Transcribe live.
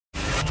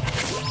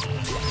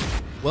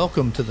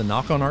Welcome to the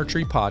Nock On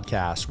Archery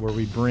Podcast, where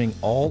we bring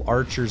all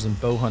archers and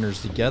bow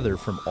hunters together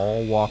from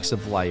all walks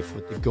of life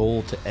with the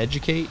goal to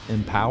educate,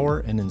 empower,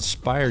 and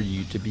inspire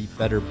you to be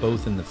better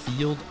both in the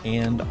field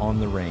and on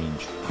the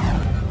range.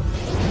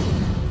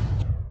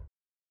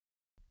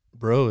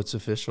 Bro, it's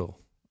official.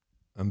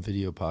 I'm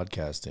video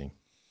podcasting.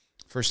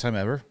 First time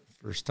ever?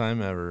 First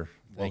time ever.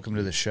 Welcome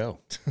to the show.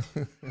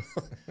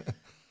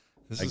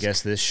 I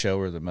guess this show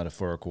or the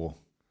metaphorical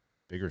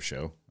bigger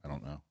show. I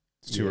don't know.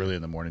 It's too early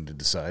in the morning to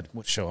decide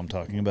what show I'm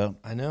talking about.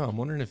 I know. I'm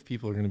wondering if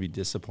people are going to be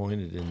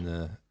disappointed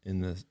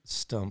in the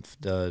Stumpf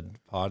Dud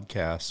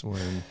podcast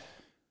when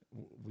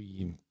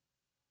we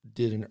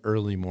did an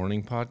early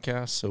morning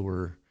podcast. So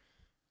we're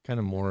kind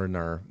of more in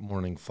our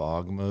morning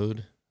fog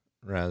mode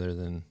rather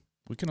than.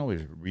 We can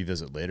always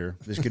revisit later.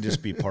 This could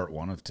just be part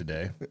one of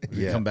today.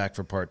 We can come back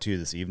for part two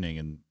this evening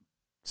and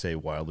say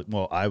wildly.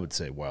 Well, I would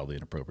say wildly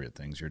inappropriate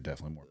things. You're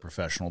definitely more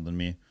professional than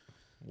me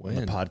in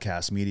the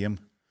podcast medium.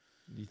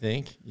 You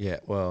think? Yeah.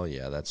 Well,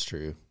 yeah, that's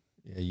true.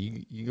 Yeah,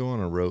 you go on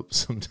a rope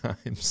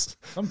sometimes.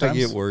 I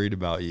get worried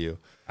about you.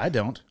 I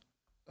don't.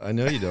 I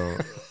know you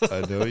don't.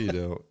 I know you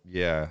don't.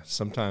 Yeah.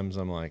 Sometimes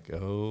I'm like,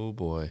 oh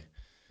boy,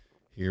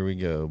 here we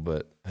go.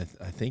 But I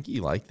think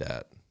you like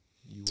that.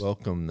 You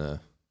welcome the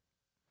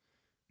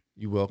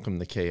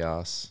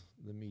chaos,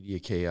 the media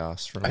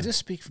chaos. I just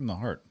speak from the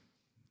heart,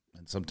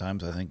 and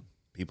sometimes I think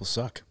people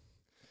suck.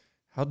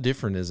 How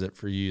different is it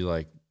for you?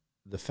 Like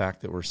the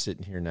fact that we're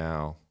sitting here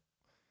now.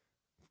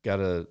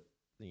 I've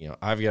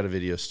got a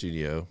video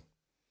studio.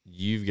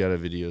 You've got a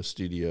video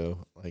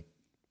studio. Like,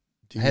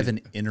 I have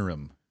an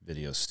interim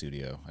video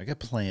studio. I got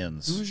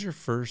plans. Who was your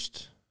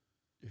first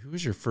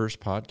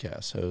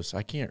podcast host?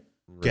 I can't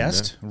remember.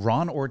 Guest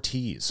Ron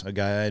Ortiz, a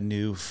guy I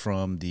knew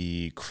from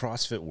the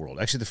CrossFit world.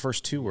 Actually, the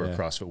first two were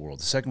CrossFit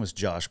world. The second was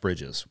Josh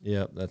Bridges.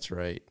 Yep, that's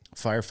right.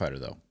 Firefighter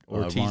though.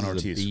 Ron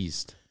Ortiz is a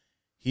beast.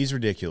 He's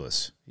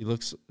ridiculous.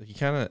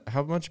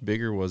 How much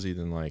bigger was he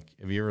than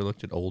have you ever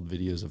looked at old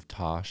videos of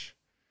Tosh?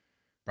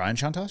 Brian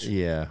Shantosh?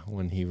 Yeah,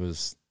 when he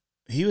was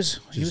a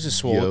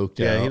soldier.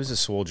 Yeah, he was a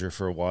soldier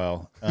for a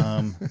while.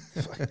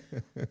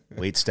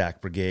 Weight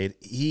stack brigade.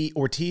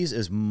 Ortiz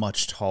is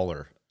much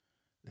taller.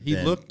 He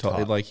looked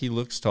tall. He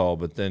looks tall,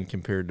 but then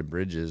compared to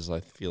Bridges,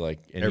 I feel like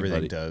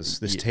everything does.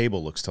 This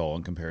table looks tall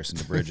in comparison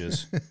to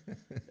Bridges.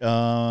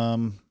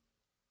 Like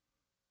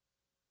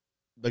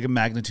a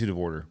magnitude of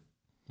order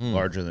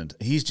larger than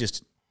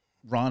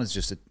Ron is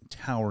just a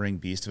towering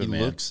beast of a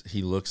man.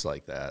 He looks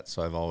like that,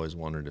 so I've always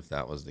wondered if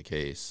that was the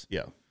case.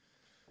 Yeah.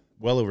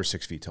 Well over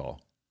 6 feet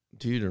tall.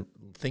 Dude,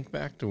 think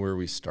back to where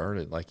we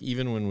started. Like,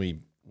 even when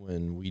we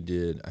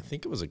did, I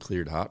think it was a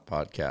Cleared Hot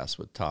podcast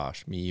with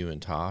Tosh, me, you, and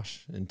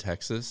Tosh in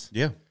Texas.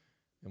 Yeah.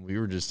 And we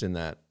were just in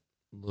that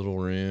little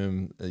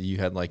room. You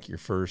had, your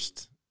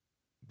first,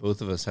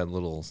 both of us had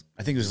little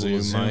I think it was a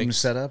little Zoom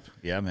setup.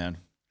 Yeah, man.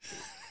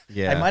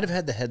 Yeah. I might have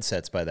had the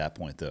headsets by that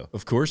point, though.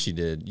 Of course you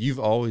did. You've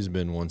always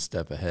been one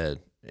step ahead.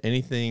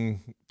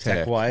 Anything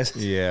tech-wise?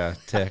 Yeah,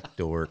 tech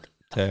dork.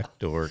 I'm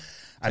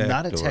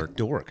not a tech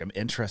dork. I'm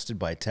interested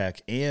by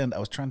tech, and I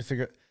was trying to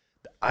figure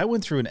I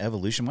went through an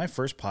evolution. My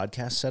first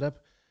podcast setup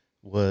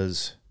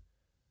was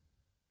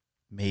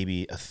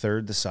maybe a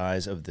third the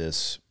size of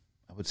this.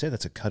 I would say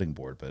that's a cutting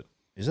board, but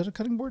is that a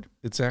cutting board?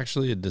 It's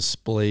actually a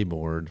display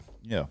board.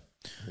 Yeah.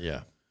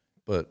 Yeah.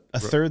 But a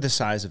third the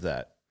size of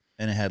that.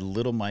 And it had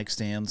little mic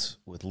stands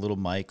with little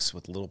mics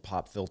with little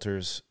pop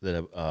filters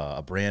that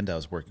a brand I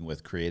was working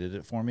with created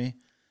it for me.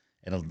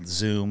 And a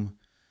Zoom.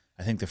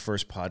 I think the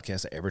first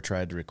podcast I ever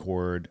tried to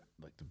record,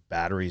 the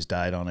batteries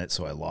died on it,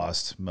 so I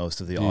lost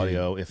most of the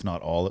audio, if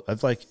not all.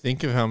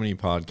 Think of how many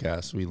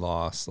podcasts we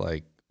lost.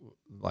 Like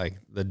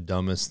the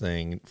dumbest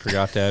thing.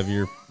 Forgot to have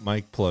your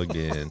mic plugged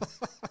in.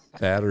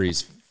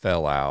 Batteries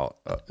fell out.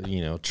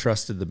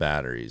 Trusted the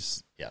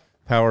batteries. Yeah.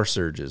 Power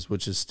surges,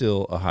 which is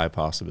still a high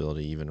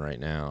possibility even right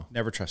now.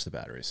 Never trust the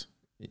batteries.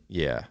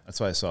 Yeah. That's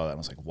why I saw that. I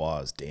was like,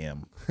 Waz,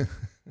 damn.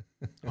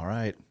 All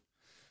right.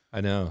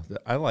 I know.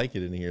 I like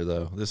it in here,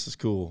 though. This is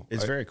cool.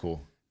 It's very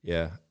cool.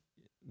 Yeah.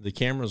 The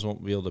cameras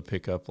won't be able to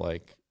pick up,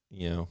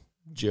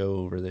 Joe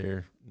over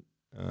there.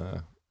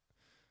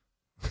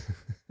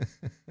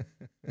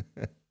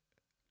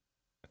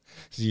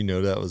 Did you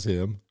know that was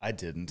him? I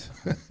didn't.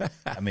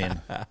 I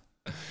mean...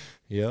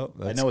 Yep.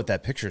 I know what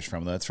that picture's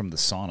from. That's from the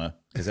sauna,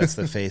 because that's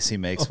the face he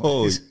makes.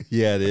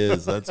 Yeah, it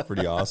is. That's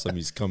pretty awesome.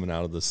 He's coming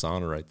out of the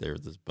sauna right there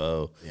with his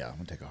bow. Yeah, I'm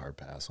going to take a hard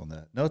pass on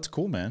that. No, it's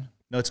cool, man.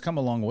 No, it's come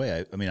a long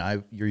way.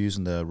 You're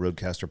using the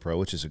Rodecaster Pro,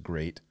 which is a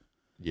great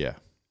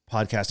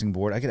podcasting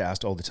board. I get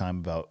asked all the time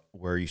about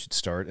where you should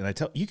start,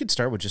 and you could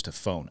start with just a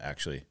phone,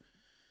 actually.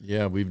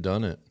 Yeah, we've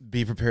done it.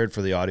 Be prepared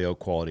for the audio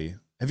quality.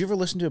 Have you ever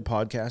listened to a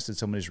podcast that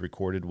somebody's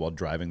recorded while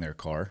driving their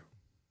car?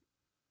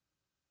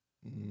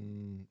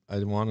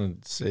 I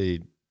want to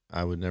say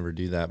I would never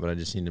do that, but I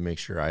just need to make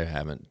sure I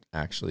haven't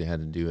actually had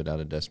to do it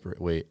out of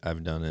desperate. Wait,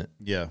 I've done it.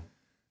 Yeah.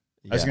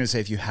 I was going to say,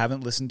 if you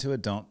haven't listened to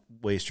it, don't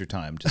waste your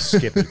time. Just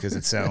skip it because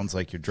it sounds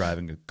like you're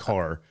driving a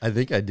car. I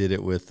think I did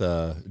it with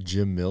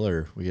Jim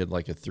Miller. We had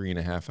like a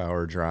 3.5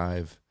 hour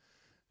drive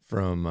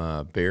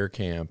from bear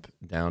camp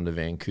down to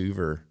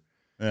Vancouver.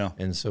 Yeah.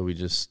 And so we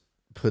just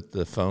put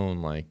the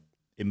phone like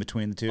In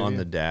between the two on of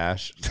the you?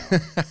 dash.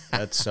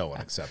 That's so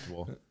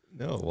unacceptable.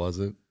 No, it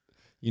wasn't.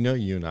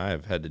 You and I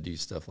have had to do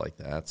stuff like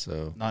that,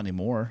 so Not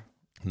anymore.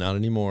 not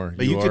anymore.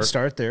 But you could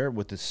start there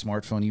with the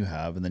smartphone you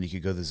have, and then you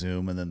could go the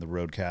Zoom, and then the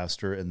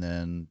Rodecaster, and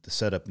then the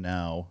setup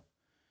now,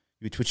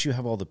 which you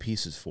have all the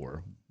pieces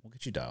for. We'll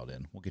get you dialed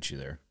in. We'll get you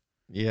there.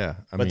 Yeah.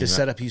 But the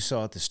setup you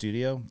saw at the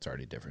studio, it's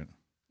already different.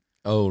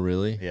 Oh,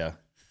 really? Yeah.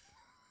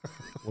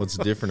 What's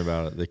different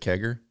about it? The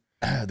kegger?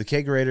 The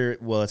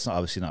kegerator, well, it's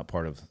obviously not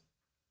part of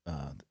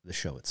the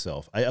show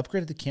itself. I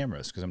upgraded the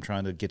cameras because I'm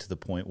trying to get to the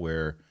point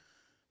where,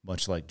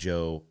 much like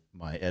Joe,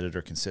 my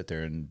editor can sit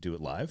there and do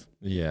it live.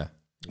 Yeah.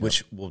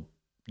 Which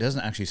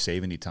doesn't actually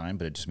save any time,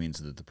 but it just means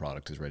that the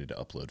product is ready to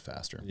upload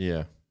faster.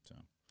 Yeah. So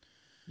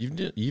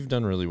you've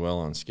done really well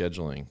on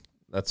scheduling.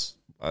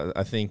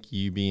 I think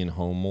you being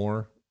home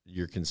more,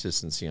 your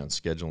consistency on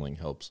scheduling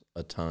helps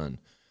a ton.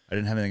 I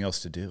didn't have anything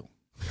else to do.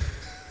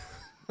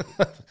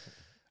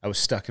 I was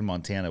stuck in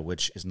Montana,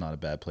 which is not a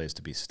bad place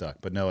to be stuck.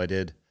 But no, I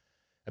did.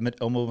 I met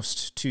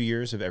almost 2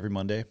 years of every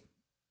Monday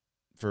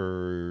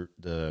for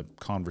the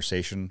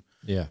conversation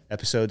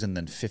episodes, and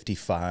then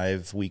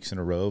 55 weeks in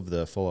a row of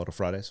the Full Auto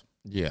Fridays.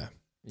 Yeah.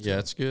 Yeah,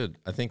 it's good.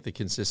 I think the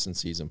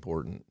consistency is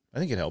important. I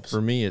think it helps.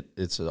 For me,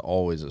 it's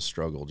always a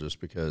struggle just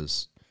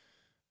because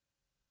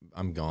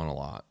I'm gone a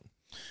lot.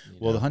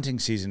 Well, the hunting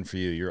season for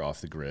you, you're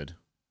off the grid.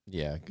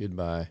 Yeah,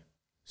 goodbye.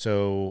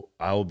 So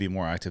I will be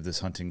more active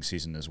this hunting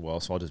season as well,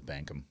 so I'll just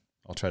bank them.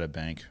 I'll try to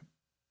bank.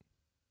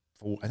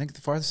 I think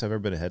the farthest I've ever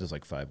been ahead is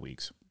like 5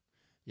 weeks.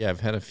 Yeah,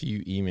 I've had a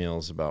few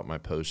emails about my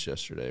post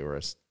yesterday where I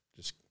just,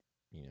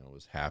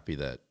 was happy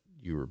that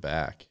you were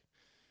back.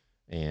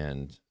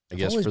 And I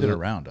guess always been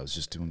around. I was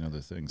just doing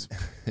other things.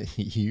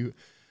 you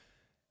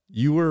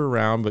were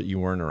around, but you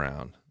weren't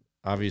around.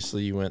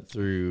 Obviously, you went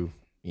through,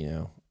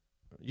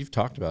 you've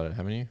talked about it,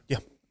 haven't you? Yeah.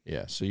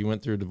 Yeah. So you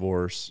went through a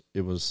divorce.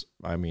 It was,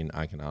 I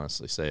can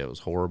honestly say it was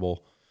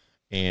horrible.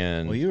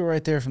 And well, you were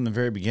right there from the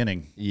very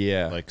beginning.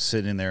 Yeah. Like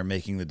sitting there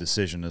making the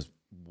decision as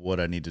what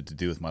I needed to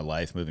do with my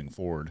life moving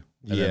forward.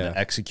 And then the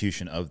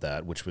execution of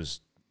that, which was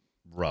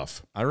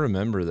rough. I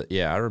remember that.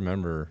 Yeah. I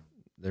remember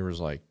there was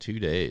like 2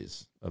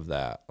 days of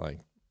that, like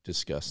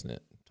discussing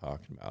it,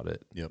 talking about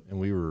it. Yep. And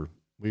we were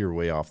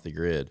way off the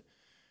grid.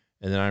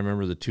 And then I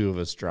remember the two of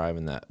us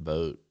driving that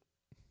boat,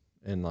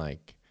 and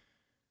like,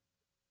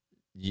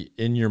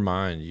 in your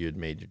mind, you had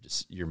made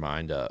your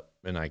mind up,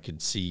 and I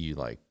could see you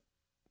like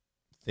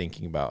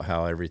thinking about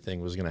how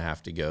everything was going to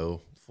have to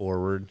go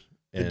forward.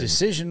 The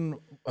decision,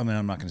 I'm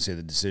not going to say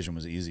the decision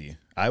was easy.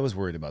 I was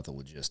worried about the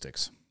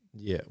logistics.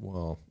 Yeah,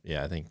 well,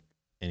 yeah, I think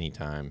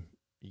anytime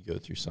you go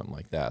through something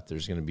like that,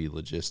 there's going to be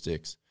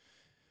logistics,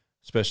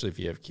 especially if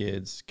you have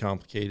kids,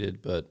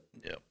 complicated. But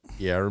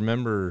yeah, I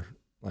remember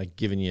like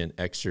giving you an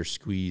extra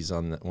squeeze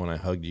on when I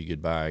hugged you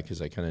goodbye,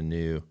 because I kind of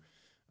knew,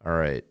 all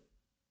right,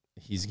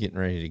 he's getting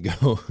ready to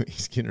go.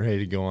 He's getting ready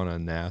to go on a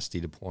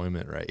nasty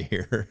deployment right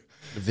here.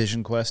 The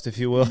vision quest, if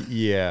you will.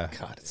 Yeah.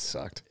 God, it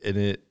sucked. And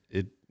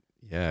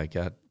it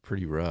got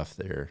pretty rough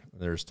there.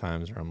 There's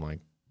times where I'm like,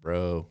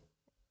 bro,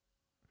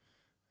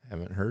 I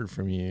haven't heard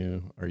from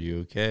you. Are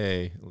you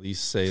okay? At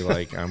least say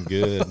like, I'm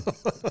good.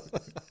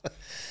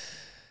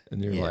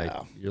 And you're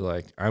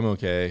like, I'm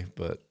okay,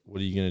 but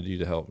what are you going to do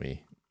to help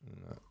me?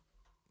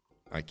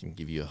 I can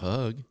give you a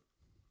hug.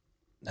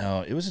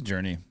 No, it was a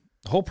journey.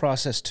 The whole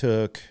process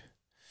took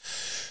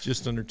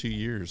just under 2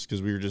 years,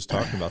 because we were just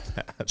talking about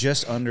that.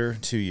 Just under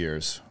 2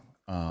 years.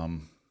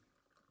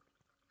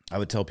 I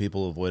would tell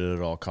people avoid it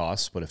at all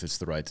costs, but if it's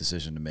the right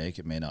decision to make,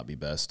 it may not be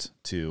best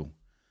to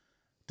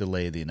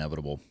delay the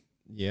inevitable.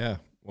 Yeah.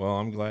 Well,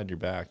 I'm glad you're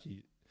back.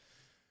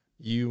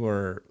 You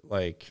were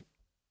like,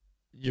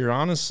 you're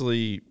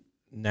honestly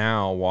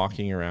now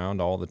walking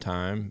around all the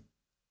time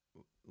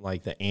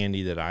like the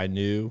Andy that I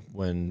knew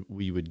when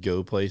we would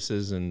go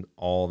places, and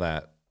all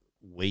that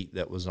weight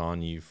that was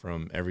on you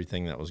from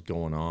everything that was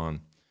going on.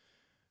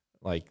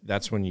 Like,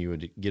 that's when you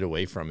would get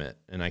away from it.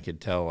 And I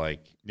could tell,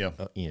 like,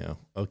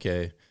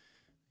 okay,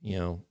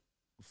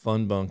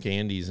 fun bunk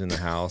Andy's in the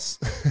house.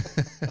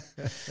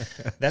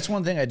 That's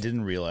one thing I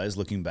didn't realize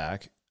looking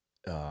back.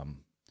 One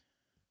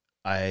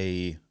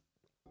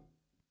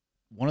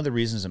of the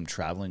reasons I'm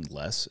traveling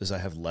less is I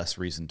have less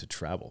reason to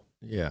travel.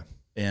 Yeah.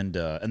 And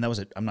that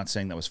was I'm not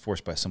saying that was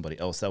forced by somebody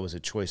else. That was a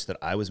choice that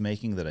I was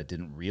making that I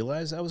didn't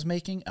realize I was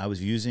making. I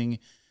was using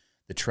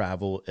the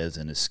travel as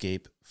an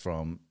escape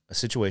from a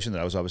situation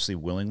that I was obviously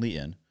willingly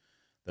in,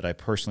 that I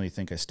personally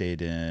think I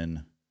stayed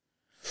in,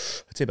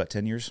 I'd say about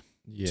 10 years.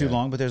 Yeah. Too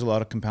long, but there's a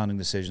lot of compounding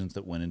decisions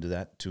that went into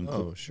that to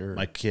include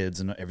my kids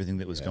and everything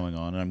that was going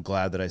on. And I'm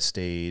glad that I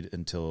stayed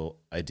until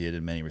I did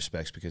in many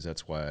respects, because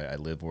that's why I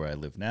live where I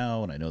live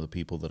now, and I know the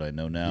people that I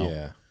know now.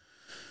 Yeah.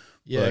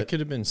 Yeah, it could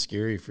have been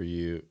scary for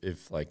you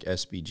if, like,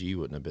 SBG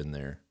wouldn't have been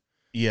there.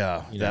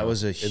 Yeah, that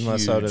was a huge...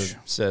 Unless I would have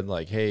said,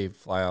 like, hey,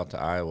 fly out to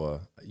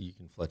Iowa, you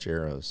can fletch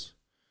arrows.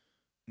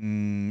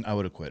 I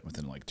would have quit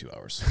within like 2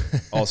 hours.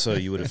 Also,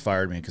 you would have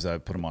fired me because I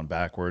put them on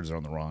backwards or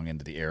on the wrong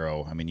end of the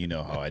arrow. I mean, you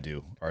know how I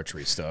do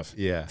archery stuff.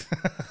 Yeah.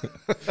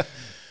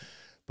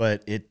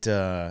 But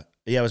I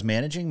was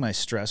managing my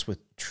stress with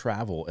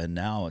travel, and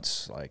now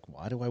it's like,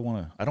 why do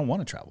I don't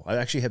want to travel. I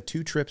actually have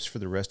 2 trips for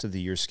the rest of the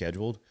year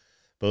scheduled,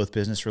 both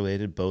business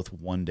related, both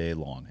 1 day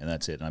long, and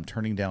that's it. And I'm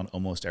turning down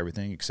almost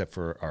everything except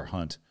for our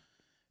hunt.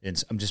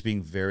 And I'm just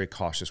being very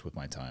cautious with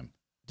my time.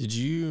 Did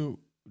you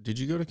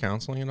go to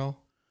counseling at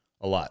all?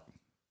 A lot.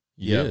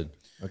 You did?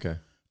 Okay.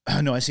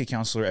 No, I see a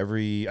counselor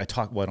I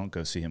don't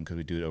go see him because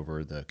we do it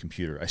over the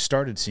computer. I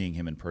started seeing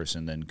him in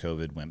person, then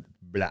COVID went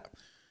blah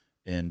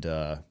and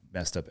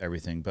messed up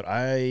everything. But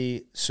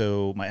my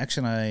ex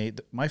and I,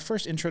 my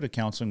first intro to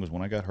counseling was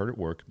when I got hurt at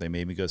work. They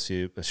made me go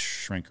see a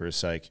shrink or a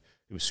psych.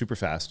 It was super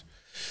fast.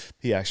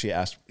 He actually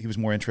he was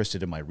more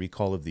interested in my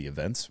recall of the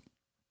events,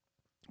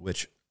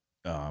 which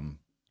I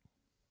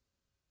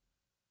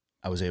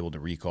was able to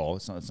recall.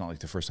 It's not like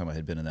the first time I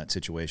had been in that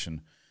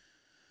situation.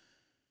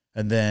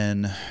 And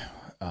then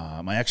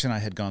my ex and I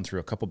had gone through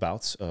a couple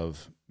bouts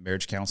of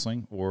marriage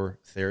counseling or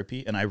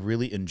therapy, and I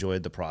really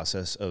enjoyed the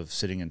process of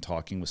sitting and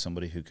talking with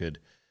somebody who could.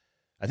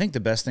 I think the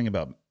best thing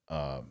about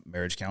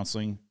marriage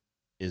counseling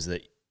is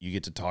that you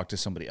get to talk to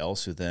somebody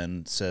else who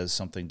then says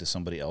something to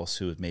somebody else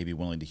who is maybe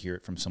willing to hear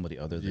it from somebody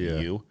other than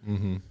you,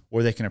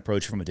 or they can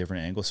approach from a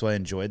different angle. So I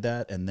enjoyed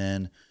that. And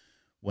then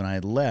when I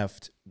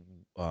left,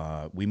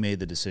 we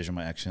made the decision,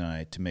 my ex and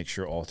I, to make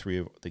sure all 3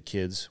 of the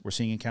kids were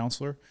seeing a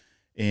counselor.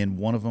 And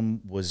one of them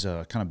was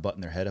kind of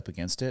butting their head up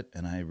against it.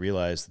 And I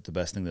realized that the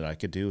best thing that I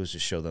could do is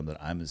just show them that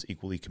I'm as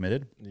equally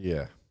committed.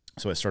 Yeah.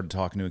 So I started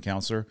talking to a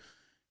counselor.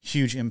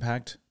 Huge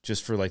impact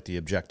just for like the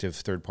objective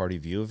third-party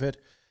view of it.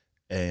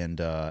 And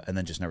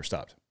then just never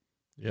stopped.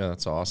 Yeah,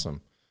 that's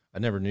awesome. I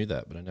never knew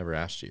that, but I never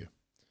asked you.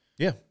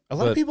 Yeah. A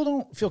lot of people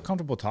don't feel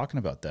comfortable talking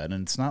about that.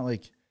 And it's not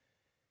like,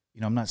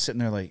 I'm not sitting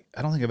there like,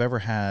 I don't think I've ever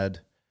had,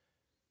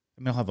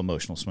 I'll have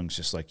emotional swings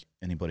just like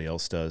anybody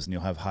else does. And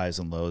you'll have highs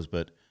and lows,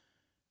 but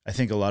I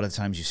think a lot of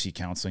times you see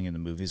counseling in the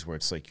movies where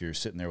it's like you're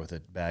sitting there with a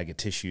bag of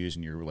tissues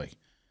and you're like,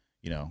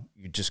 you're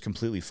just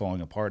completely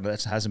falling apart.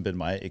 That hasn't been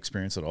my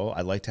experience at all.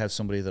 I like to have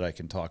somebody that I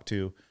can talk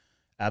to,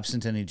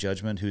 absent any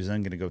judgment, who's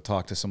then going to go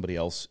talk to somebody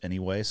else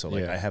anyway. So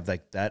I have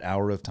like that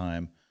hour of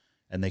time,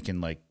 and they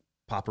can like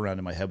pop around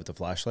in my head with the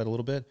flashlight a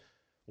little bit.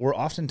 Or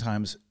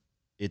oftentimes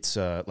it's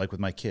like with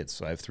my kids.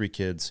 So I have 3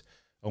 kids,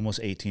 almost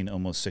 18,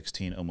 almost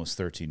 16, almost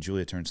 13.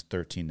 Julia turns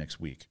 13 next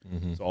week.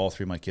 So all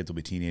 3 of my kids will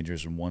be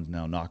teenagers, and one's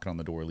now knocking on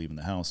the door, leaving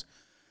the house.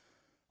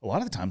 A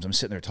lot of the times I'm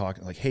sitting there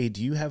talking like, hey,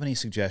 do you have any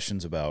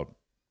suggestions about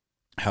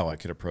how I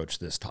could approach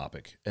this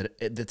topic? At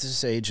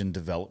this age in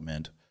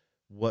development,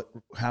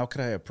 how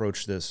could I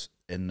approach this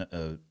in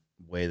a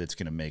way that's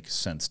going to make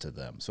sense to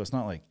them? So it's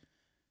not like,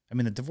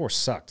 the divorce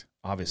sucked,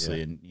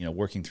 obviously, and,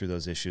 working through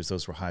those issues,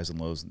 those were highs and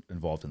lows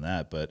involved in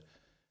that, but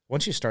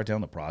once you start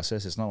down the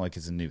process, it's not like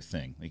it's a new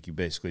thing. Like you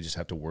basically just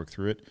have to work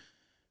through it.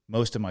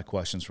 Most of my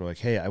questions were like,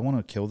 hey, I want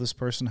to kill this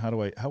person. How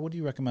would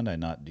you recommend I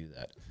not do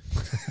that?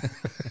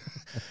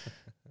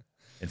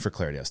 And for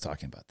clarity, I was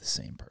talking about the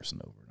same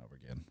person over and over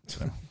again.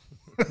 So.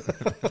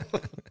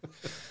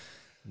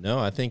 No,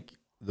 I think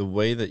the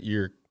way that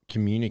you're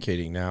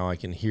communicating now, I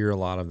can hear a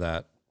lot of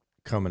that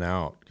coming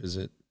out, because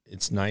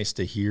it's nice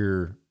to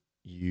hear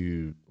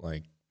you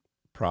like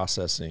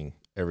processing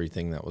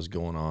everything that was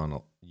going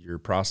on. You're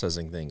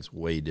processing things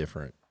way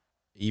different,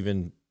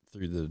 even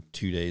through the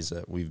 2 days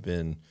that we've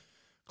been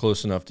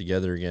close enough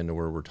together again to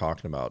where we're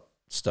talking about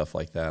stuff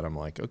like that. I'm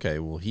like, okay,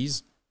 well,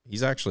 he's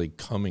actually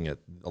coming at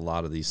a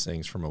lot of these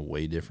things from a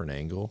way different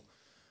angle,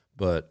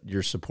 but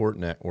your support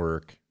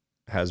network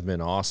has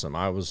been awesome.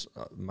 I was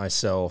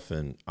myself,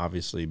 and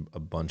obviously a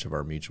bunch of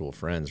our mutual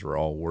friends were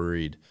all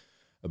worried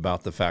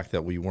about the fact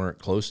that we weren't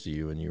close to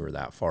you and you were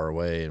that far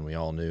away, and we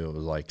all knew it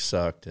was like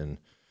sucked. And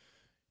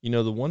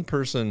the one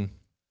person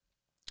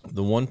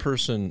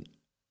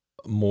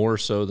more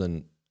so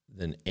than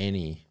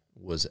any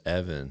was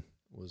Evan.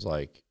 Was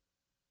like,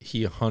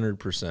 he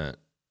 100%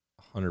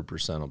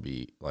 will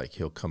be like,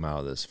 he'll come out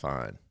of this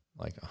fine,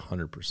 like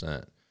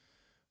 100%.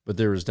 But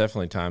there was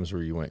definitely times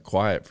where you went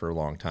quiet for a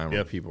long time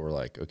where people were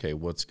like, okay,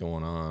 what's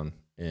going on?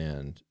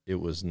 And it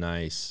was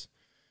nice.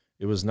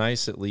 It was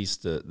nice at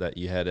least that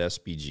you had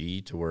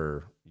SBG to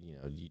where,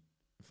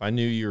 if I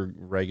knew you were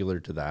regular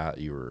to that,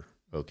 you were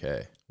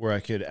okay. Where I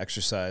could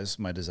exercise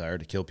my desire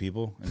to kill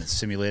people in a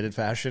simulated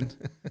fashion.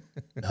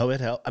 Oh,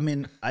 it helped.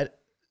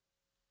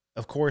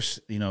 Of course,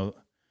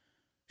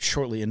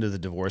 shortly into the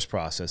divorce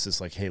process,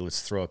 it's like, hey,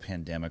 let's throw a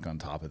pandemic on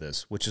top of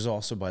this, which is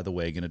also, by the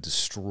way, going to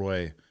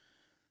destroy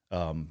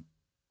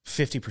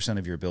 50%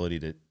 of your ability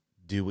to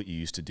do what you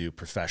used to do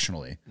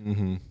professionally.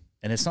 Mm-hmm.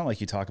 And it's not like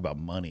you talk about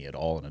money at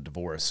all in a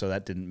divorce, so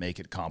that didn't make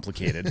it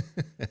complicated.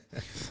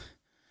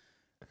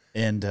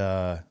 And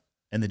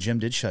the gym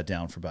did shut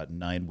down for about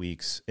 9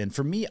 weeks. And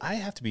for me, I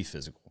have to be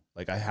physical.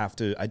 Like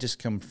I just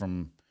come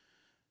from,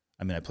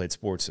 I played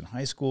sports in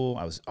high school.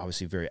 I was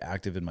obviously very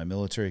active in my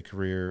military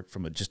career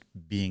just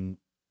being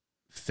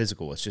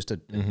physical. It's just a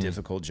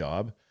difficult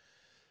job.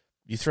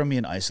 You throw me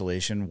in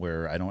isolation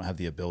where I don't have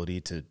the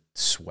ability to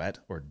sweat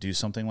or do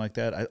something like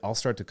that, I'll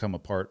start to come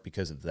apart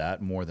because of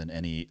that more than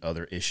any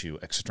other issue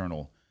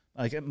external.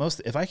 Like at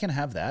most, if I can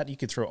have that, you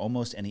could throw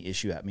almost any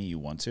issue at me you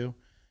want to.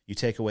 You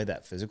take away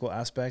that physical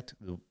aspect,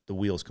 the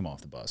wheels come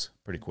off the bus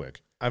pretty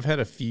quick. I've had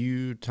a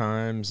few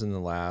times in the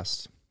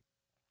last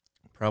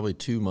probably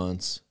 2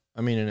 months.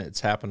 I mean, and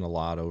it's happened a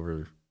lot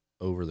over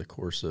the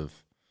course of,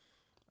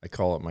 I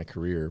call it my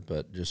career,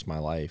 but just my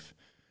life,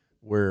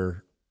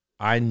 where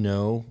I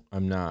know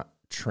I'm not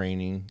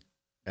training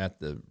at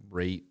the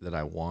rate that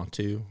I want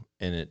to,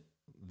 and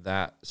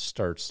that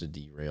starts to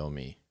derail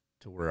me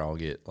to where I'll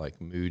get like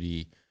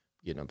moody,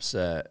 getting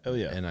upset. Oh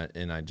yeah.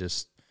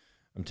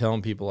 I'm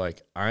telling people,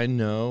 like, I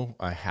know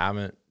I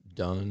haven't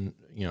done,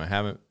 I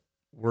haven't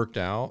worked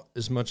out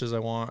as much as I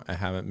want. I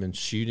haven't been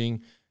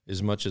shooting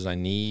as much as I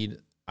need.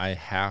 I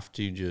have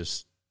to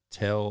just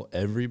tell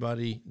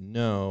everybody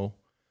no.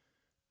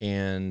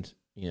 And,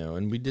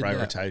 and we did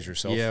prioritize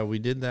yourself. Yeah, we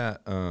did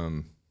that.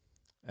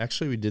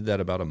 Actually, we did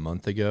that about a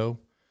month ago.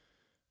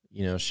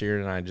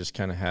 Sharon and I just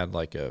kind of had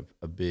like a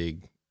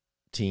big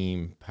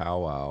team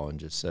powwow and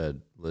just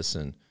said,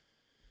 listen,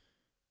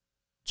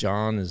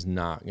 John is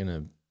not going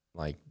to,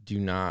 do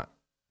not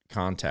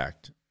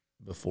contact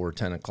before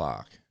 10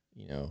 o'clock,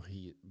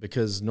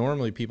 because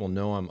normally people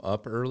know I'm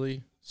up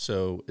early.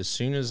 So as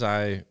soon as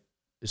I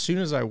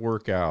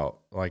work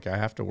out, like I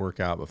have to work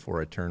out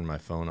before I turn my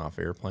phone off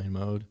airplane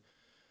mode.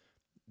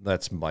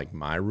 That's like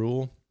my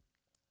rule.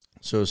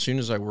 So as soon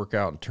as I work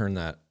out and turn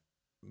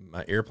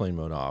my airplane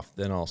mode off,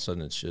 then all of a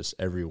sudden it's just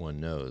everyone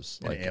knows.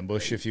 Like an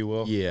ambush, if you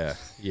will. Yeah,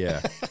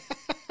 yeah.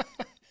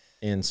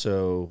 And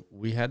so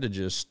we had to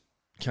just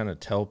kind of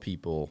tell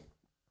people,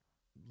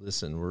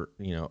 listen,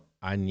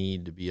 I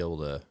need to be able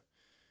to,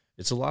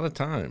 it's a lot of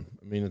time.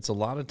 I mean, it's a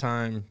lot of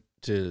time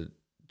to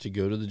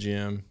go to the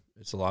gym.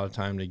 It's a lot of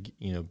time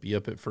to, be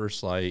up at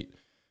first light,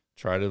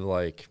 try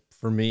to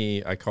for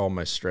me, I call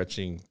my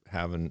stretching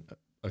having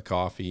a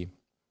coffee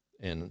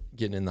and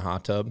getting in the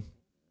hot tub.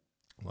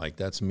 Like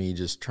that's me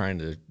just trying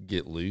to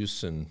get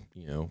loose and,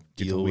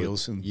 get the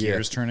wheels and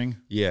gears turning.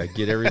 Yeah.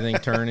 Get everything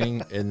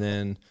turning. And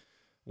then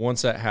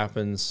once that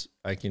happens,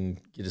 I can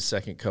get a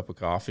second cup of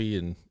coffee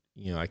and,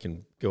 I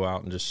can go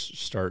out and just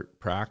start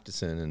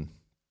practicing and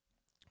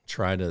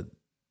try to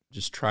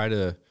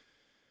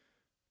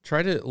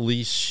at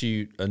least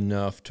shoot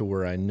enough to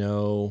where I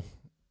know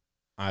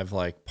I've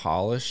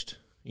polished,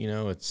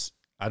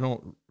 I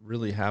don't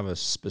really have a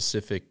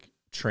specific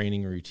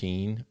training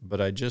routine, but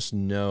I just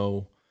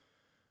know,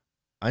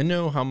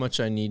 how much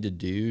I need to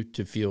do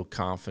to feel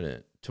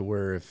confident to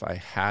where if I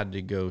had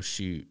to go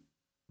shoot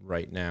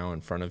right now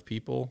in front of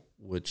people,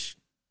 which,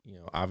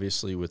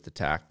 obviously with the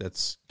tack,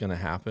 that's going to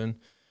happen.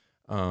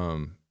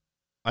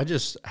 I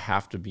just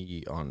have to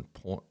be on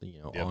point,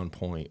 on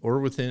point or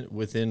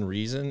within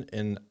reason.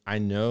 And I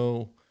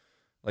know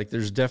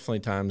there's definitely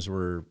times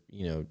where,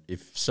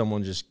 if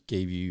someone just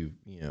gave you,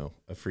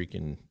 a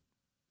freaking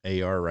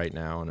AR right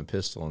now and a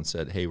pistol and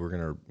said, hey, we're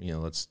going to,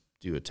 let's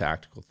do a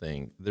tactical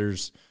thing.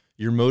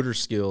 Your motor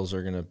skills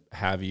are going to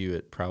have you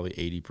at probably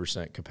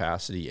 80%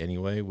 capacity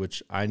anyway,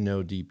 which I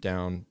know deep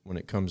down when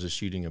it comes to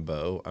shooting a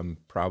bow, I'm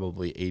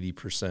probably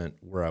 80%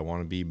 where I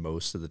want to be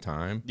most of the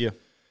time. Yeah.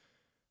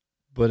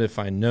 But if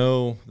I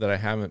know that I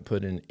haven't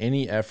put in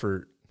any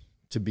effort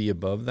to be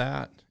above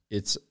that,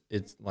 it's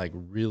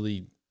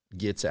really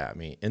gets at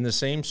me. And the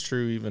same's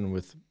true even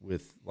with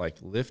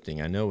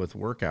lifting. I know with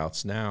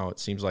workouts now, it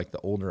seems like the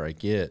older I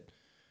get,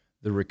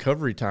 the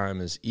recovery time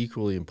is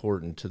equally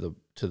important to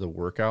the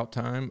workout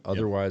time.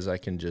 Otherwise, I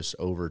can just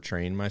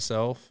overtrain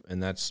myself,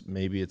 and that's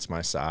maybe it's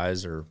my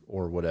size or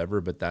whatever,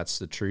 but that's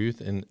the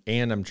truth. And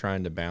I'm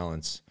trying to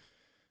balance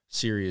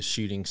serious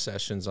shooting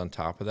sessions on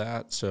top of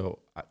that. So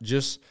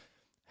just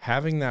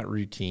having that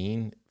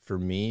routine for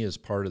me is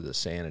part of the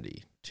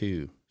sanity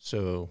too.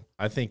 So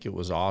I think it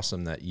was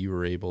awesome that you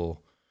were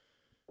able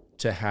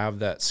to have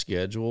that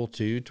schedule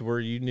too, to where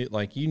you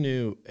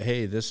knew,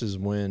 hey, this is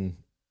when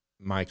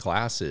my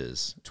class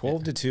is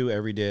 12 to 2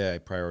 every day. I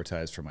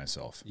prioritize for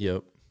myself.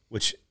 Yep.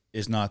 Which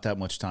is not that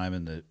much time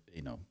in the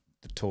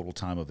total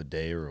time of a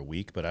day or a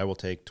week, but I will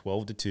take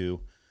 12 to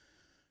 2.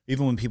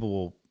 Even when people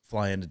will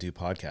fly in to do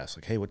podcasts,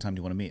 like, hey, what time do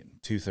you want to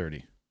meet?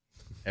 2:30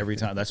 every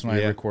time. That's when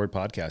I record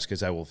podcasts,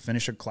 because I will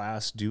finish a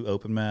class, do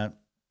open mat,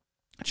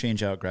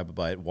 change out, grab a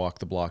bite, walk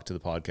the block to the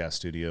podcast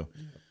studio,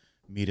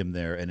 meet him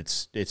there. And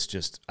it's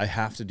just, I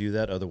have to do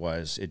that.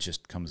 Otherwise it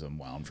just comes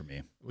unwound for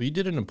me. Well, you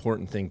did an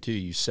important thing too.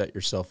 You set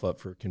yourself up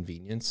for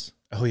convenience.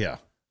 Oh yeah.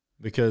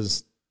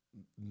 Because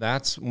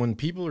that's when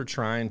people are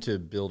trying to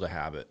build a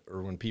habit,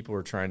 or when people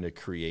are trying to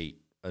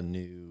create a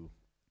new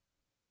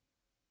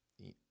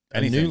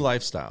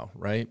lifestyle,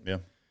 right? Yeah.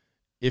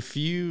 If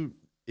you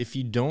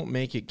don't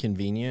make it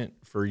convenient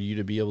for you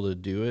to be able to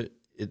do it,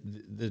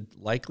 the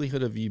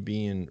likelihood of you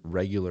being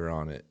regular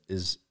on it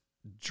is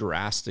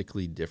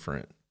drastically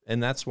different.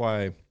 And that's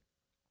why,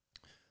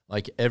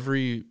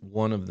 every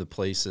one of the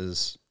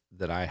places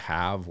that I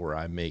have where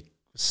I make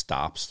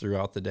stops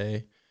throughout the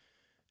day,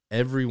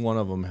 every one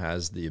of them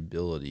has the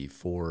ability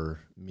for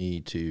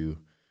me to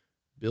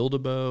build a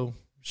bow,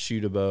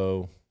 shoot a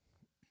bow,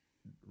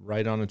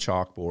 write on a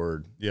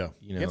chalkboard. Yeah.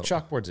 You know, you have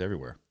chalkboards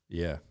everywhere.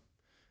 Yeah.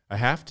 I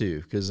have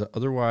to, because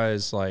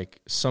otherwise, like,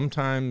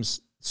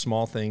 sometimes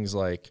small things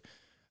like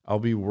I'll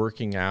be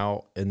working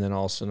out and then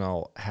all of a sudden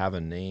I'll have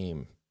a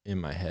name in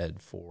my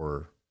head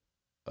for,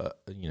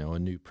 you know, a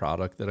new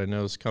product that I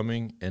know is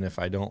coming. And if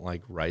I don't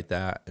like write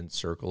that and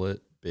circle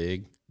it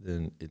big,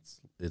 then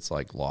it's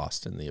like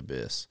lost in the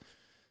abyss.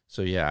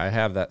 So yeah, I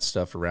have that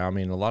stuff around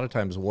me. And a lot of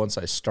times once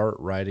I start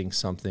writing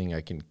something,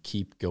 I can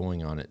keep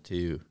going on it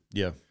too.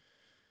 Yeah.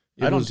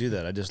 I don't do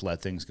that. I just let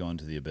things go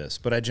into the abyss.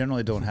 But I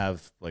generally don't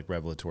have like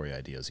revelatory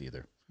ideas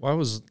either.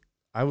 Well,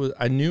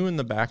 I knew in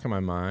the back of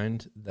my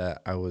mind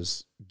that I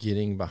was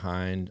getting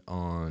behind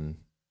on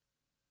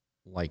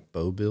like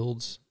bow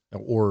builds,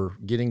 or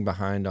getting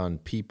behind on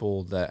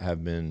people that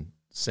have been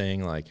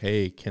saying like,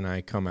 hey, can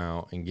I come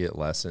out and get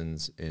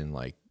lessons and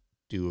like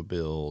do a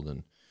build?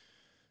 And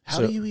how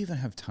do you even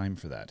have time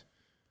for that?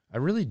 I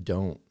really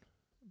don't.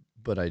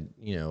 But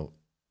you know,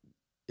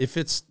 if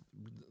it's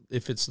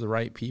the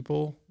right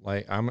people,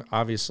 like I'm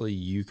obviously,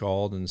 you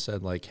called and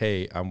said like,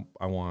 hey,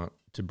 I want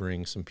to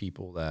bring some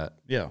people that,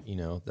 you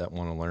know, that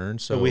want to learn.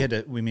 So but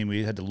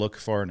we had to look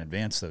far in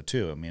advance though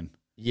too. I mean,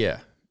 yeah,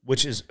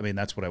 which is, I mean,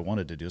 that's what I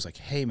wanted to do. Is like,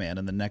 hey man,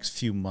 in the next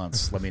few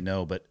months, let me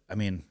know. But I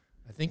mean,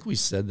 I think we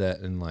said that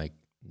in like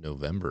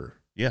November.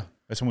 Yeah.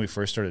 That's when we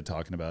first started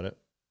talking about it.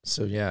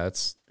 So yeah,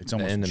 it's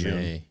almost end June. of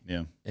May.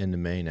 Yeah. End of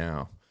May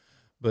now.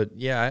 But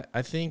yeah,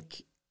 I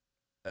think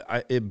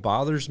it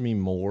bothers me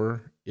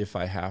more if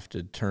I have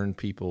to turn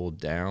people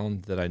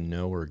down that I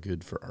know are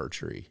good for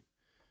archery,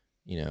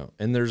 you know.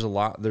 And there's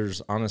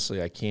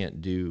honestly, I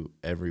can't do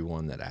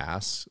everyone that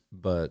asks,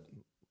 but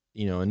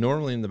you know, and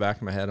normally in the back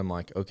of my head, I'm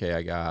like, okay,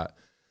 I've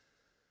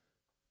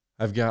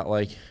got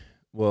like,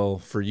 well,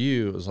 for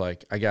you, it was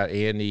like, I got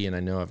Andy and I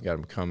know I've got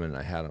him coming, and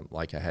I had him,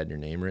 like I had your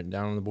name written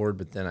down on the board,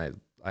 but then I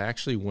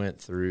actually went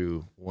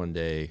through one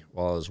day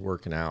while I was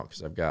working out,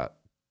 because I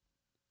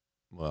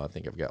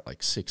think I've got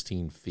like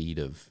 16 feet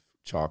of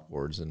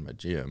chalkboards in my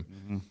gym.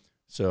 Mm-hmm.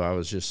 So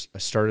I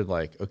started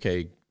like,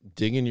 okay,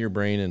 dig into your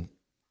brain and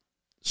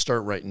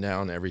start writing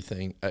down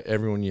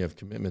everyone you have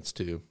commitments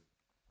to.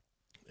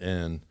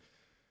 And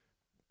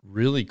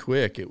really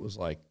quick, it was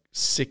like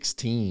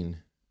 16,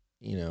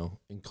 you know,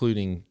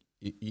 including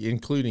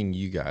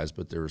you guys,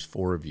 but there was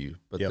 4 of you,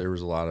 but there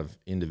was a lot of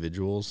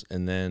individuals.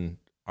 And then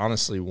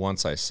honestly,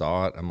 once I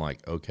saw it, I'm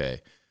like,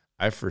 okay,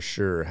 I for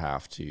sure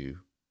have to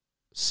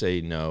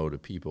say no to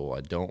people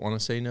I don't want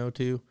to say no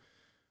to.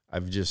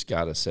 I've just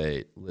got to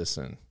say,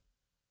 listen,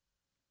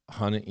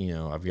 honey, you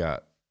know, I've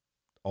got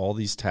all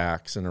these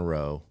tacks in a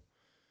row.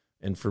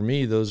 And for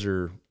me, those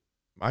are,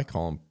 I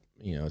call them,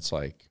 you know, it's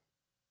like,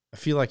 I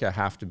feel like I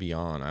have to be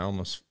on. I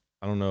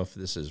don't know if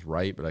this is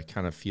right, but I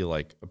kind of feel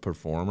like a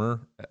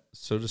performer,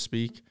 so to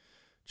speak,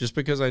 just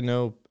because I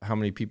know how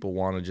many people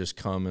want to just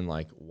come and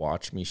like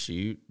watch me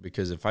shoot.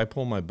 Because if I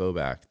pull my bow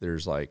back,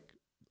 there's like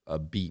a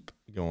beep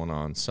going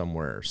on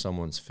somewhere.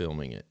 Someone's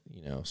filming it,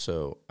 you know?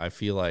 So I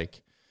feel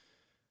like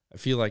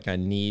I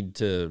need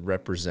to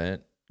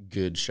represent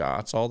good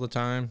shots all the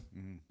time.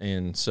 Mm-hmm.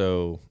 And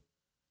so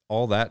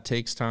all that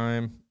takes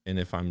time. And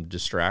if I'm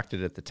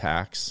distracted at the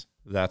tacks,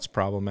 that's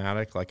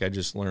problematic. Like I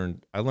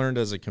learned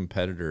as a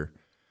competitor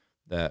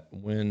that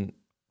when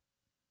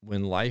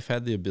life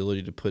had the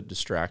ability to put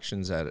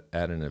distractions at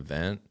an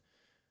event,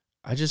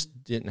 I just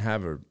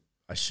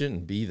I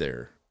shouldn't be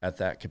there at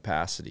that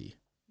capacity,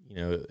 you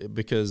know,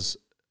 because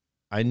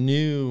I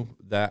knew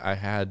that I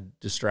had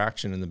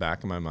distraction in the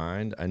back of my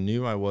mind. I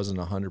knew I wasn't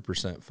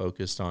 100%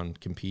 focused on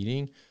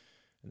competing.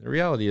 And the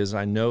reality is,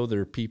 I know there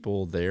are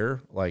people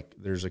there, like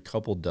there's a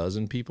couple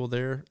dozen people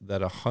there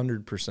that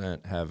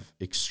 100% have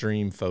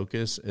extreme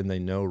focus, and they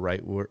know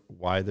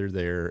why they're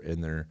there,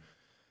 and they're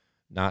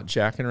not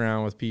jacking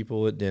around with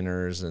people at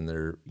dinners, and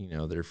they're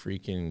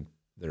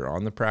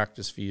on the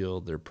practice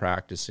field, they're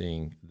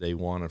practicing, they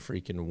want to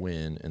freaking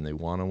win, and they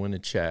want to win a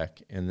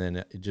check. And then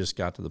it just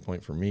got to the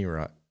point for me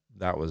where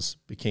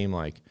became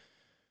like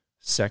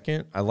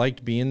second. I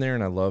liked being there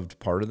and I loved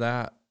part of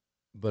that,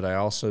 but I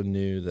also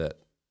knew that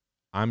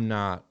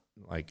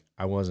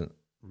I wasn't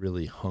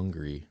really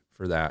hungry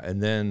for that.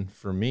 And then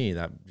for me,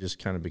 that just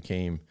kind of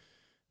became,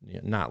 you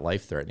know, not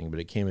life-threatening, but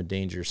it became a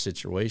dangerous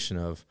situation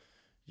of,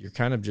 you're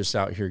kind of just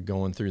out here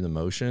going through the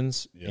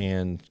motions. Yep.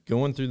 And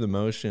going through the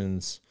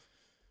motions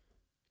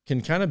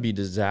can kind of be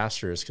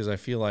disastrous, because I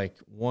feel like,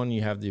 one,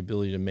 you have the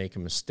ability to make a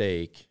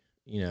mistake,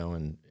 you know,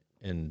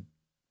 and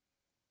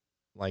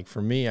like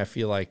for me, I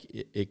feel like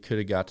it could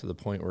have got to the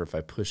point where if I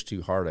pushed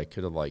too hard, I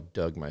could have like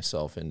dug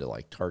myself into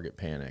like target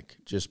panic,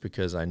 just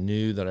because I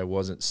knew that I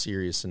wasn't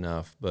serious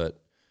enough. But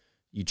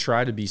you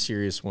try to be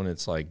serious when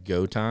it's like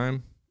go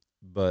time,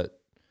 but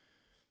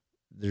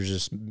there's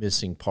just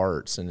missing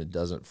parts and it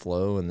doesn't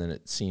flow, and then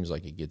it seems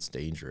like it gets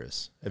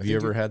dangerous. Have you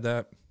ever had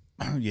that?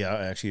 Yeah,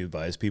 I actually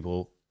advise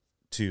people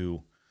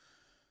to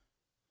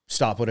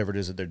stop whatever it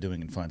is that they're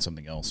doing and find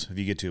something else if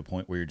you get to a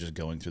point where you're just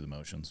going through the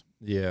motions.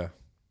 Yeah.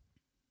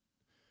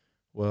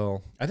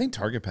 Well, I think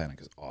target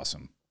panic is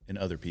awesome in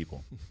other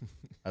people.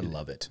 I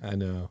love it. I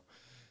know.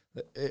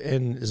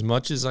 And as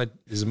much as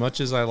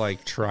I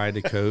like try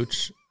to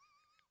coach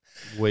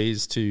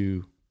ways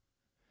to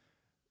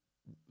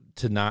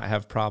not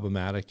have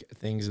problematic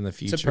things in the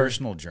future. It's a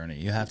personal journey.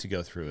 You have to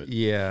go through it.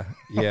 Yeah.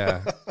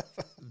 Yeah.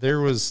 there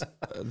was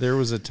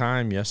a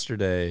time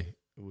yesterday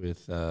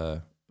with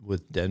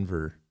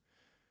Denver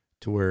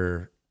to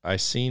where I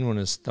seen when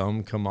his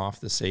thumb come off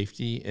the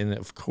safety, and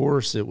of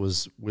course it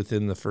was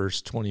within the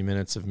first 20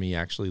 minutes of me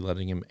actually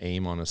letting him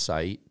aim on a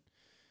sight.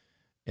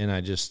 And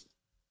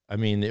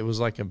it was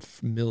like a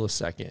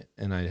millisecond,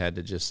 and I had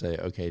to just say,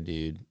 okay,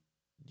 dude,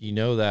 you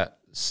know that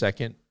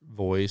second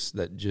voice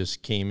that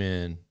just came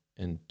in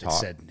and talked?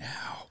 It said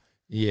now.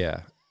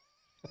 Yeah.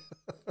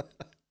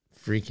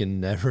 Freaking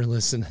never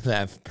listen to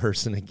that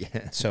person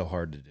again. It's so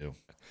hard to do.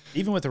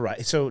 Even with the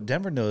rifle. So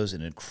Denver knows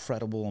an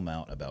incredible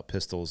amount about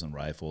pistols and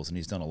rifles, and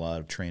he's done a lot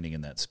of training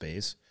in that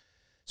space.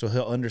 So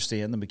he'll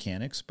understand the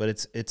mechanics, but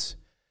it's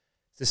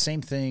the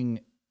same thing.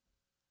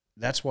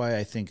 That's why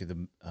I think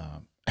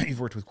you've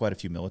worked with quite a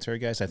few military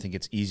guys. I think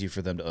it's easy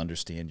for them to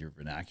understand your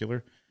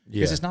vernacular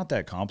because it's not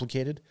that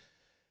complicated.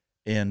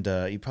 And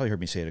you probably heard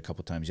me say it a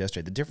couple times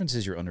yesterday. The difference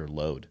is you're under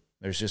load.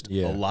 There's just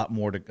a lot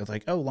more to,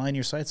 like, line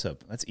your sights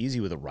up. That's easy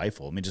with a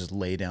rifle. I mean, just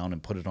lay down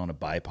and put it on a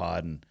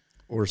bipod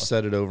or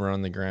set it over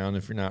on the ground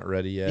if you're not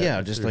ready yet.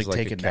 Yeah, just like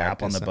take a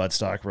nap on the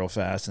buttstock real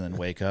fast and then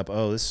wake up.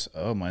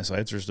 My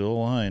sights are still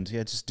aligned.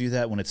 Yeah, just do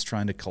that when it's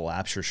trying to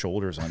collapse your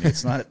shoulders on you.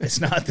 It's not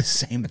the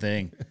same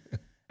thing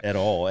at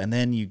all. And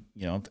then you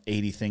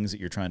 80 things that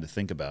you're trying to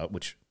think about,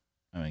 which,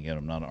 I mean, again,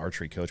 I'm not an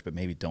archery coach, but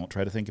maybe don't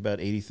try to think about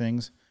 80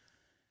 things,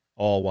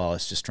 all while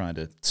it's just trying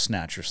to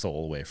snatch your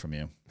soul away from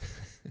you.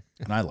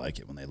 And I like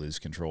it when they lose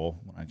control,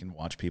 when I can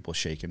watch people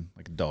shaking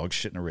like a dog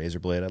shitting a razor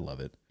blade. I love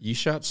it. You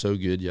shot so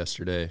good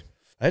yesterday.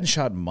 I hadn't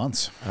shot in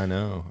months. I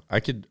know. I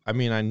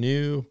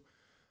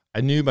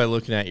knew by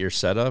looking at your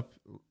setup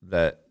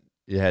that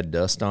it had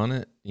dust on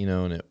it,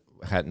 and it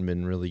hadn't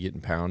been really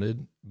getting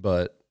pounded.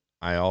 But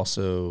I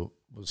also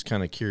was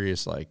kind of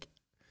curious, like,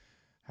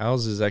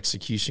 how's his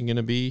execution going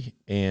to be?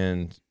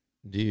 And,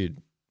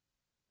 dude,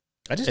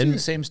 I just do the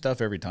same stuff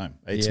every time.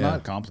 It's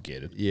not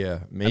complicated. Yeah,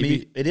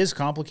 maybe it is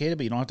complicated,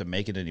 but you don't have to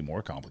make it any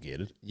more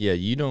complicated. Yeah,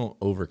 you don't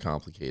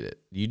overcomplicate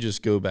it. You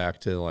just go back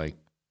to like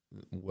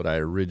what I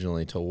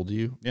originally told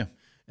you. Yeah.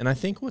 And I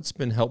think what's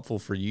been helpful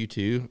for you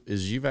too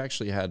is you've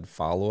actually had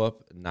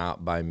follow-up,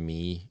 not by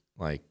me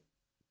like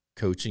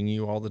coaching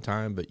you all the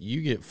time, but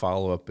you get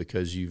follow-up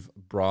because you've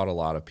brought a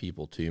lot of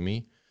people to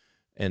me,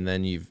 and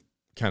then you've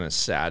kind of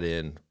sat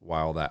in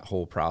while that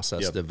whole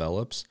process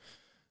develops.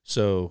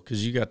 So,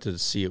 because you got to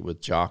see it with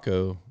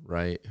Jocko,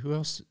 right? Who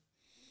else?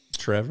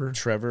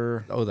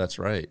 Trevor. Oh, that's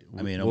right.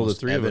 I mean, the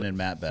three Evan and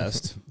Matt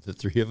Best. The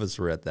three of us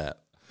were at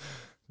that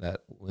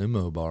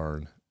limo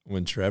barn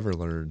when Trevor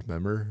learned,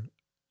 remember?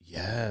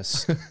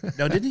 Yes.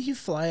 No, didn't he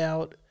fly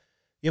out?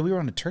 Yeah, we were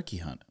on a turkey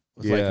hunt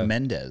with like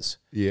Mendez.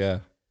 Yeah.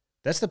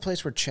 That's the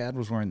place where Chad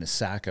was wearing the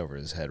sack over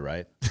his head,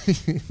 right?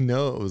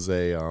 No, it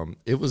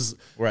was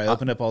where I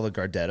opened up all the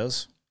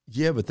Gardettos.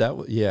 Yeah, but that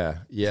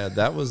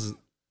was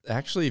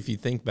actually, if you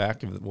think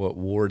back of what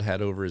Ward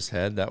had over his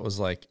head, that was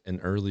like an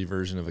early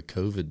version of a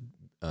COVID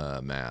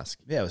mask.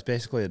 Yeah, it was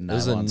basically a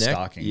nylon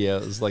stocking. Yeah,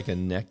 it was like a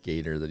neck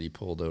gaiter that he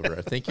pulled over.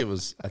 I think it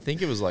was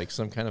like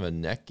some kind of a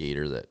neck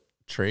gaiter that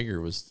Traeger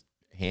was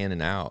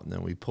handing out, and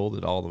then we pulled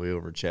it all the way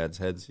over Chad's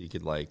head so he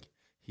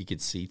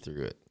could see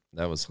through it.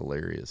 That was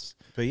hilarious.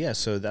 But yeah,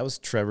 so that was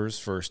Trevor's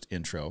first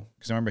intro,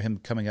 because I remember him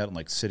coming out and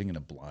like sitting in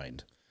a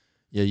blind.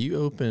 Yeah, you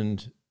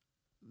opened.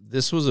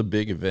 This was a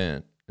big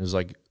event. It was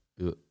like.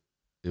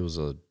 It was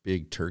a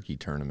big turkey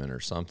tournament or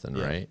something,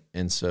 right?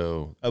 And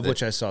so... Of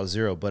which I saw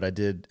zero, but I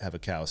did have a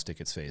cow stick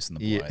its face in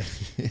the blind.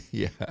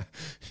 Yeah.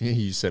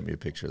 You sent me a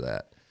picture of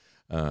that.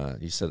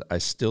 You said, I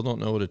still don't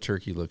know what a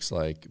turkey looks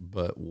like,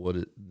 but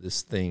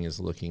this thing is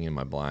looking in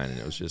my blind. And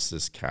it was just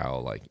this cow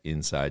like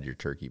inside your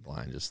turkey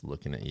blind just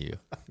looking at you.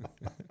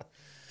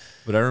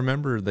 But I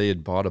remember they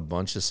had bought a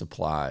bunch of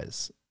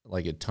supplies,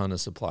 like a ton of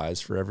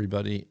supplies for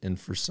everybody. And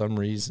for some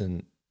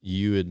reason,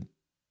 you had...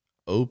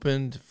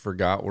 opened,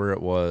 forgot where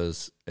it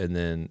was, and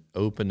then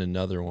opened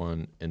another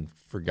one and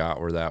forgot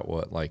where that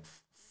was. Like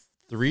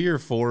 3 or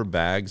 4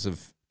 bags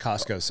of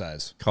Costco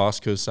size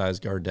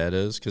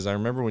Gardettos. Because I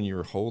remember when you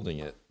were holding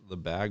it, the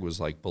bag was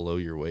like below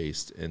your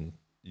waist, and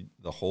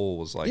the hole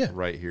was like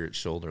right here at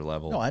shoulder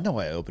level. No, I know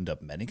I opened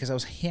up many because I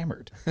was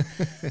hammered.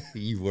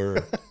 You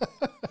were.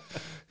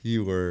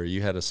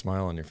 You had a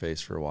smile on your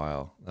face for a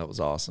while. That was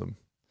awesome.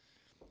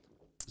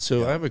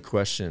 So I have a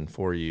question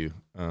for you.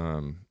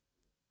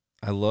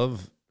 I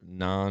love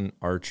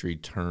non-archery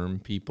term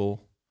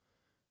people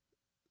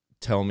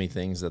tell me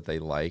things that they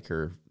like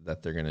or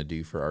that they're going to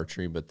do for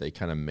archery, but they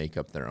kind of make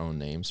up their own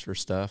names for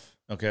stuff.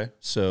 Okay.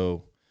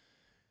 So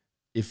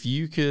if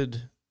you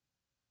could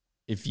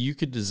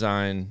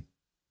design,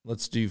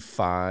 let's do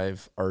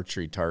 5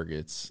 archery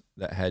targets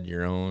that had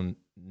your own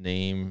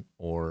name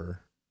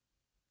or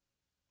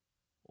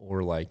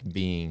or like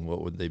being,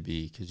 what would they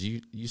be? Because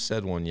you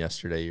said one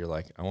yesterday. You're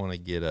like, I want to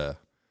get I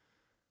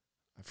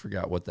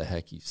forgot what the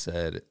heck you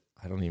said.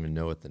 I don't even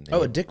know what the name.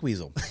 Oh, a dick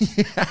weasel.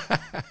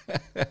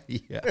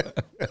 Yeah.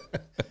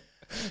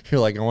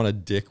 You're like, I want a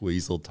dick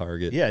weasel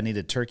target. Yeah, I need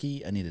a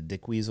turkey. I need a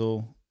dick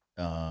weasel.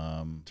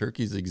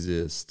 Turkeys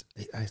exist.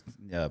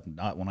 Yeah,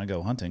 not when I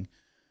go hunting.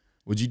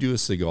 Would you do a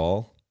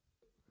seagull?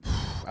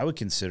 I would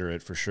consider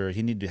it for sure.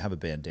 He need to have a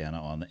bandana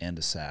on and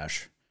a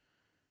sash.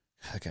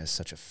 That guy's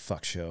such a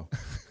fuck show.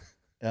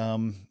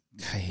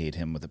 I hate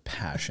him with a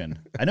passion.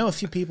 I know a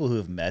few people who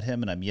have met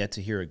him, and I'm yet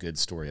to hear a good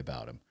story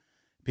about him.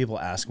 People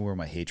ask where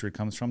my hatred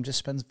comes from. Just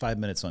spend 5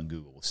 minutes on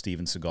Google with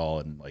Steven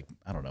Seagal and, like,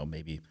 I don't know,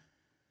 maybe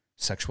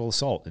sexual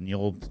assault, and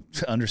you'll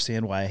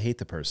understand why I hate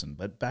the person.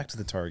 But back to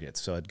the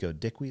targets. So I'd go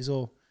dick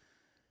weasel.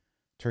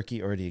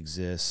 Turkey already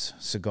exists.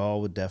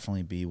 Seagal would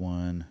definitely be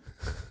one.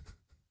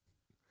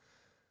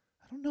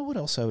 I don't know what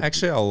else I would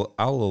Actually,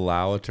 I'll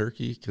allow a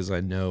turkey because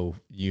I know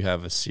you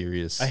have a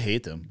serious I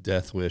hate them.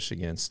 death wish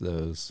against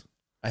those.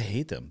 I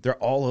hate them. They're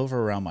all over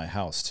around my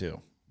house,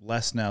 too.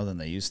 Less now than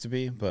they used to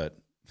be, but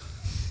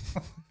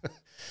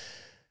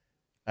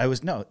I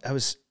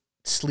was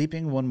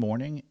sleeping one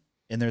morning,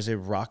 and there's a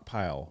rock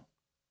pile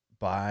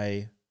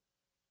by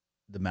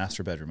the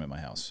master bedroom at my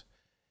house.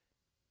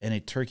 And a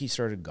turkey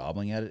started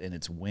gobbling at it, and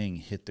its wing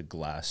hit the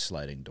glass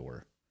sliding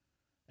door.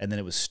 And then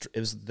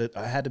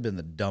I had to have been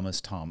the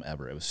dumbest Tom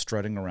ever. It was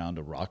strutting around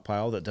a rock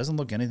pile that doesn't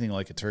look anything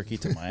like a turkey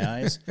to my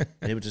eyes.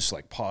 And it would just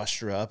like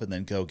posture up and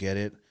then go get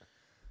it.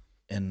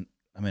 And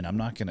I mean, I'm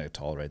not going to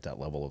tolerate that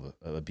level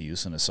of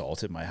abuse and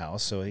assault at my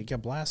house. So he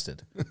got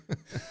blasted.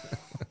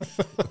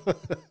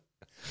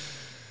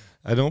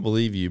 I don't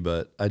believe you,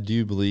 but I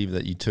do believe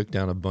that you took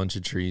down a bunch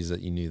of trees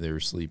that you knew they were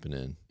sleeping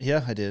in.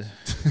 Yeah, I did.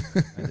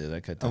 I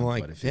cut down I'm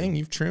like, quite a few. dang,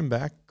 you've trimmed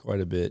back quite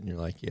a bit. And you're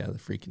like, yeah, the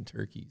freaking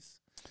turkeys.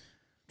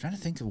 I'm trying to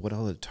think of what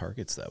other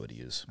targets that would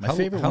use. My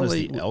favorite one is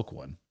the elk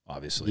one,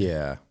 obviously.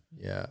 Yeah,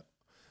 yeah.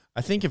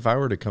 I think if I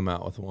were to come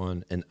out with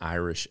one, an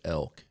Irish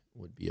elk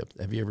would be up.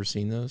 Have you ever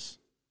seen those?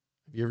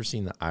 Have you ever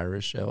seen the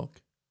Irish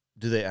elk?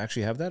 Do they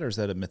actually have that, or is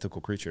that a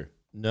mythical creature?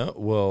 No,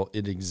 well,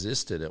 it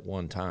existed at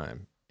one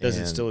time. Does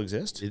it still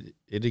exist?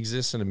 It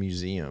exists in a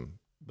museum,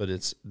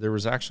 but there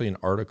was actually an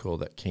article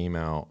that came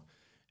out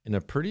in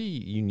a pretty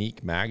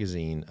unique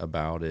magazine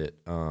about it.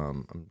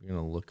 I'm going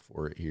to look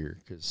for it here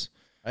because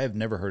I have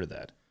never heard of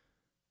that.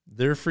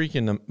 They're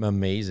freaking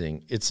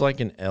amazing. It's like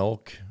an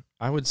elk.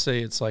 I would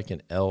say it's like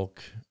an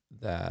elk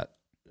that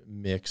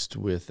mixed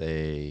with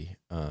a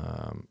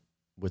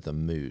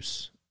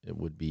moose. It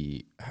would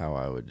be how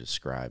I would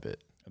describe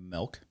it. A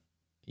milk?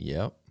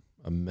 Yep,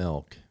 a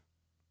milk.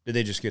 Did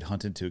they just get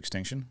hunted to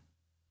extinction?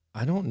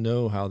 I don't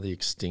know how the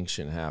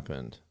extinction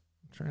happened.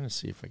 I'm trying to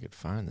see if I could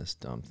find this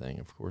dumb thing.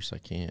 Of course I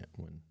can't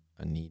when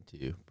I need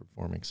to.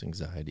 Performance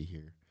anxiety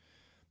here.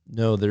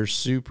 No, they're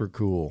super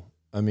cool.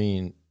 I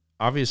mean,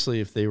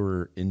 obviously if they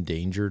were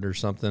endangered or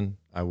something,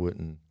 I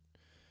wouldn't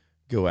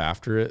go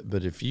after it.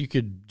 But if you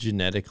could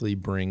genetically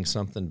bring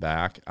something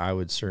back, I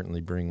would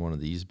certainly bring one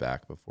of these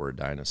back before a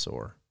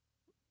dinosaur,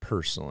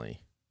 personally.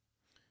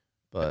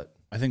 But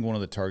I think one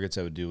of the targets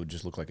I would do would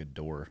just look like a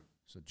door.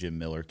 So Jim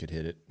Miller could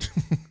hit it.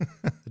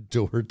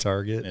 door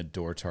target? A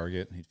door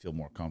target. He'd feel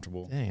more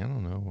comfortable. Dang, I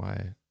don't know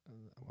why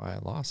I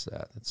lost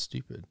that. That's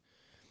stupid.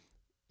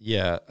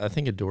 Yeah, I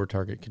think a door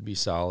target could be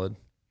solid.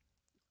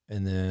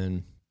 And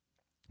then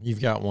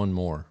you've got one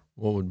more.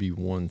 What would be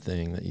one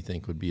thing that you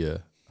think would be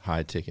a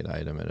high ticket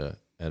item at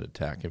a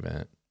TAC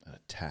event? An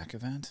attack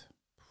event?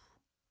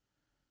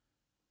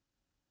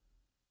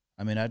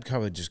 I mean, I'd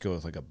probably just go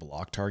with like a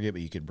block target,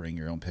 but you could bring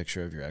your own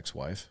picture of your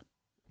ex-wife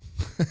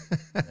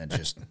and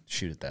just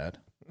shoot at that.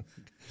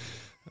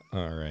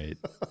 All right.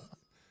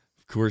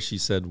 Of course, you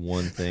said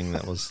one thing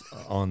that was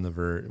on the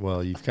verge.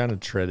 Well, you've kind of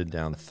treaded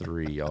down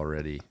three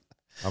already.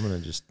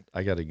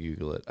 I got to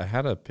Google it. I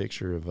had a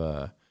picture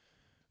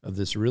of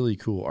this really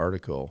cool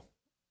article,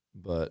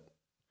 but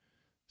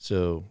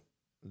so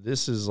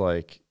this is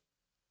like,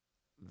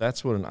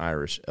 that's what an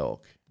Irish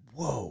elk.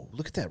 Whoa,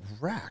 look at that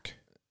rack.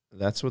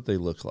 That's what they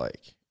look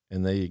like,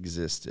 and they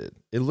existed.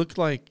 It looked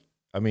like,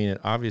 I mean,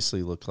 it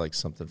obviously looked like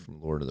something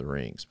from Lord of the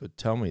Rings, but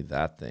tell me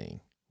that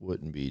thing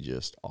wouldn't be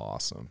just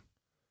awesome.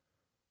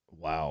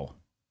 Wow.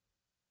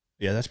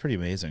 Yeah, that's pretty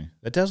amazing.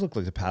 That does look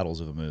like the paddles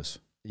of a moose.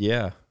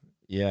 Yeah,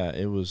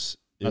 it was.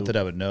 Not that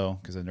I would know,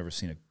 because I've never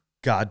seen a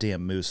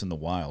goddamn moose in the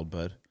wild,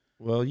 but.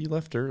 Well, you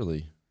left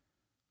early.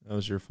 That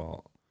was your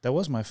fault. That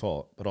was my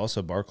fault, but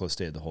also Barclay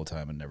stayed the whole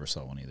time and never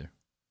saw one either.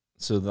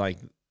 So, like,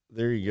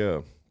 there you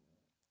go.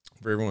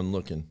 For everyone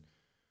looking,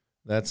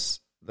 that's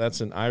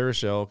an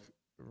Irish elk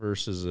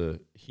versus a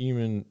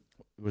human.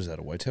 Was that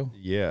a whitetail?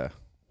 Yeah.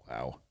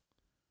 Wow.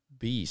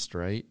 Beast,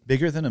 right?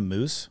 Bigger than a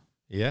moose?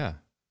 Yeah.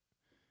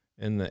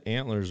 And the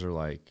antlers are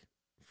like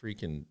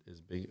freaking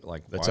as big,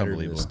 like that's wider than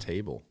unbelievable. this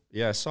table.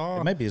 Yeah, I saw.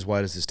 It might be as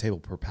wide as this table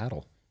per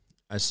paddle.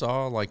 I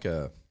saw like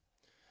I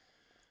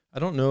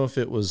don't know if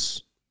it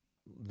was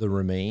the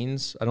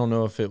remains. I don't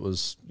know if it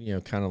was,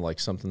 kind of like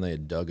something they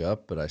had dug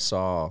up, but I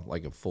saw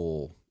like a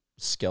full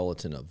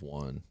skeleton of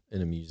one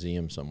in a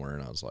museum somewhere,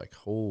 and I was like,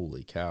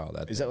 holy cow.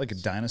 Is that like a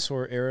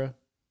dinosaur era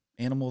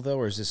animal, though,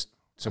 or is this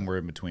somewhere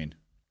in between?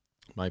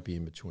 Might be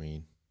in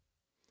between.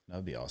 That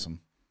would be awesome.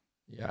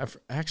 Yeah,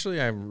 I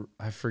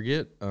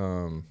forget.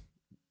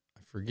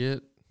 I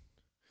forget.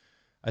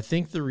 I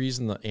think the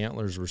reason the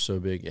antlers were so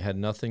big, it had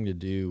nothing to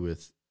do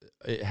with.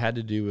 It had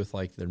to do with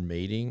like their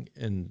mating,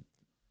 and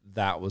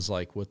that was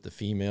like what the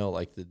female,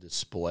 like the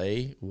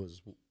display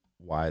was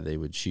why they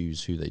would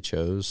choose who they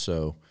chose.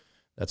 So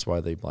that's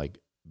why they like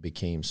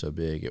became so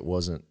big. It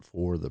wasn't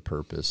for the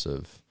purpose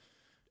of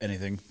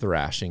anything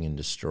thrashing and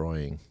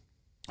destroying.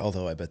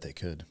 Although I bet they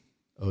could.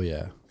 Oh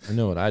yeah, I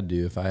know what I'd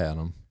do if I had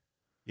them.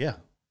 Yeah.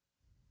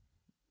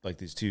 Like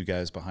these two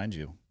guys behind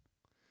you.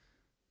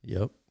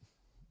 Yep.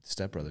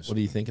 Step Brothers. What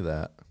do you think of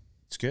that?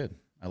 It's good.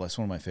 It's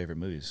one of my favorite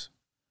movies.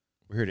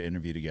 We're here to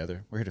interview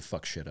together. We're here to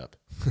fuck shit up.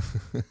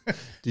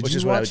 Did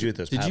you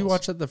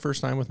watch that the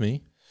first time with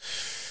me?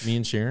 Me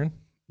and Sharon?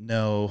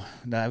 No,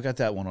 I've got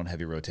that one on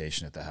heavy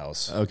rotation at the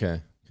house.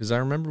 Okay. Because I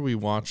remember we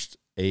watched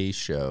a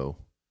show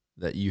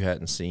that you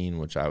hadn't seen,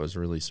 which I was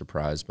really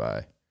surprised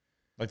by.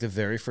 Like the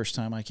very first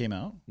time I came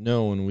out?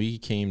 No, when we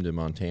came to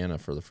Montana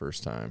for the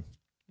first time,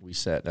 we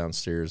sat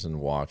downstairs and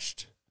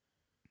watched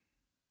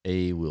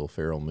a Will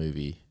Ferrell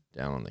movie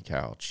down on the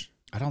couch.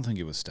 I don't think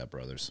it was Step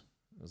Brothers.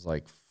 It was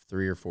like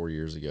 3 or 4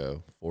 years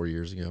ago. 4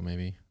 years ago,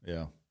 maybe.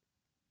 Yeah.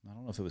 I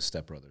don't know if it was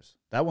Step Brothers.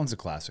 That one's a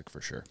classic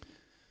for sure.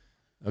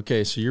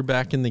 Okay, so you're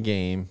back in the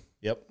game.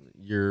 Yep.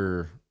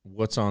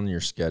 What's on your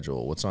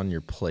schedule? What's on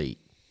your plate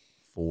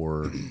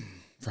for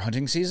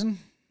hunting season?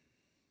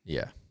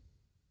 Yeah.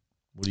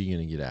 What are you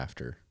going to get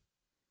after?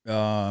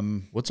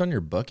 What's on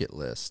your bucket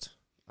list?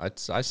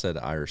 I said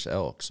Irish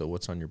elk, so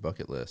what's on your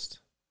bucket list?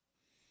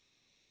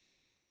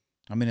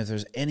 I mean, if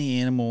there's any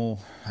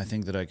animal I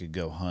think that I could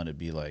go hunt, it'd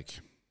be like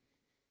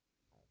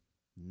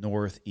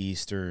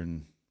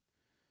northeastern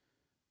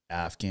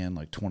Afghan,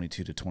 like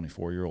 22 to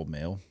 24-year-old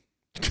male.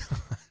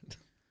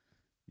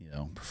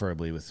 God.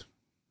 Preferably with,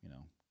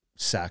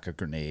 sack of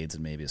grenades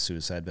and maybe a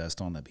suicide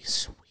vest on. That'd be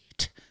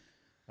sweet.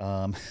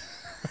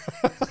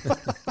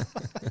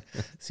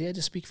 See, I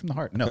just speak from the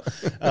heart. No.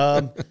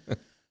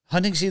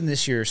 Hunting season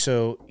this year,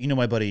 so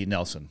my buddy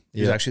Nelson.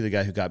 He's actually the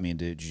guy who got me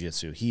into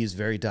jiu-jitsu. He's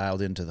very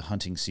dialed into the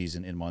hunting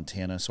season in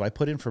Montana, so I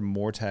put in for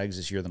more tags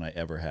this year than I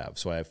ever have.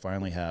 So I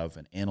finally have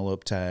an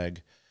antelope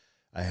tag.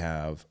 I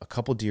have a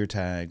couple deer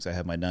tags. I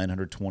have my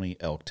 920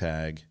 elk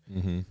tag.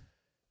 Mm-hmm.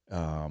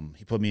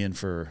 He put me in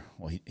for,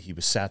 he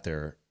was sat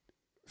there.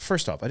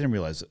 First off, I didn't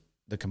realize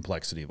the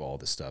complexity of all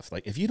this stuff.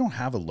 Like, if you don't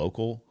have a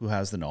local who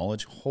has the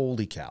knowledge,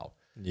 holy cow.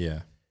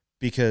 Yeah.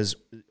 Because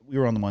we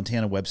were on the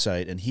Montana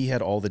website, and he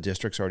had all the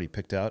districts already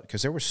picked out,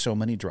 because there were so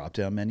many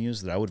drop-down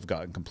menus that I would have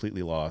gotten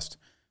completely lost.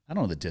 I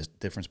don't know the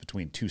difference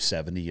between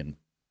 270 and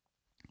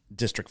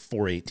District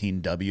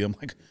 418W. I'm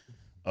like,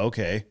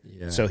 okay.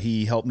 Yeah. So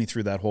he helped me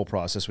through that whole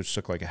process, which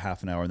took like a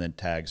half an hour, and then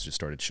tags just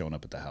started showing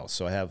up at the house.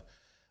 So I have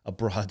a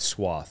broad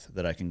swath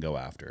that I can go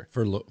after.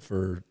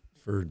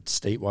 For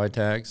statewide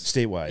tags?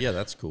 Statewide. Yeah,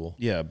 that's cool.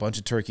 Yeah, a bunch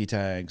of turkey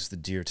tags, the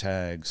deer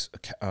tags.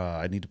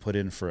 I need to put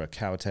in for a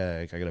cow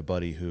tag. I got a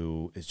buddy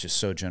who is just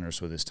so generous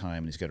with his time,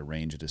 and he's got a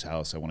range at his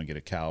house. I want to get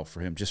a cow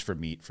for him just for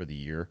meat for the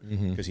year,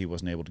 because he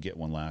wasn't able to get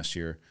one last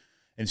year.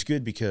 And it's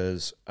good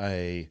because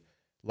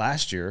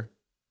last year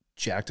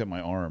jacked up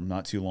my arm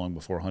not too long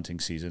before hunting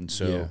season.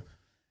 So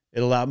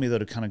it allowed me, though,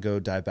 to kind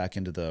of dive back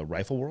into the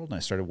rifle world, and I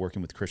started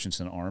working with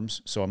Christensen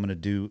Arms. So I'm going to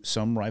do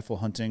some rifle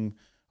hunting.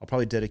 I'll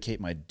probably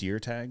dedicate my deer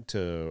tag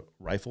to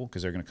rifle,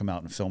 because they're going to come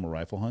out and film a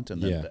rifle hunt. And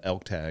then the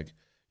elk tag,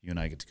 you and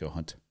I get to go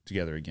hunt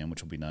together again,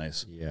 which will be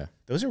nice. Yeah.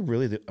 Those are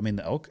really the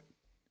elk,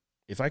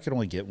 if I could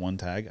only get one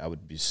tag, I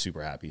would be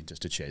super happy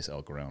just to chase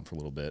elk around for a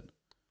little bit.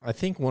 I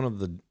think one of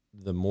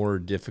the more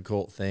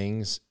difficult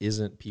things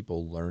isn't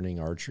people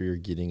learning archery or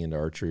getting into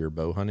archery or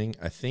bow hunting.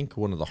 I think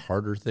one of the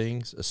harder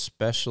things,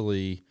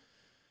 especially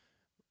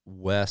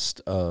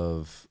west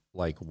of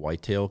like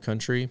whitetail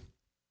country,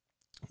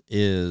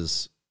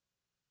 is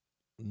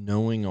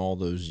knowing all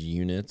those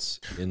units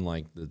in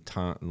like the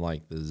time,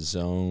 like the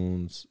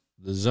zones.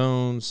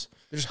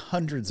 There's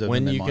hundreds of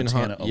them in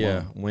Montana alone.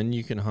 Yeah, when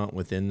you can hunt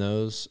within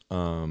those,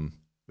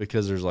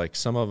 because there's like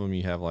some of them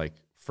you have like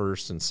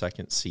first and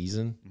second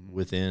season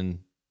within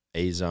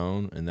a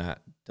zone, and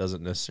that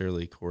doesn't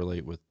necessarily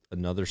correlate with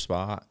another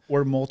spot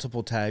or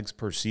multiple tags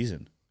per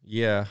season.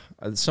 Yeah,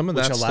 some of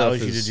that which stuff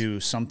allows you to do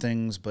some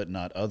things but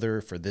not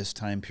other for this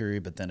time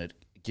period. But then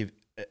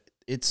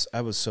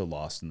I was so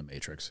lost in the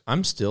matrix.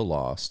 I'm still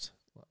lost.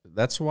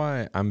 That's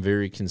why I'm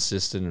very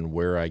consistent in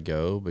where I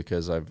go,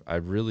 because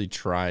I've really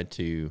tried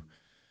to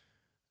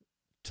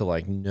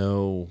like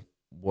know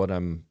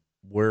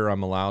where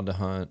I'm allowed to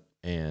hunt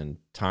and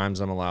times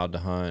I'm allowed to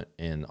hunt,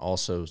 and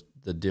also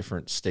the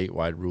different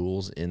statewide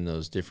rules in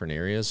those different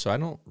areas. So I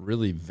don't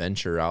really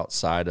venture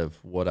outside of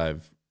what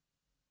I've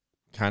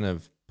kind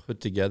of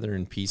put together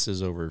in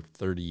pieces over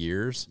 30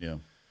 years. Yeah.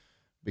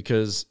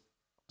 Because,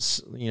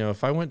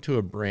 if I went to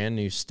a brand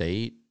new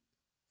state,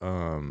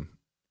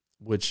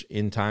 which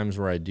in times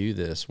where I do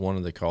this, one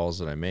of the calls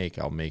that I make,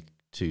 I'll make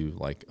to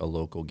like a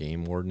local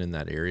game warden in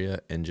that area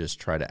and just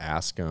try to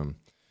ask them,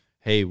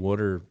 hey, what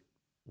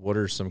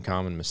are some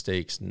common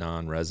mistakes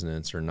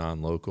non-residents or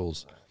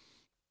non-locals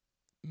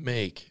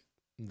make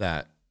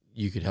that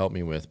you could help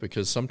me with?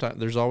 Because sometimes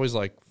there's always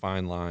like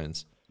fine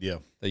lines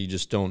that you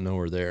just don't know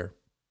are there.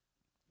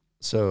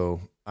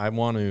 So I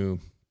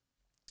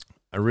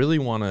really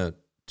want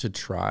to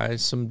try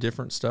some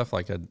different stuff.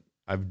 Like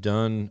I've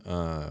done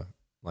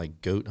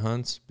like goat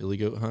hunts, billy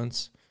goat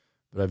hunts,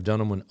 but I've done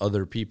them when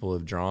other people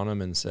have drawn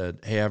them and said,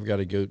 hey, I've got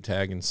a goat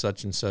tag and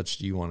such,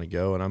 do you want to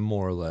go? And I'm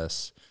more or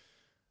less,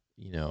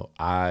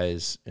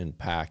 eyes and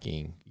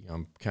packing.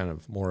 I'm kind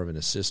of more of an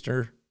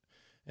assister.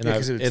 And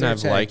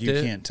I've liked it.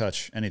 You can't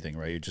touch anything,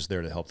 right? You're just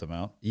there to help them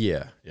out.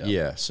 Yeah.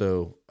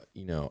 So,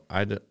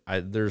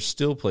 there's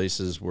still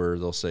places where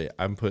they'll say,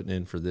 I'm putting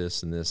in for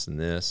this and this and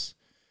this.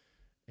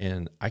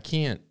 And I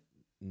can't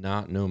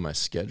not know my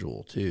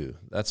schedule too.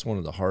 That's one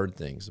of the hard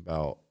things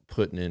about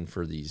putting in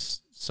for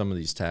some of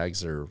these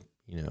tags are,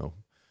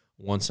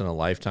 once in a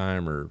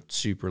lifetime or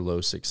super low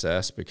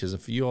success. Because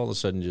if you all of a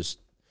sudden just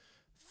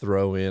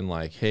throw in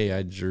like, hey,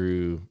 I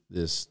drew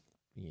this,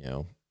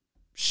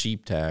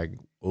 sheep tag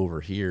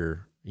over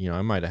here,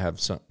 I might have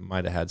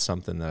had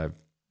something that I've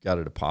got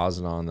a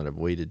deposit on that I've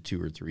waited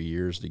 2 or 3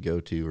 years to go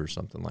to or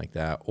something like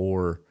that.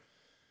 Or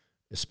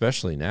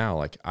especially now,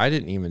 like I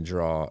didn't even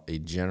draw a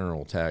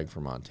general tag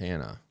for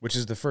Montana, which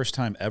is the first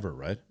time ever,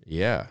 right?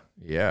 Yeah.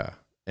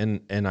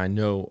 And I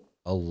know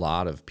a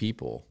lot of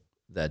people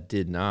that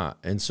did not.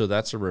 And so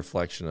that's a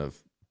reflection of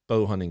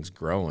bow hunting's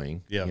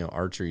growing,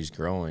 archery's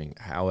growing.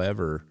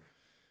 However,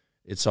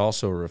 it's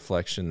also a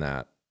reflection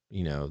that,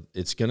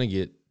 it's going to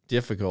get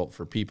difficult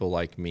for people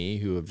like me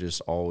who have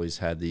just always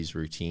had these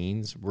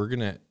routines. We're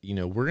going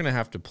to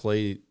have to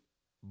play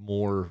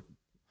more.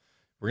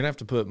 We're going to have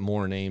to put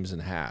more names in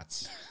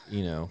hats,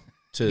 to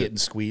getting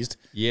squeezed.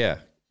 Yeah.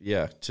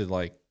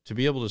 To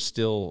be able to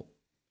still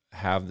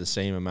have the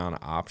same amount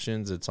of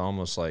options. It's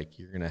almost like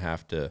you're going to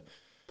have to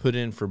put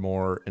in for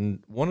more.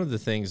 And one of the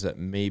things that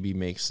maybe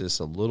makes this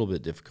a little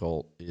bit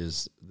difficult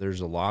is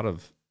there's a lot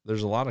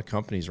of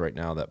companies right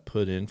now that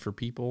put in for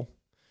people.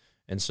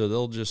 And so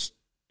they'll just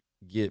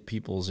get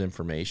people's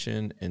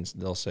information and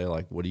they'll say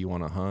like, what do you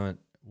want to hunt?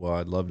 Well,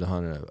 I'd love to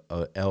hunt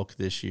a elk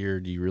this year.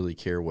 Do you really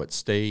care what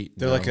state?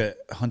 They're like a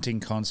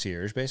hunting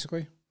concierge,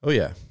 basically. Oh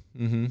yeah.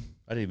 Mm-hmm.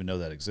 I didn't even know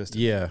that existed.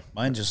 Yeah.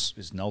 Mine just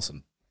is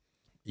Nelson.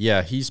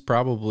 Yeah. He's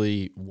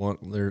probably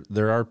one.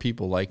 There are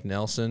people like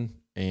Nelson,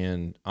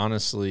 and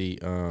honestly,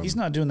 he's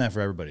not doing that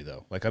for everybody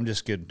though. Like I'm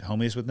just good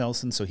homies with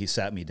Nelson. So he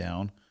sat me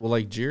down. Well,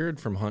 like Jared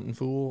from Huntin'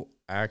 Fool,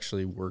 I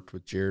actually worked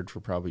with Jared for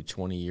probably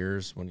 20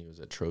 years when he was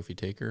at Trophy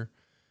Taker.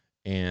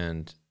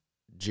 And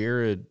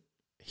Jared,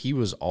 he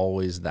was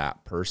always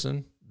that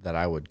person that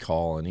I would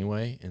call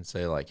anyway and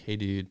say like, hey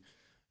dude,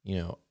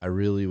 I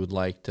really would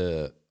like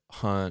to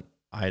hunt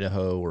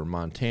Idaho or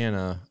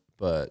Montana,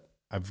 but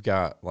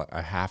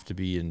I have to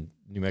be in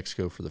New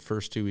Mexico for the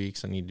first 2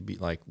 weeks. I need to be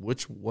like,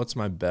 what's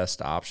my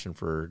best option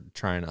for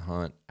trying to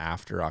hunt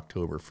after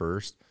October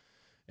 1st?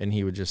 And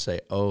he would just say,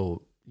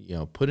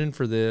 put in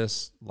for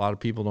this. A lot of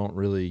people don't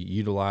really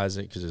utilize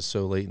it because it's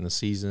so late in the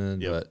season,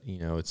 but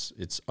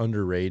it's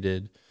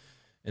underrated.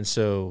 And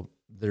so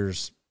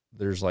there's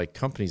like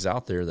companies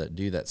out there that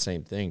do that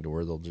same thing to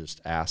where they'll just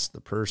ask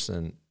the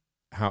person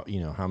how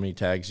many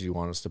tags do you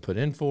want us to put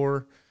in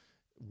for?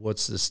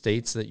 What's the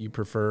states that you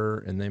prefer?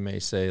 And they may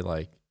say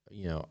like,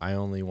 I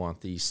only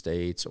want these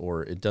states,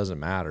 or it doesn't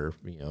matter.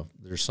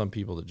 There's some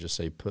people that just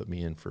say, put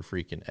me in for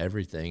freaking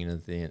everything. And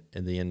at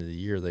the end of the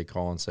year, they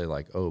call and say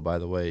like, oh, by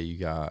the way, you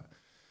got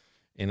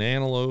an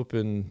antelope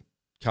in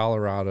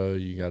Colorado,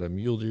 you got a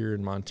mule deer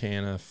in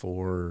Montana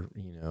for,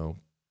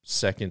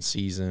 second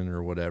season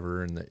or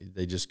whatever. And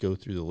they just go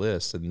through the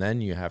list, and then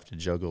you have to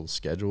juggle the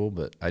schedule.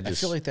 But I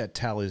feel like that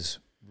tallies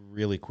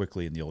really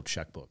quickly in the old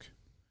checkbook.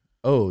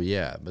 Oh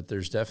yeah. But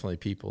there's definitely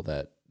people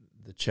that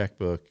the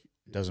checkbook,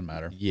 doesn't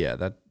matter. Yeah,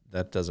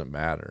 that doesn't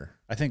matter.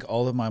 I think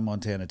all of my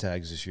Montana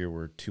tags this year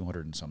were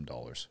 $200 and some.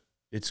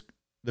 It's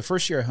the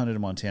first year I hunted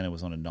in Montana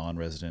was on a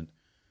non-resident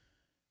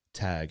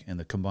tag, and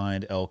the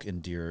combined elk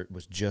and deer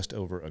was just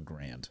over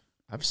 $1,000.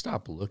 I've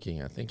stopped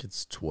looking. I think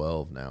it's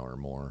 12 now or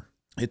more.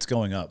 It's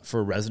going up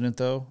for a resident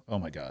though. Oh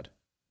my God,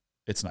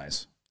 it's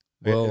nice.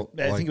 Well,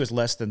 I think it was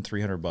less than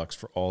 $300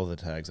 for all the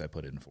tags I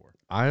put in for.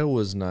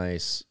 Iowa's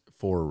nice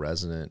for a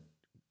resident,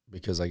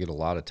 because I get a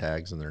lot of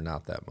tags and they're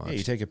not that much. Yeah,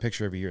 you take a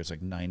picture every year. It's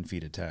like 9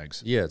 feet of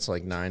tags. Yeah, it's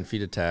like 9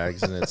 feet of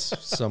tags, and it's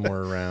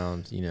somewhere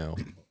around,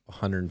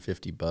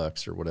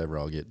 $150 or whatever.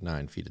 I'll get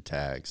 9 feet of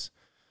tags.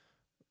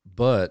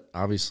 But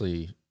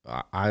obviously,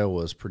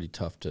 Iowa is pretty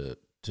tough to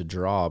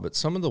draw. But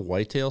some of the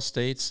whitetail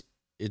states,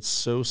 it's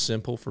so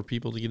simple for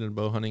people to get into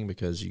bow hunting,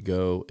 because you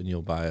go and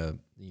you'll buy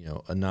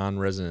a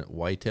non-resident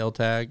whitetail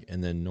tag,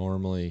 and then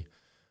normally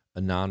a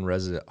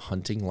non-resident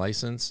hunting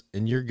license,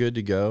 and you're good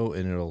to go.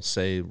 And it'll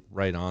say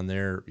right on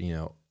there,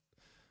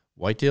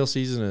 whitetail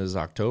season is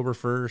October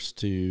 1st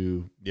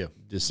to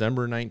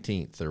December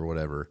 19th or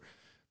whatever.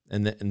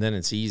 And then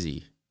it's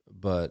easy.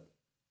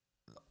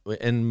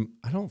 And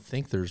I don't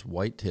think there's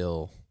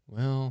whitetail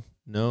Well,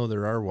 no,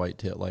 there are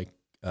whitetail. Like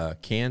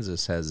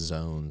Kansas has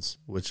zones,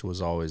 which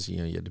was always,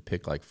 you had to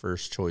pick like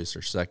first choice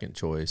or second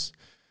choice.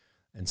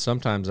 And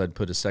sometimes I'd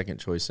put a second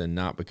choice in,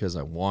 not because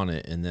I want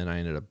it, and then I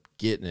ended up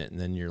getting it. And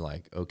then you're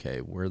like, okay,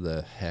 where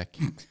the heck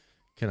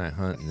can I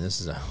hunt in this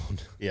zone?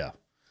 Yeah.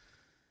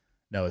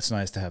 No, it's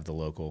nice to have the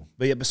local.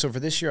 But yeah, so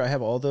for this year, I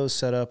have all those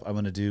set up. I'm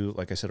going to do,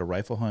 like I said, a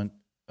rifle hunt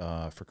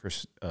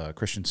for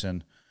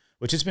Christensen,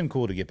 which has been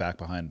cool to get back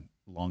behind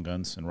long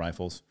guns and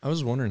rifles. I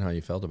was wondering how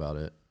you felt about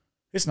it.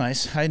 It's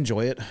nice. I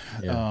enjoy it.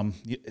 Yeah.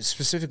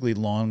 Specifically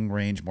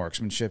long-range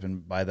marksmanship,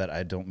 and by that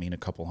I don't mean a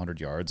couple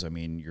 100 yards. I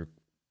mean you're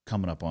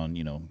coming up on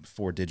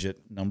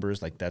 4-digit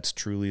numbers. Like that's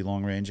truly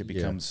long range. It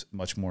becomes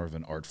much more of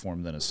an art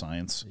form than a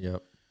science.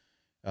 Yep.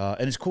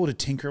 And it's cool to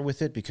tinker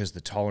with it because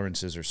the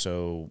tolerances are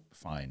so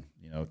fine.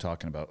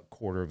 Talking about a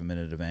quarter of a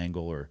minute of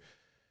angle or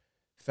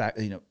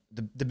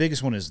the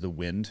biggest one is the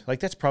wind. Like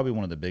that's probably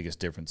one of the biggest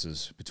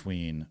differences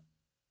between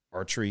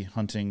archery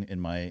hunting, in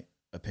my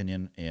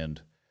opinion,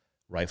 and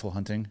rifle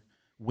hunting.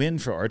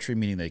 Wind for archery,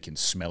 meaning they can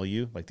smell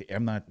you. Like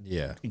I'm not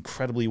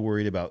incredibly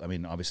worried about. I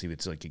mean, obviously, if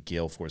it's like a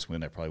gale force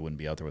wind, I probably wouldn't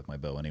be out there with my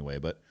bow anyway.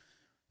 But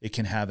it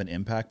can have an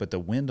impact. But the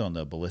wind on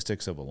the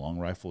ballistics of a long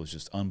rifle is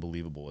just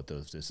unbelievable at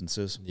those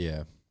distances.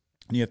 Yeah,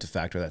 and you have to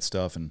factor that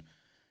stuff. And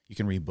you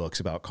can read books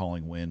about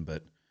calling wind,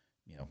 but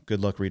good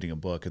luck reading a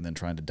book and then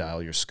trying to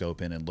dial your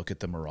scope in and look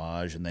at the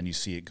mirage, and then you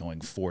see it going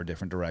 4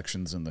 different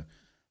directions in the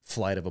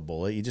flight of a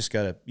bullet. You just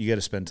gotta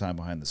spend time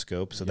behind the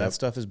scope. So that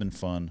stuff has been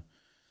fun.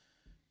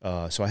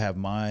 So I have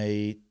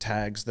my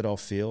tags that I'll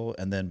feel,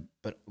 and then,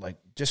 but like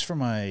just for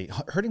my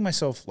hurting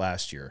myself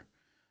last year,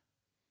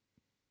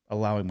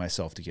 allowing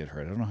myself to get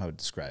hurt. I don't know how to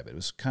describe it. It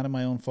was kind of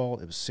my own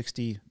fault. It was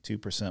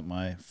 62%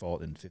 my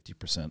fault and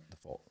 50% the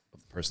fault of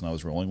the person I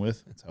was rolling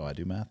with. That's how I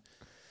do math.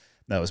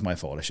 That was my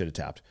fault. I should have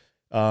tapped.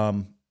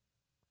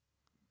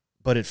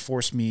 But it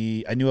forced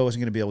me. I knew I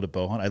wasn't going to be able to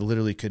bow hunt. I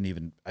literally couldn't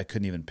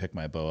even pick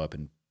my bow up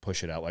and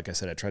push it out. Like I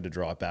said, I tried to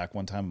draw it back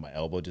one time. My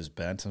elbow just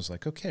bent. I was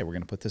like, okay, we're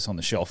going to put this on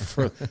the shelf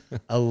for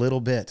a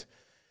little bit.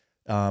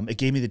 It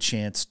gave me the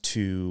chance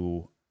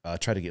to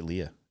try to get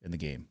Leah in the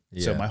game.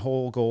 Yeah. So my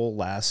whole goal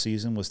last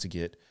season was to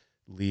get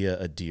Leah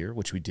a deer,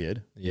 which we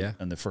did. Yeah.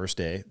 On the first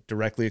day,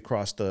 directly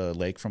across the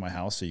lake from my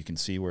house, so you can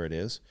see where it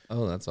is.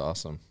 Oh, that's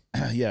awesome.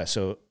 Yeah.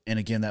 So, and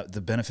again, that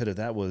the benefit of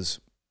that was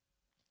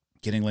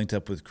getting linked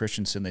up with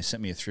Christensen. They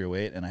sent me a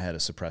 308, and I had a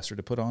suppressor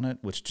to put on it,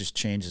 which just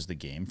changes the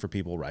game for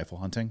people rifle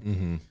hunting.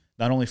 Mm-hmm.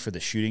 Not only for the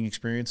shooting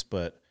experience,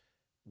 but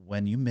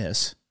when you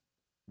miss,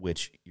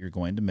 which you're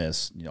going to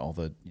miss, all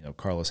the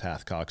Carlos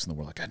Hathcocks in the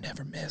world, like, I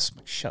never miss. I'm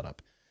like, shut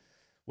up.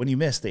 When you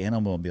miss, the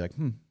animal will be like,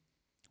 what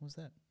was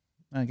that?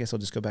 I guess I'll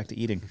just go back to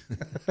eating.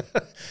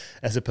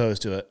 As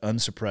opposed to an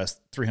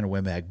unsuppressed 300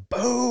 Win Mag,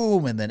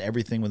 boom, and then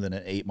everything within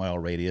an 8-mile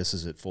radius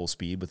is at full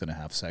speed within a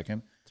half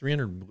second.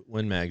 300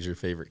 Win Mag's your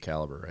favorite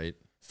caliber, right?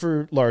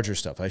 For larger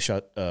stuff. I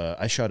shot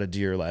a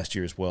deer last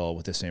year as well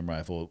with the same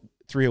rifle.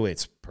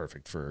 308's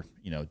perfect for,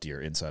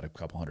 deer inside a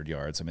couple 100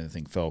 yards. I mean, the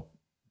thing fell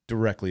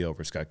directly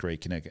over. It's got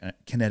great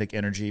kinetic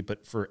energy,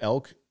 but for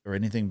elk or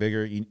anything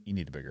bigger, you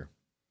need a bigger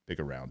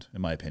round,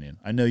 in my opinion.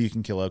 I know you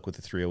can kill elk with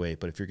the 308,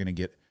 but if you're going to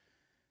get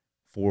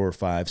 4,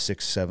 5,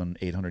 6, 7,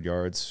 800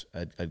 yards,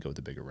 I'd go with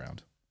the bigger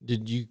round.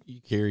 Did you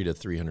carried a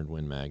 300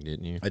 Win Mag,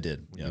 didn't you? I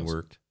did. Yeah, it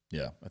worked.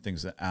 Yeah, I think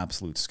it's an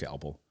absolute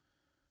scalpel.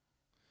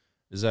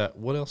 Is that,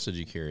 what else did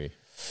you carry?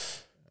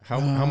 How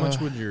much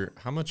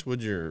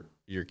would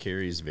your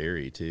carries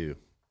vary too?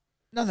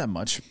 Not that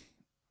much.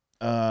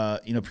 Pre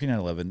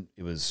 9/11,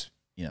 it was,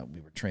 we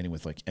were training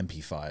with like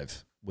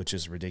MP5, which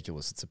is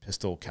ridiculous. It's a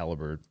pistol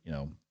caliber,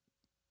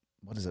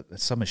 what is it? A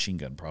submachine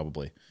gun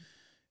probably.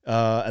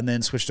 And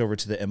then switched over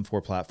to the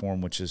M4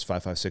 platform, which is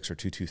 5.56 or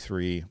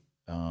 223.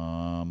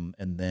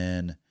 And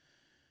then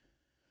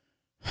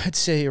I'd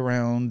say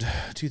around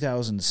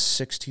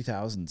 2006,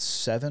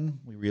 2007,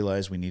 we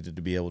realized we needed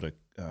to be able to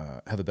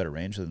have a better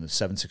range than the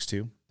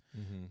 7.62.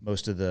 Mm-hmm.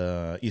 Most of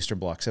the Eastern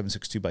Bloc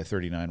 7.62 by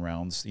 39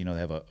 rounds, they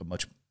have a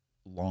much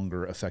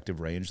longer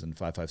effective range than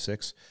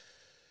 5.56.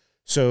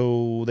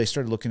 So they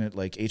started looking at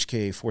like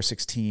HK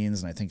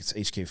 416s, and I think it's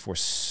HK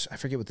 4. I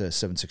forget what the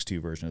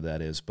 7.62 version of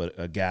that is, but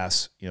a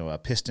gas, a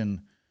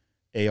piston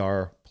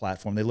AR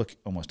platform. They look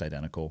almost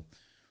identical.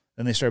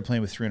 Then they started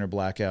playing with 300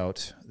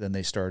 Blackout. Then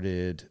they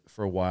started,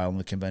 for a while in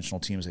the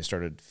conventional teams, they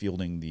started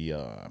fielding the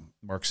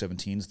Mark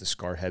 17s, the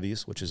Scar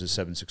Heavies, which is a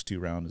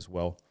 7.62 round as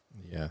well.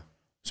 Yeah.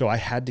 So I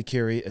had to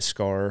carry a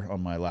Scar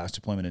on my last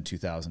deployment in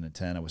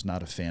 2010. I was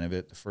not a fan of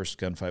it. The first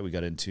gunfight we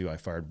got into, I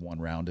fired one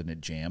round and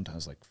it jammed. I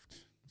was like,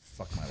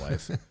 fuck my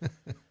life.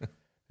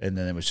 And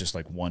then it was just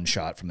like one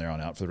shot from there on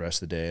out for the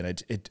rest of the day.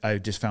 And I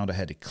just found I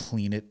had to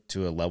clean it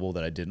to a level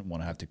that I didn't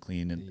want to have to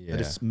clean.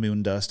 But it's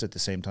moon dust at the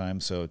same time.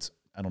 So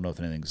I don't know if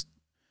anything's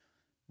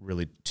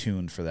really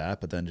tuned for that,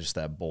 but then just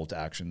that bolt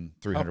action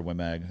 300 Win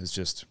Mag is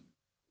just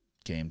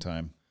game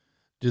time.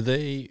 Do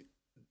they,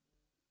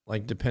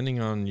 like,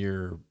 depending on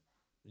your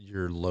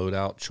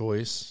loadout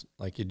choice,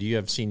 like, do you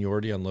have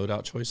seniority on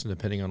loadout choice, and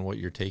depending on what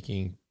you're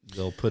taking,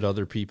 they'll put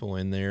other people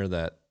in there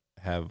that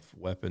have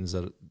weapons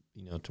that,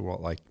 to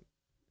what, like,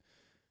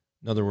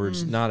 In other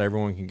words, not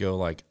everyone can go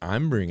like,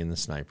 I'm bringing the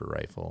sniper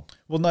rifle.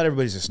 Well, not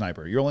everybody's a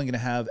sniper. You're only going to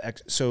have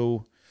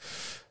so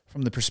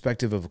from the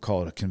perspective of,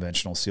 call it a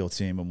conventional SEAL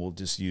team, and we'll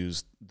just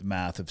use the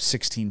math of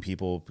 16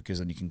 people, because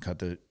then you can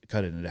cut it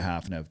into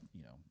half and have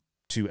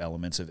 2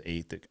 elements of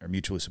 8 that are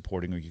mutually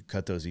supporting, or you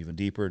cut those even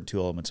deeper, and 2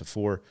 elements of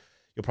 4.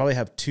 You'll probably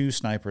have 2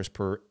 snipers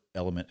per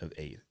element of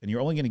 8, and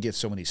you're only going to get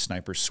so many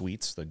sniper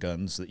suites, the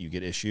guns that you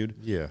get issued.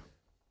 Yeah.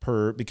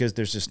 Because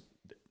there's just,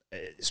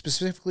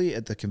 specifically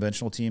at the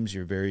conventional teams,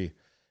 you're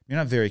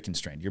not very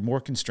constrained. You're more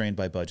constrained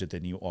by budget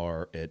than you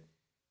are at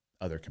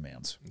other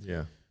commands.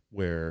 Yeah.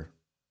 Where,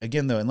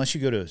 again, though, unless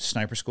you go to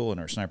sniper school and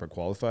are sniper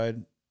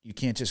qualified, you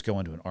can't just go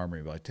into an armory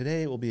and be like,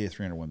 today it will be a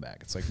 300 win bag.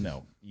 It's like,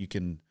 no, you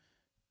could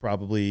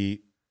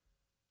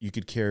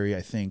carry,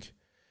 I think,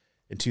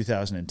 in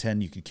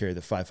 2010, you could carry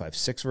the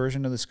 5.56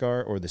 version of the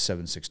SCAR or the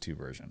 7.62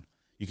 version.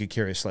 You could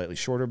carry a slightly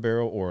shorter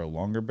barrel or a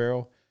longer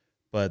barrel,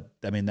 but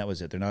I mean, that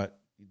was it.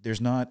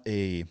 There's not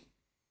a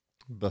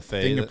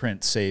buffet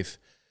fingerprint safe,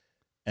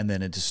 and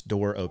then it just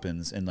door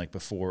opens, and like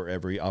before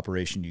every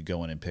operation you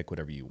go in and pick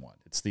whatever you want.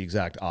 It's the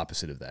exact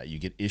opposite of that. You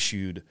get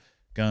issued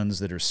guns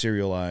that are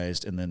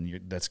serialized, and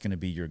then that's going to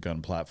be your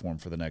gun platform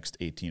for the next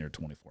 18 or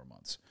 24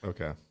 months.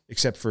 Okay.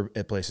 Except for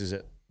at places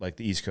like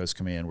the East Coast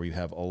Command, where you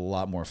have a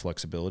lot more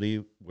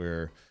flexibility,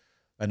 where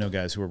I know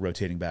guys who are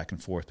rotating back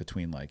and forth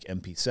between like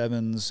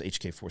MP7s,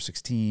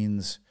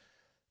 HK416s,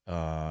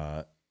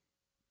 I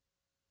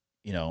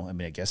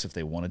mean, I guess if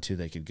they wanted to,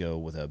 they could go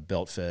with a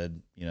belt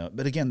fed,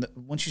 but again,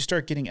 once you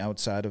start getting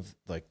outside of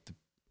like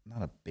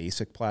not a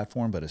basic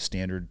platform, but a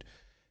standard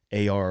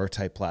AR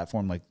type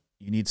platform, like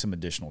you need some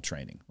additional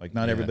training. Like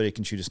not everybody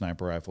can shoot a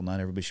sniper rifle.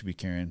 Not everybody should be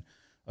carrying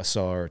a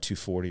SAR or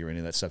 240 or any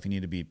of that stuff. You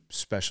need to be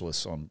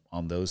specialists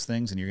on those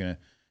things. And you're going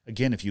to,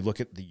 again, if you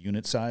look at the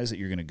unit size that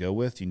you're going to go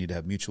with, you need to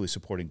have mutually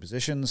supporting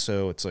positions.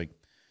 So it's like,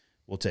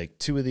 we'll take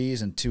 2 of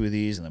these and 2 of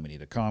these, and then we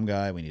need a comm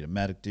guy, we need a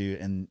medic dude.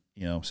 And,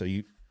 so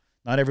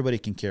not everybody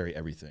can carry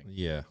everything.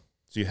 Yeah.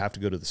 So you have to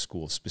go to the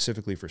school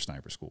specifically for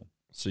sniper school.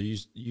 So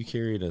you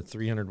carried a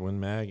 300 Win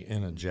Mag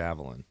and a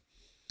Javelin.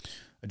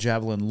 A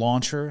Javelin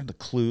launcher, the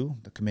clue,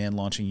 the command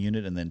launching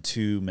unit, and then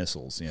 2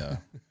 missiles. Yeah.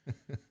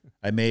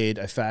 I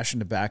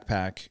fashioned a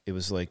backpack. It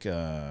was like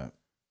the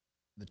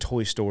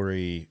Toy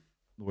Story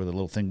where the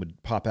little thing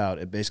would pop out.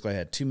 It basically, I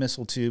had 2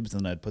 missile tubes,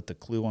 and then I'd put the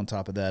clue on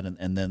top of that,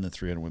 and then the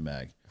 300 Win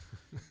Mag,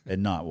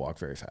 and not walk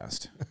very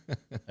fast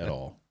at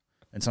all.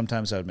 And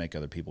sometimes I would make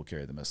other people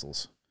carry the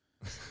missiles,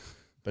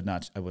 but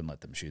I wouldn't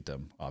let them shoot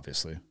them,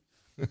 obviously.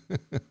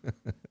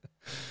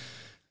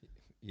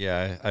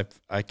 Yeah,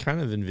 I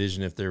kind of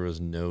envision if there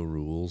was no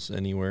rules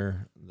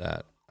anywhere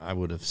that I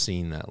would have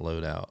seen that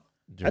loadout.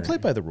 I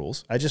played by the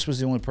rules. I just was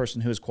the only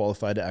person who was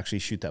qualified to actually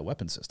shoot that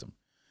weapon system.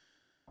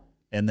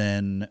 And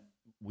then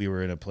we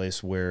were in a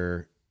place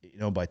where,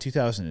 by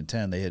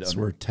 2010, they had... That's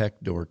where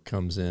Tech Dork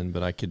comes in,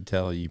 but I could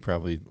tell you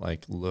probably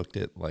looked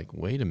at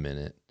wait a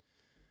minute.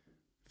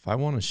 If I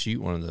want to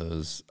shoot one of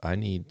those, I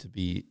need to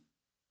be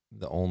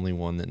the only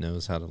one that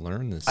knows how to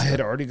learn this. I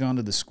had already gone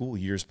to the school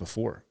years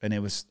before, and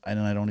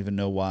I don't even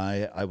know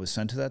why I was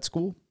sent to that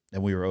school.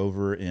 And we were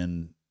over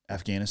in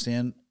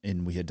Afghanistan,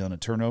 and we had done a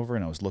turnover,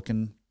 and I was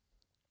looking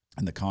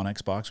in the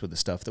Connex box with the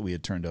stuff that we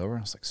had turned over.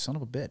 I was like, son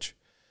of a bitch.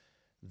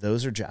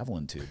 Those are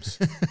Javelin tubes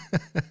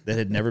that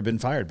had never been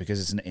fired because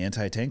it's an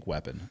anti-tank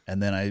weapon.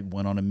 And then I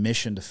went on a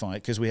mission to find,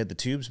 because we had the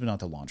tubes, but not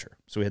the launcher.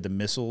 So we had the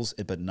missiles,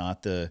 but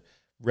not the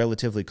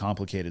relatively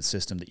complicated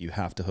system that you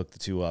have to hook the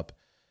 2 up.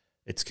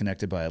 It's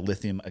connected by a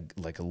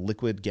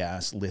liquid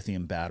gas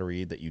lithium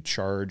battery that you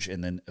charge,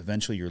 and then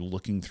eventually you're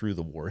looking through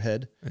the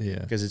warhead. Yeah.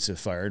 Because it's a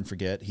fire and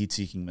forget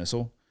heat-seeking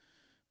missile.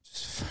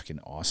 Just fucking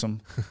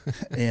awesome.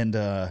 And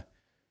I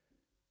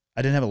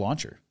didn't have a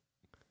launcher.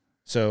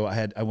 So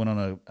I went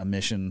on a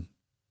mission,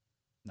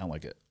 not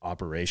like an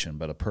operation,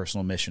 but a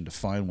personal mission to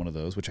find one of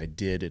those, which I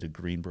did at a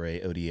Green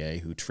Beret ODA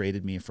who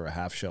traded me for a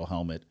half-shell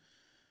helmet.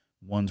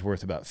 One's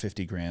worth about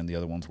 $50,000. The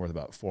other one's worth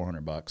about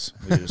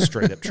 $400. We did a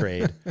straight up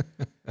trade.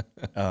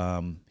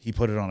 He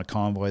put it on a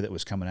convoy that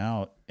was coming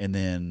out, and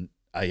then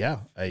I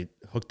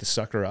hooked the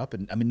sucker up,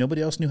 and I mean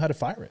nobody else knew how to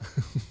fire it.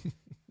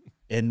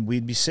 And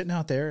we'd be sitting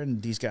out there,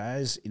 and these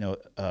guys,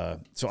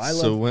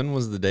 So when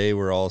was the day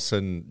where all of a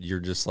sudden you're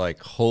just like,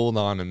 hold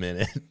on a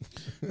minute?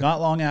 Not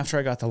long after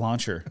I got the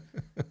launcher,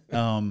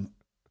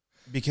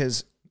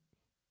 because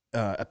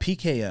a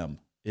PKM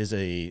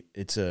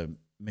it's a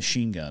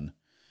machine gun.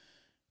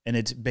 And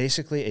it's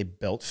basically a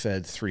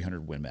belt-fed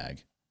 300 Win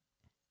Mag.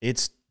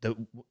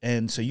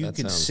 So you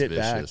can sit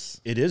vicious.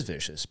 Back. It is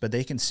vicious, but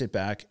they can sit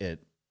back at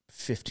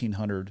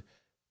 1,500,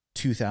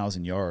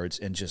 2,000 yards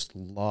and just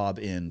lob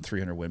in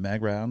 300 Win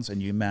Mag rounds.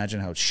 And you imagine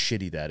how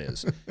shitty that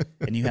is.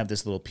 And you have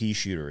this little pea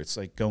shooter. It's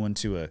like going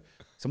to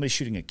somebody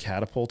shooting a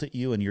catapult at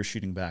you, and you're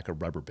shooting back a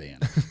rubber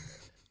band.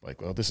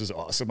 Like, well, this is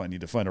awesome. I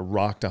need to find a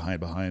rock to hide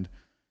behind.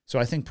 So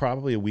I think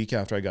probably a week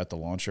after I got the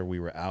launcher, we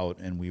were out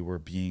and we were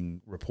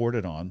being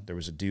reported on. There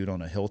was a dude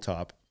on a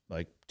hilltop,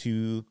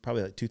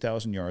 probably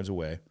 2,000 yards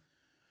away.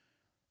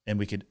 And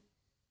we could,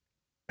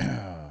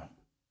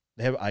 they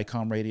they have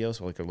ICOM radios,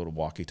 so like our little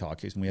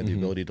walkie-talkies, and we had the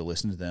ability to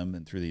listen to them,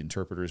 and through the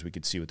interpreters, we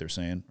could see what they're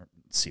saying,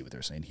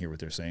 hear what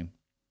they're saying.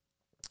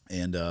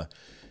 And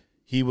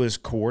he was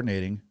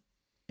coordinating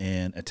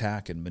an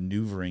attack and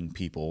maneuvering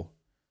people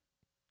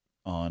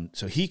on,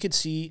 so he could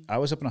see, I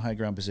was up in a high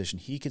ground position,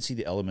 he could see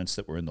the elements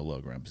that were in the low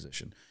ground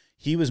position.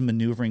 He was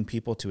maneuvering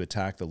people to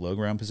attack the low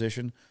ground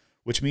position,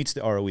 which meets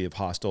the ROE of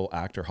hostile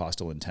act or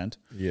hostile intent.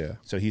 Yeah.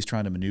 So he's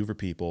trying to maneuver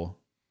people,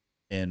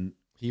 and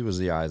he was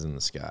the eyes in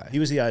the sky. He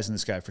was the eyes in the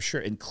sky for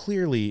sure, and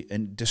clearly,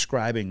 and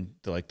describing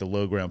the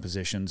low ground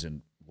positions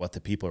and what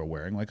the people are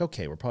wearing. Like,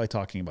 okay, we're probably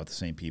talking about the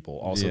same people.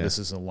 Also, this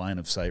is a line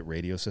of sight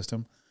radio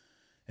system,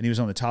 and he was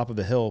on the top of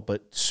a hill,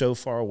 but so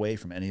far away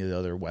from any of the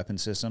other weapon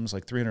systems.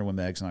 Like 301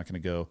 mag's not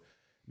going to go.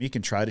 You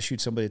can try to shoot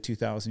somebody at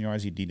 2,000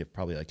 yards. You'd need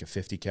probably like a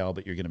 50 cal,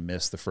 but you're going to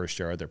miss the first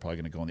yard. They're probably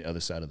going to go on the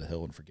other side of the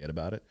hill and forget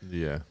about it.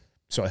 Yeah.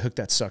 So I hooked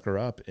that sucker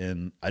up,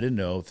 and I didn't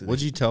know.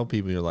 What'd you tell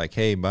people? You're like,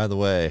 hey, by the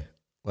way,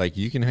 like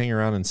you can hang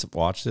around and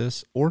watch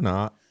this or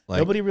not. Like,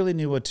 nobody really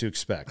knew what to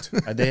expect.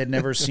 They had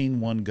never seen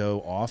one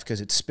go off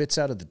because it spits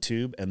out of the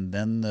tube, and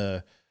then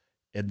the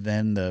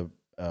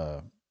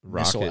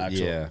missile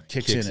actually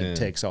kicks in and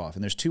takes off.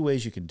 And there's two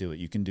ways you can do it.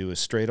 You can do a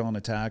straight-on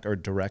attack or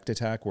direct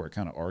attack where it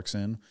kind of arcs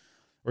in,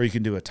 or you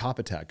can do a top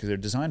attack because they're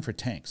designed for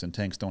tanks, and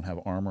tanks don't have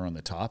armor on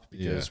the top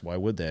because why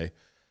would they?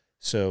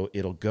 So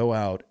it'll go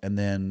out and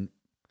then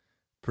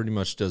pretty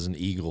much does an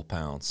eagle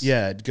pounce.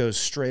 Yeah, it goes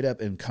straight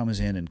up and comes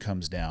in and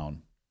comes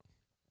down.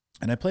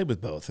 And I played with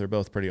both. They're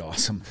both pretty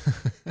awesome.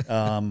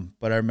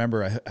 But I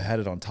remember I had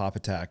it on top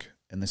attack,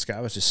 and this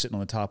guy was just sitting on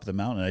the top of the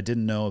mountain. And I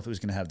didn't know if it was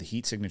going to have the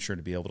heat signature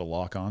to be able to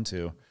lock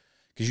onto,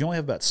 because you only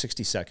have about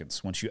 60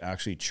 seconds once you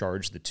actually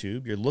charge the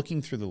tube. You're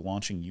looking through the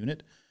launching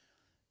unit,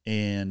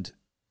 and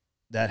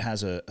that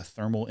has a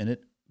thermal in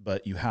it,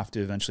 but you have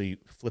to eventually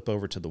flip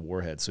over to the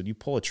warhead. So when you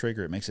pull a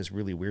trigger, it makes this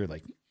really weird,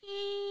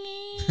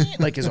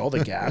 like as all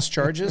the gas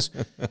charges,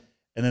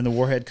 and then the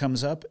warhead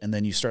comes up, and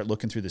then you start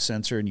looking through the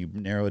sensor and you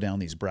narrow down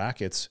these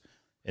brackets.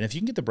 And if you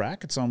can get the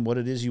brackets on what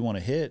it is you want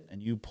to hit,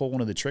 and you pull one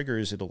of the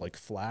triggers, it'll like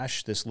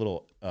flash this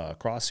little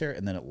crosshair,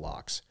 and then it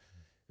locks.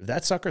 If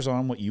that sucker's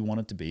on what you want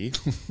it to be,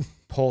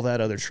 pull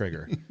that other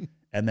trigger,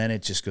 and then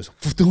it just goes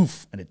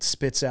and it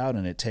spits out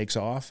and it takes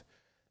off,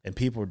 and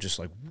people are just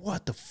like,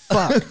 "What the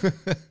fuck?"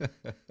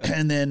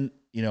 And then,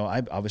 you know,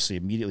 I obviously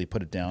immediately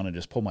put it down and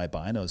just pull my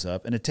binos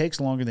up. And it takes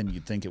longer than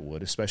you'd think it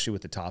would, especially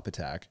with the top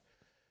attack.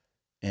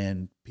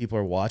 And people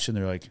are watching.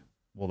 They're like,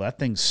 well, that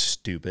thing's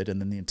stupid. And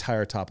then the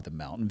entire top of the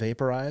mountain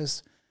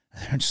vaporized.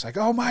 And they're just like,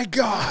 oh, my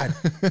God.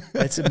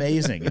 It's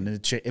amazing. And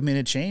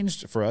it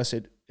changed for us.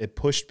 It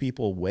pushed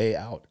people way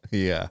out.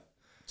 Yeah.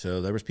 So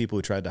there was people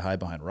who tried to hide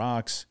behind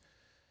rocks.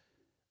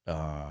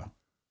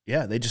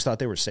 Yeah, they just thought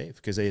they were safe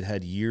because they had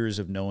had years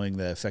of knowing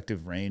the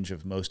effective range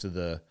of most of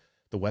the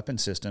weapon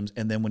systems.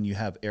 And then when you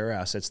have air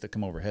assets that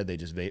come overhead,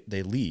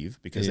 they leave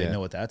because they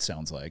know what that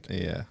sounds like.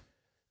 Yeah.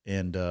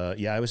 And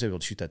I was able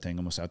to shoot that thing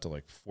almost out to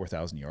like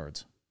 4,000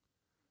 yards.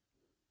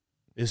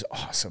 It was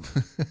awesome.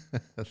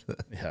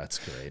 Yeah, it's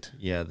great.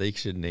 Yeah, they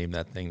should name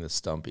that thing the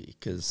Stumpy,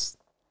 because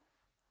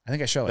I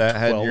think I shot like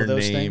 12 of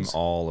those things. That had your name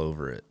all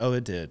over it. Oh,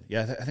 it did.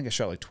 Yeah, I think I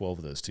shot like 12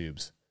 of those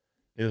tubes.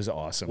 It was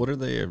awesome. What are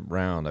they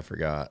around? I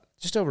forgot.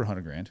 Just over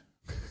 $100,000.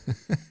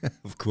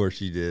 Of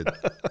course you did.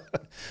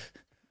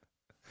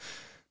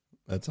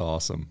 That's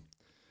awesome.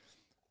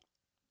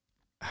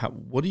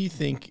 What do you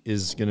think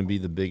is going to be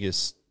the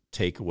biggest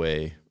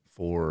takeaway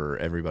for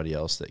everybody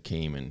else that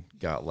came and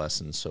got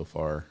lessons so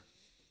far?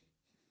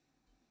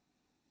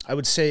 I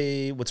would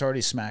say what's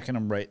already smacking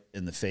them right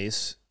in the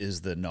face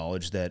is the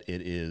knowledge that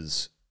it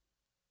is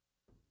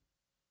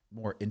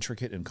more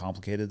intricate and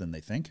complicated than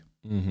they think.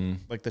 Mm-hmm.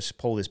 Like, let's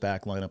pull this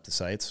back, line up the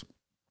sights.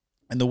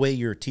 And the way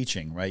you're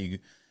teaching, right?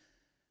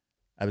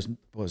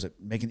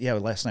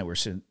 Last night we were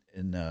sitting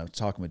and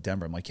talking with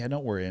Denver. I'm like, yeah,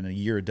 don't worry. In a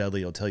year,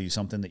 Dudley will tell you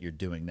something that you're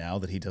doing now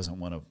that he doesn't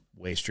want to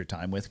waste your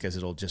time with, because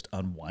it'll just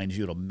unwind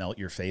you. It'll melt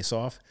your face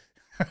off.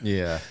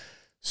 Yeah.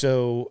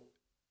 So,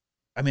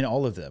 I mean,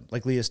 all of them.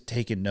 Like, Leah's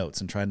taking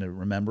notes and trying to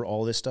remember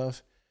all this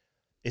stuff.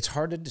 It's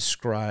hard to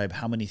describe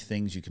how many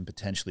things you can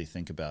potentially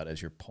think about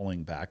as you're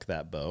pulling back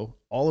that bow.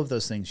 All of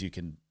those things you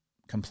can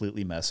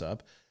completely mess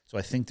up. So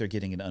I think they're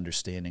getting an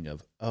understanding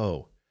of,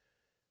 oh,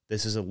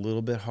 this is a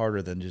little bit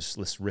harder than just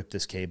let's rip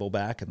this cable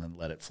back and then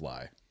let it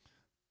fly.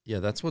 Yeah,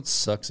 that's what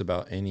sucks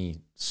about any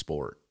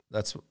sport.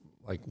 That's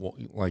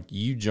like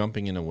you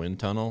jumping in a wind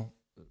tunnel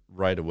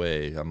right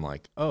away. I'm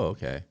like, oh,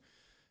 okay.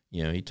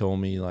 You know, he told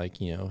me,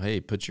 like, you know, hey,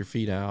 put your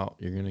feet out.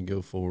 You're going to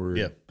go forward.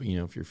 Yeah. But, you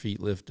know, if your feet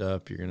lift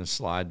up, you're going to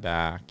slide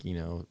back, you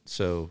know.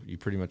 So you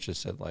pretty much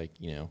just said, like,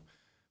 you know,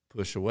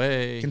 push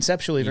away.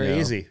 Conceptually very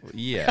easy.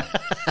 Yeah.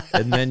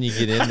 And then you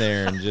get in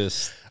there and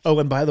just. Oh,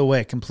 and by the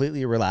way,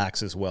 completely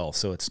relax as well.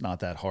 So it's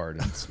not that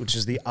hard, which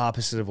is the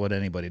opposite of what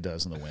anybody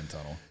does in the wind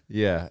tunnel.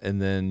 Yeah.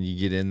 And then you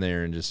get in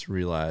there and just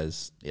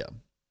realize, yeah,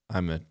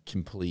 I'm a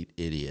complete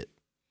idiot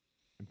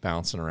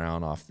bouncing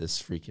around off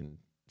this freaking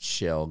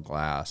shell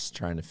glass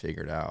trying to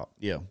figure it out.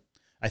 Yeah.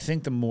 I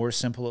think the more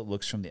simple it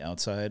looks from the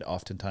outside,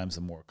 oftentimes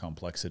the more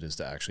complex it is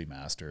to actually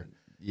master.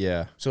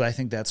 Yeah. So I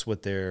think that's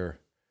what they're.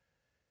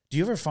 Do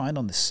you ever find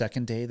on the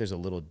second day there's a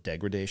little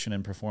degradation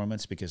in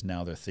performance because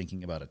now they're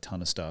thinking about a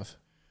ton of stuff?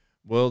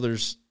 Well,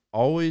 there's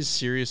always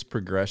serious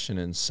progression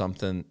in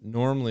something.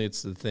 Normally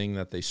it's the thing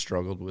that they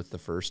struggled with the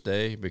first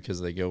day because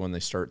they go and they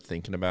start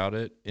thinking about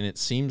it. And it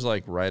seems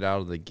like right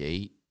out of the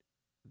gate,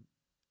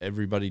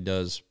 everybody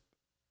does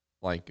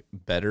like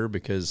better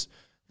because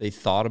they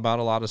thought about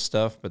a lot of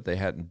stuff, but they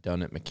hadn't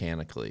done it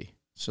mechanically.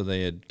 So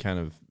they had kind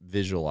of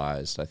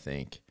visualized, I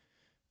think.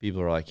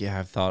 People are like, yeah,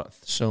 I've thought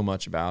so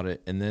much about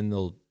it. And then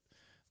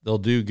they'll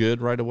do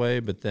good right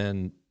away, but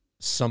then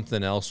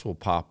something else will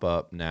pop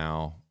up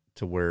now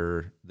to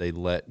where they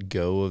let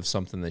go of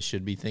something they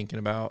should be thinking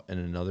about and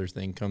another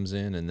thing comes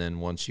in. And then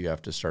once you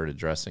have to start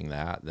addressing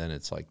that, then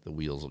it's like the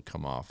wheels will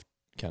come off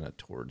kind of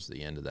towards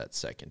the end of that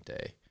second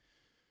day.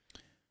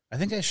 I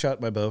think I shot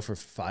my bow for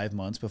 5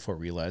 months before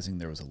realizing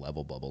there was a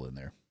level bubble in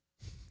there.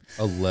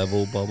 A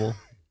level bubble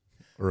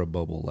or a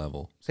bubble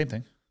level? Same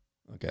thing.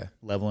 Okay.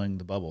 Leveling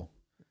the bubble.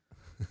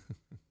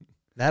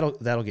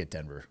 That'll get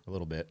Denver a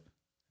little bit.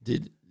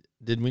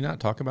 Did we not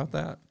talk about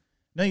that?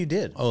 No, you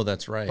did. Oh,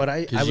 that's right. But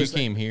I you was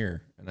came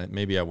here, and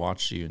maybe I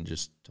watched you and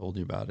just told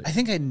you about it. I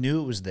think I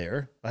knew it was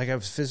there. Like I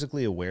was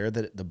physically aware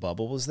that the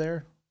bubble was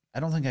there. I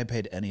don't think I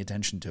paid any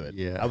attention to it.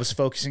 Yeah. I was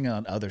focusing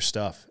on other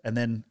stuff, and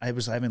then I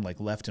was having like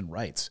left and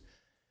rights.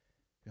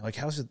 You're like,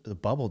 how's the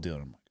bubble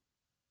doing? I'm like,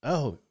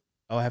 oh,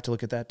 I have to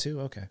look at that too.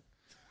 Okay.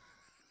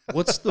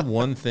 What's the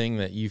one thing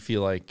that you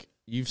feel like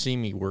you've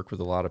seen me work with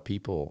a lot of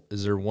people?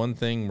 Is there one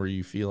thing where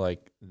you feel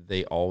like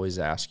they always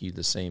ask you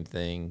the same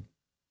thing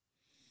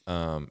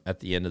at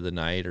the end of the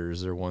night, or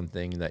is there one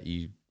thing that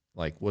you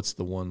like? What's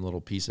the one little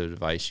piece of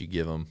advice you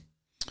give them?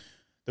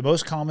 The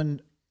most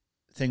common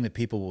thing that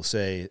people will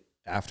say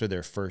after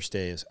their first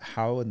day is,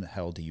 how in the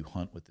hell do you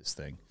hunt with this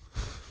thing?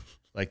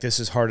 Like, this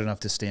is hard enough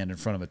to stand in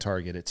front of a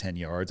target at 10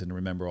 yards and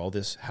remember all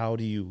this. How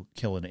do you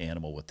kill an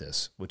animal with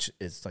this? Which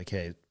is like,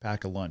 hey,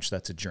 pack a lunch.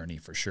 That's a journey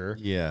for sure.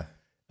 Yeah.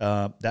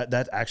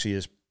 That actually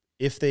is,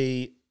 if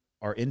they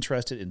are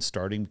interested in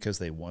starting because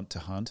they want to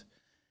hunt,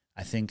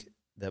 I think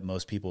that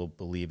most people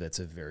believe that's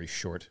a very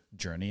short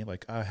journey.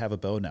 Like, I have a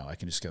bow now. I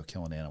can just go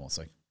kill an animal. It's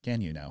like, can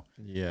you now?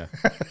 Yeah.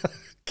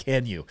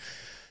 Can you?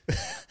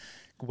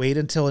 Wait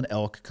until an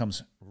elk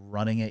comes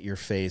running at your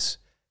face,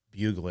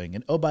 bugling.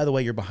 And, oh, by the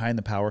way, you're behind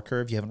the power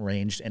curve. You haven't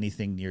ranged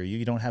anything near you.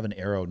 You don't have an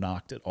arrow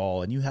knocked at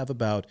all. And you have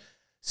about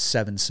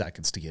 7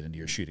 seconds to get into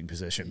your shooting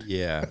position.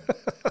 Yeah.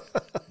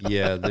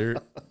 Yeah.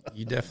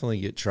 You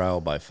definitely get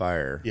trial by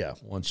fire. Yeah.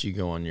 Once you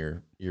go on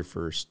your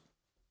first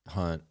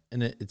hunt.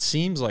 And it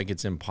seems like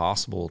it's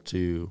impossible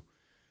to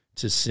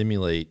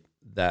simulate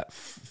that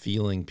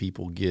feeling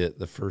people get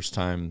the first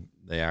time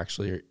they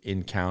actually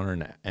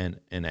encounter an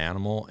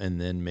animal and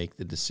then make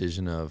the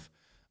decision of,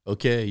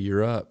 okay,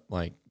 you're up.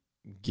 Like,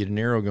 get an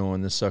arrow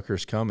going. This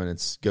sucker's coming.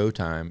 It's go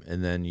time.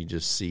 And then you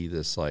just see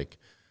this like,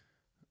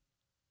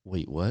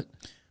 wait, what?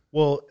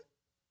 Well,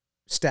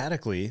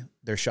 statically,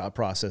 their shot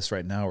process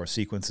right now or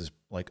sequence is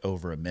like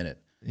over a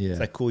minute. Yeah. It's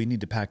like, cool, you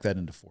need to pack that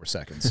into 4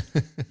 seconds.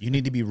 You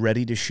need to be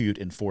ready to shoot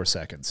in 4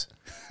 seconds.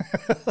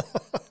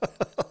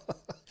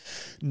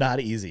 Not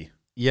easy.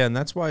 Yeah, and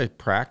that's why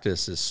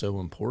practice is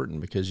so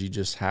important, because you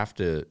just have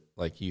to,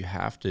 you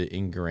have to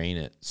ingrain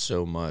it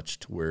so much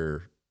to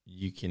where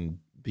you can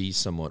be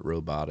somewhat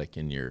robotic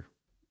in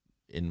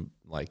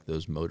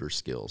those motor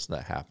skills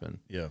that happen.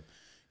 Yeah.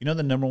 You know,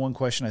 the number one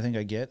question I think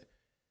I get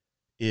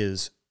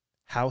is,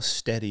 how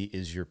steady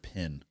is your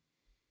pin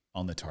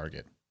on the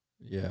target?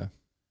 Yeah.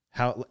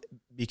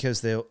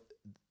 Because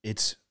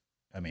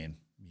I mean,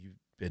 you've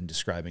been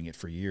describing it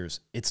for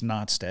years. It's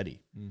not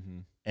steady. Mm-hmm.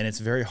 And it's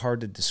very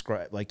hard to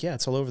describe. Like, yeah,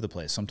 it's all over the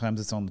place.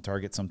 Sometimes it's on the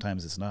target.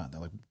 Sometimes it's not. And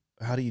they're like,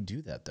 how do you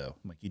do that though?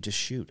 I'm like, you just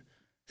shoot.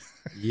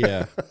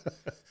 Yeah.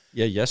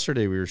 Yeah.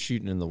 Yesterday we were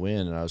shooting in the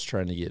wind and I was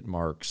trying to get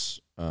marks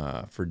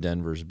for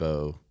Denver's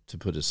bow to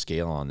put a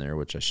scale on there,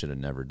 which I should have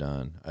never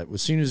done.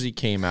 As soon as he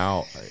came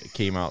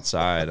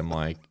outside, I'm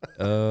like,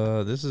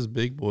 this is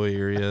big boy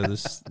area.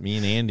 Me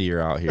and Andy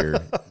are out here.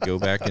 Go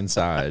back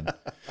inside.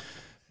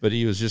 But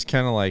he was just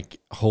kind of like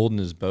holding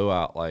his bow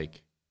out,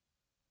 like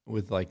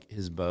with like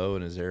his bow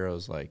and his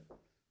arrows, like,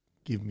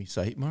 give me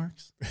sight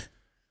marks.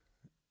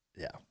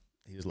 Yeah.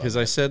 He was because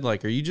I said,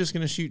 like, are you just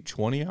going to shoot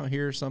 20 out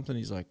here or something?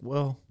 He's like,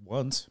 well,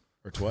 once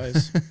or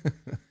twice.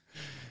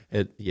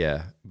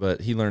 Yeah,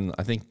 but he learned.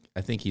 I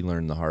think he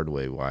learned the hard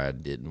way why I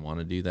didn't want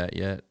to do that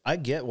yet. I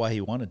get why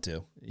he wanted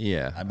to.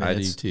 Yeah, I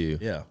do too.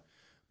 Yeah,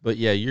 but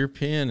yeah, your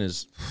pin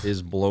is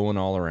blowing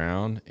all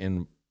around,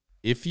 and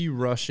if you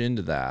rush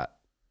into that,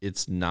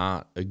 it's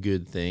not a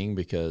good thing,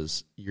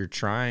 because you're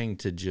trying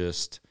to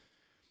just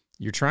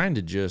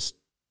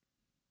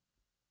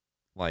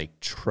like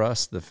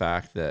trust the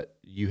fact that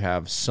you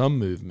have some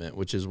movement,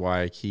 which is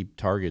why I keep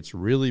targets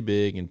really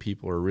big and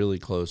people are really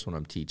close when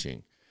I'm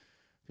teaching.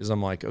 Because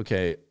I'm like,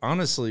 okay,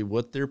 honestly,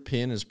 what their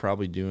pin is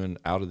probably doing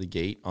out of the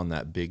gate on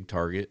that big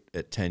target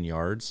at 10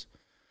 yards,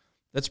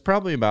 that's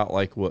probably about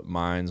like what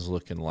mine's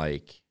looking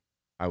like,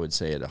 I would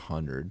say, at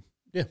 100.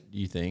 Yeah. Do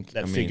you think?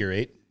 That figure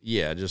 8?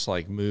 Yeah, just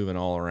like moving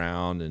all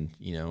around and,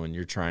 and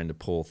you're trying to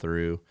pull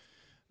through.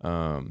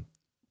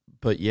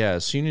 But yeah,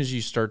 as soon as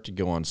you start to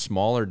go on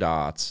smaller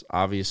dots,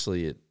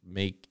 obviously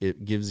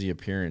it gives the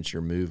appearance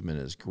your movement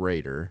is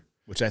greater.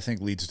 Which I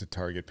think leads to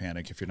target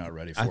panic if you're not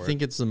ready for it. I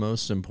think it's the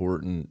most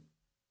important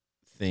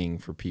thing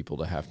for people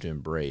to have to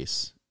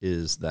embrace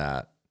is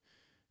that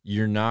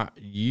you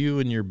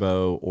and your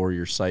bow or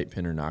your sight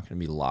pin are not going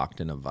to be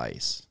locked in a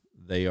vise.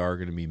 They are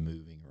going to be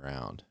moving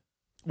around.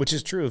 Which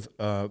is true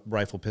of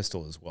rifle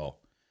pistol as well.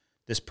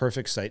 This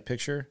perfect sight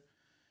picture,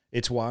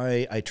 it's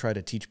why I try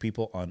to teach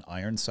people on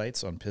iron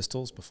sights on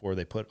pistols before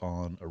they put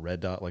on a red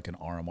dot like an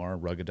RMR,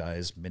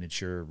 ruggedized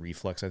miniature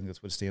reflex, I think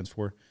that's what it stands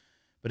for.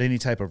 But any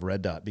type of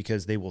red dot,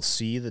 because they will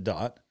see the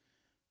dot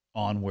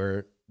on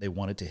where they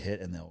want it to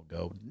hit and they'll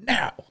go,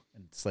 now!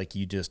 And it's like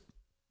you just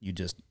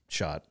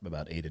shot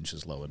about 8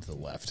 inches low into the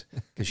left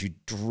because you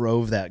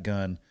drove that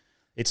gun.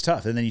 It's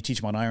tough. And then you teach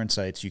them on iron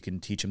sights. You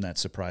can teach them that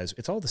surprise.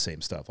 It's all the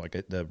same stuff, like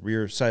the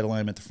rear sight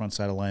alignment, the front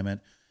sight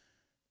alignment.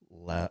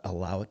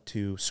 Allow it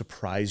to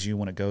surprise you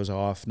when it goes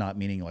off, not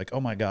meaning like,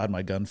 oh, my God,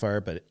 my gunfire,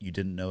 but you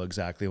didn't know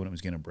exactly when it was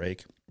going to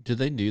break. Do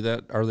they do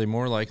that? Are they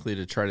more likely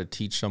to try to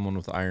teach someone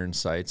with iron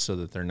sights so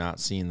that they're not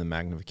seeing the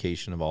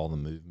magnification of all the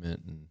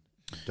movement and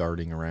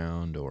darting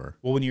around? Or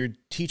well, when you're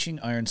teaching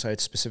iron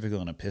sights specifically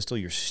on a pistol,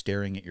 you're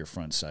staring at your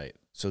front sight.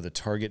 So the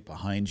target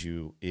behind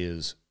you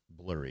is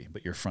blurry,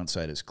 but your front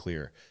sight is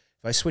clear.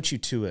 If I switch you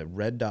to a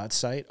red dot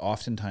sight,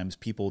 oftentimes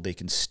they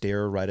can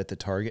stare right at the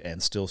target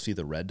and still see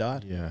the red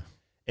dot. Yeah.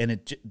 And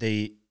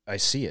I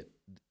see it.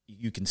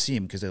 You can see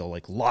them because they'll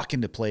like lock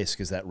into place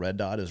because that red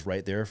dot is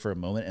right there for a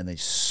moment and they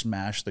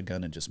smash the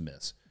gun and just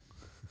miss.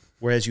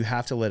 Whereas you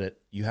have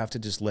to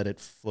just let it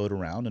float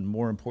around. And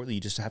more importantly,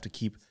 you just have to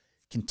keep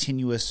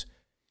continuous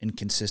and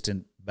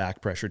consistent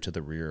back pressure to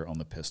the rear on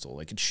the pistol.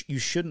 Like you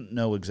shouldn't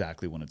know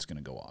exactly when it's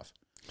going to go off.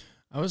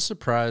 I was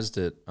surprised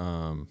at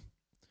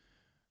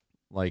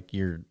like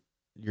your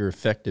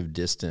effective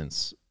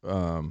distance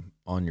on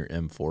your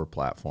M4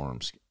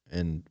 platforms.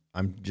 And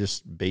I'm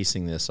just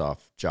basing this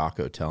off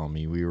Jocko telling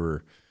me we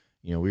were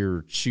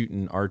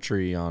shooting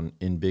archery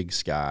in Big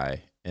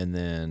Sky, and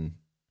then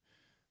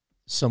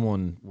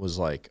someone was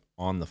like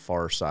on the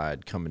far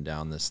side coming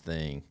down this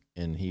thing,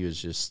 and he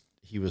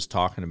was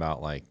talking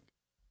about like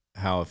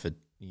how if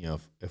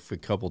a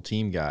couple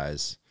team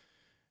guys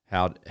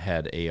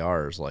had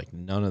ARs, like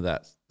none of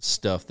that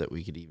stuff that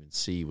we could even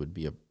see would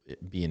be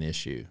an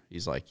issue.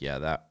 He's like, yeah,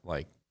 that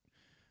like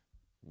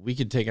we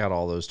could take out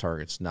all those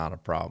targets, not a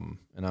problem.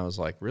 And I was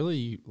like,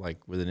 really?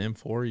 Like with an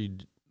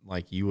M4,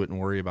 you wouldn't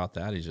worry about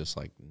that? He's just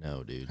like,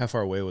 no, dude. How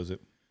far away was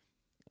it?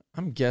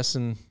 I'm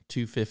guessing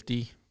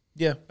 250.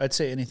 Yeah, I'd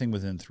say anything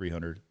within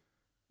 300.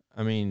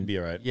 I mean, be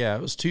all right. Yeah,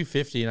 it was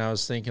 250, and I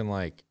was thinking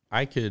like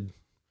I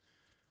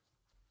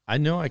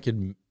know I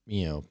could,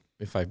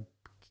 if I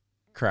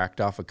cracked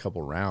off a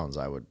couple rounds,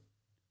 I would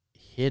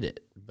hit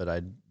it, but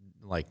I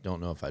don't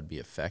know if I'd be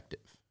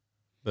effective.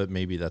 But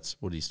maybe that's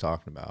what he's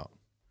talking about.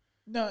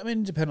 No, I mean,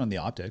 it depends on the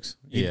optics.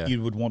 Yeah.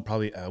 You would want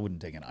I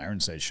wouldn't take an iron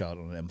sight shot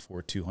on an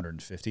M4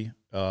 250.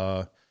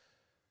 But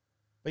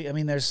I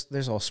mean,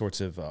 there's all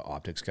sorts of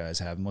optics guys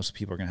have. Most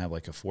people are going to have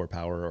like a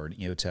 4-power or an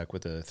EOTech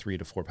with a 3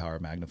 to 4-power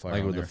magnifier.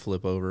 Like with a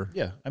flip over?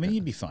 Yeah. I mean,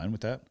 you'd be fine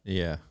with that.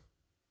 Yeah.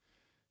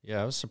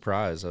 Yeah, I was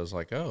surprised. I was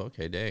like, oh,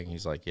 okay, dang.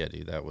 He's like, yeah,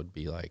 dude, that would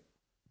be like,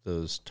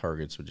 those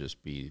targets would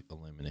just be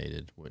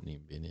eliminated. Wouldn't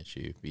even be an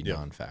issue. Be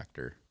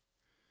non-factor.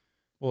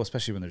 Well,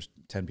 especially when there's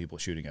 10 people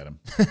shooting at him.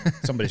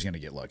 Somebody's going to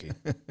get lucky.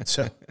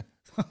 So,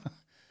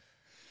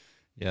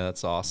 yeah,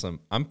 that's awesome.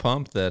 I'm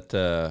pumped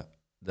that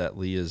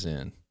Leah's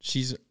in.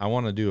 I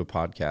want to do a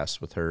podcast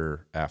with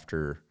her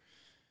after,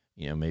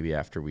 maybe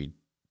after we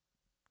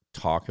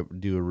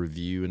do a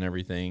review and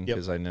everything,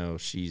 because I know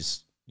she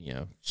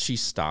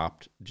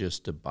stopped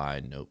just to buy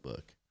a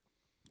notebook.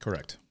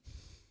 Correct.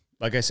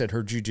 Like I said,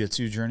 her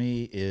jiu-jitsu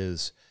journey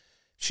is,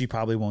 she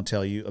probably won't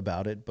tell you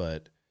about it,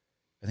 but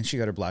I think she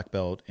got her black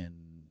belt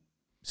in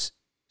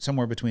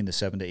somewhere between the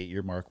 7 to 8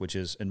 year mark, which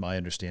is, in my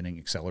understanding,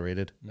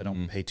 accelerated. I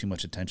don't pay too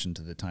much attention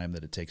to the time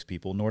that it takes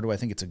people, nor do I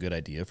think it's a good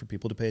idea for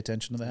people to pay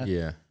attention to that.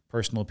 Yeah.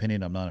 Personal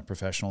opinion, I'm not a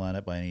professional at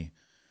it by any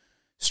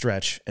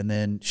stretch. And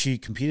then she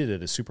competed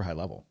at a super high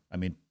level. I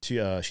mean, she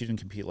didn't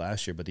compete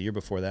last year, but the year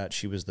before that,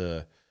 she was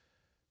the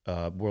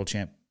world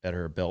champ at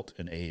her belt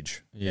and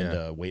age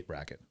and weight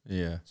bracket.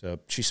 Yeah.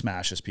 So she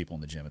smashes people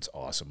in the gym. It's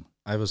awesome.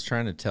 I was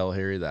trying to tell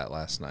Harry that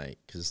last night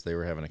because they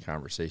were having a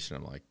conversation.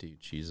 I'm like, dude,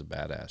 she's a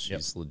badass.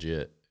 She's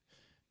legit.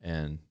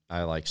 And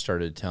I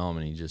started to tell him,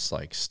 and he just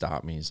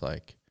stopped me. He's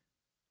like,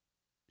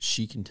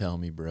 she can tell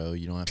me, bro.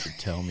 You don't have to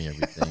tell me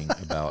everything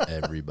about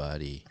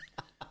everybody.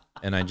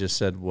 And I just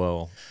said,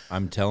 well,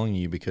 I'm telling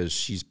you because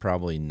she's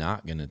probably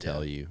not going to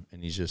tell you.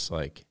 And he's just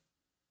like,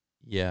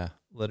 yeah,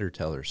 let her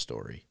tell her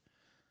story.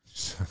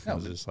 So I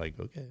was just like,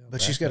 okay.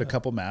 But she's got a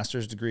couple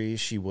master's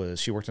degrees. She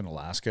worked in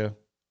Alaska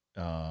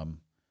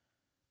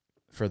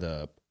for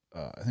the,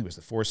 I think it was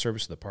the Forest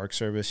Service or the Park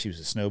Service. She was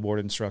a snowboard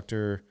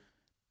instructor.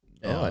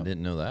 Oh, I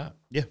didn't know that.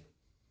 Yeah.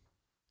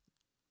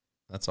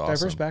 That's awesome.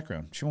 Diverse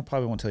background. She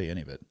probably won't tell you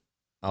any of it.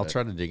 I'll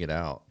try to dig it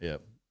out.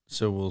 Yep.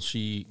 So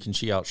can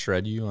she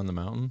outshred you on the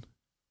mountain?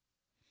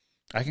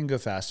 I can go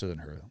faster than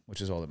her,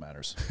 which is all that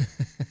matters.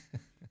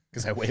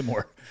 Because I weigh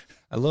more.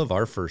 I love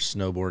our first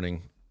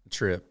snowboarding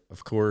trip.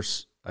 Of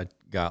course, I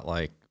got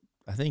I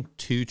think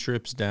 2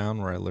 trips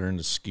down where I learned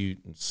to scoot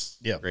and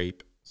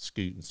scrape,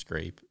 scoot and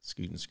scrape,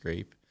 scoot and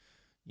scrape.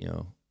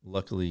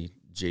 Luckily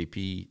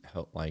JP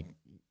helped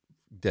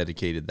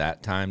dedicated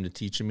that time to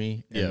teaching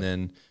me. And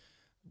then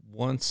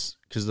once,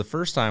 because the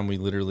first time we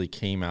literally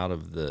came out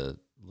of the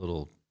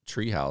little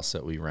tree house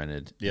that we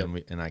rented,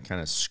 and I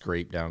kind of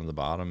scraped down to the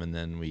bottom, and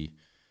then we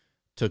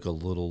took a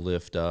little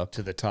lift up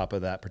to the top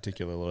of that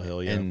particular little hill,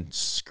 and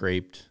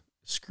scraped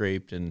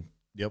and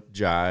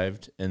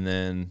jived, and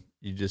then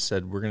you just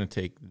said, we're going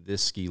to take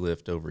this ski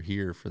lift over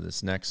here for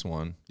this next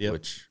one,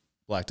 which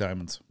Black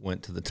Diamonds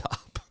went to the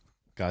top.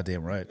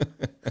 Goddamn right.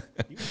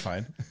 You're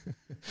fine.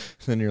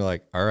 Then you're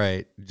like, all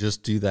right,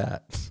 just do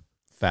that,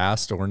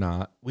 fast or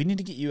not. We need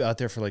to get you out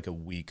there for a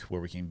week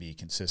where we can be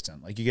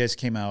consistent. You guys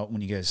came out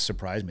when you guys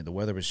surprised me. The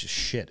weather was just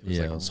shit. It was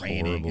it was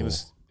raining. horrible. It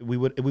was we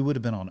would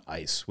have been on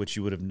ice, which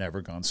you would have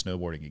never gone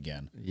snowboarding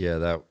again.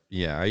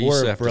 I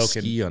used to have to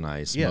ski on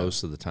ice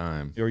most of the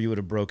time. Or you would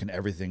have broken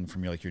everything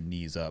from your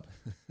knees up.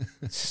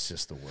 It's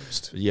just the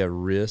worst.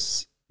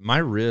 Wrists. My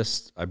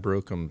wrist, I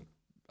broke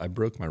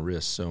my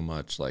wrist so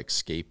much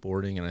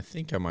skateboarding, and I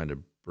think I might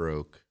have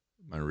broke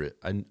my wrist.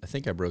 I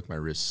think I broke my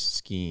wrist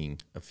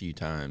skiing a few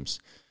times,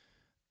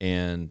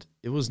 and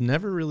it was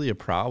never really a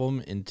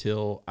problem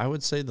until I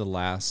would say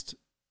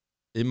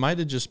it might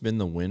have just been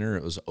the winter.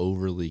 It was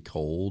overly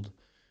cold,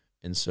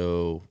 and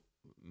so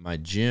my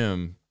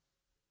gym,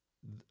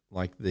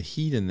 the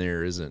heat in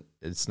there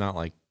it's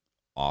not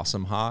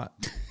awesome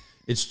hot.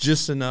 It's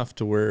just enough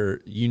to where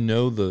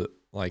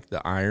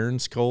the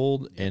iron's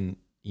cold, and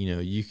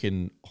you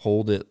can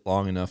hold it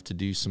long enough to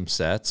do some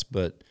sets,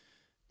 but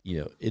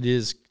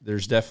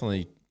there's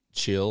definitely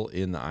chill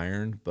in the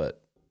iron. But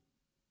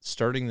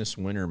starting this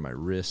winter, my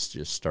wrists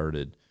just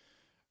started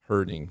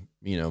hurting,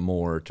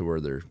 more to where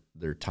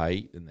they're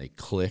tight and they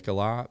click a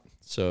lot.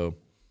 So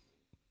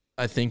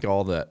I think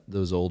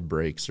those old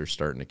breaks are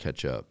starting to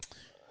catch up.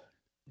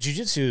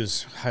 Jiu-Jitsu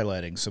is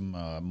highlighting some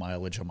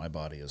mileage on my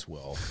body as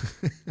well.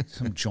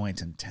 Some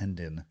joint and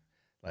tendon,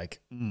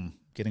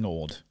 getting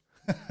old.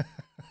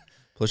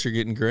 Plus you're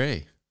getting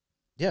gray.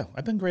 Yeah,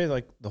 I've been gray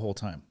the whole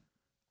time.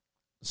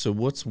 So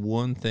what's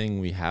one thing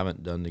we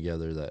haven't done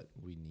together that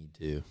we need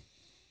to?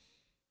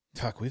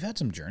 Fuck, we've had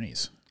some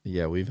journeys.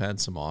 Yeah, we've had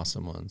some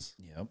awesome ones.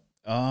 Yep.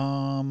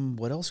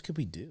 What else could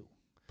we do?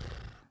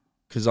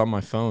 Because on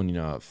my phone,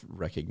 it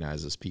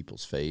recognizes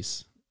people's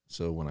face.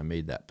 So when I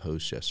made that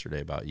post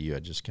yesterday about you, I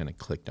just kind of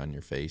clicked on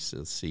your face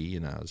to see,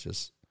 and I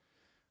was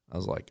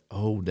like,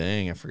 oh,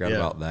 dang, I forgot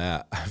about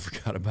that. I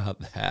forgot about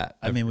that.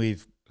 I mean,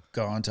 we've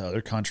gone to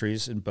other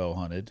countries and bow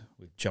hunted.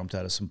 We've jumped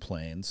out of some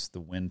planes,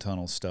 the wind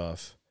tunnel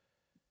stuff.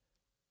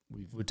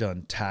 We've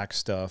done tack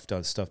stuff,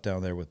 done stuff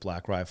down there with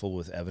Black Rifle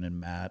with Evan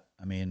and Matt.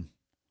 I mean,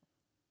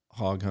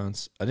 hog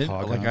hunts.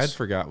 I'd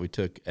forgot we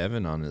took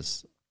Evan on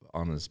his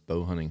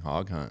bow hunting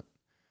hog hunt.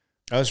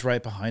 I was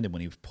right behind him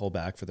when he pulled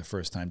back for the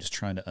first time, just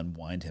trying to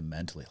unwind him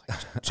mentally.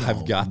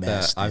 I've got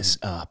that.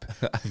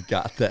 I've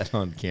got that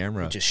on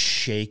camera. Just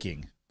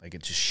shaking,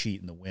 it's just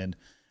sheet in the wind.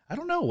 I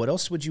don't know. What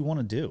else would you want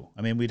to do?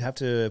 I mean, we'd have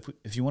to,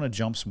 if you want to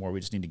jump some more,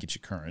 we just need to get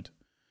you current.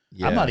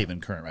 Yeah. I'm not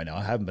even current right now.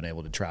 I haven't been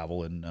able to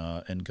travel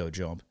and go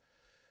jump.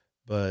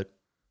 But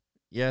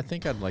yeah, I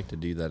think I'd like to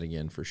do that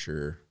again for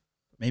sure.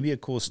 Maybe a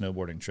cool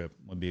snowboarding trip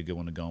would be a good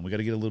one to go on. We got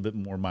to get a little bit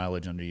more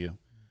mileage under you.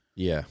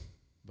 Yeah.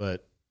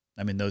 But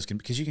I mean,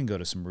 because you can go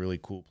to some really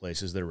cool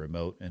places that are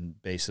remote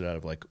and base it out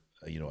of a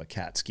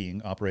cat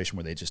skiing operation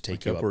where they just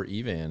take you up where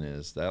Evan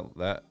is.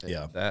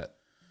 That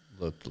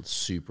looked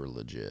super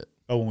legit.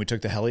 Oh, when we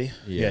took the heli?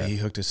 Yeah, he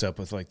hooked us up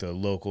with the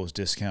locals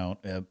discount.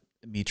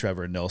 Me,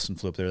 Trevor, and Nelson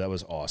flew up there. That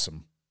was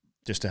awesome.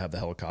 Just to have the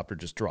helicopter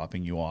just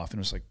dropping you off, and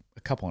it was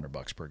a couple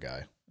 $100 per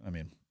guy. I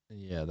mean,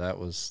 yeah, that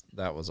was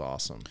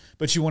awesome.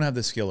 But you won't have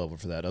the skill level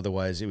for that.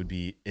 Otherwise, it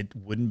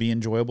wouldn't be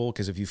enjoyable,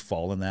 because if you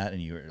fall in that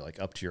and you're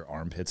up to your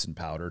armpits in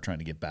powder trying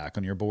to get back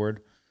on your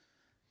board,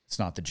 it's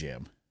not the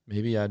jam.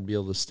 Maybe I'd be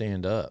able to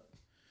stand up,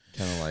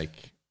 kind of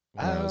like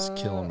when I was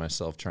killing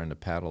myself trying to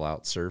paddle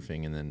out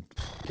surfing, and then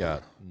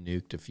got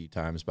nuked a few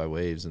times by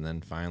waves, and then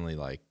finally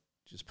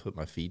just put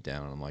my feet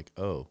down, and I'm like,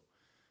 oh,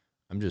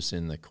 I'm just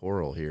in the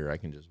coral here. I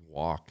can just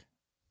walk.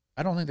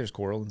 I don't think there's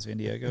coral in San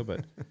Diego,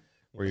 but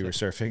where you were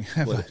surfing.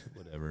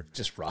 Whatever.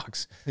 Just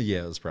rocks.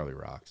 Yeah, it was probably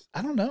rocks.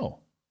 I don't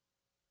know.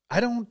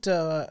 I'm not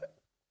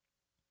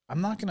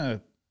going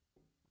to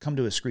come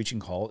to a screeching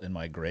halt in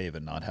my grave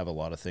and not have a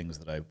lot of things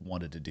that I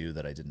wanted to do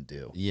that I didn't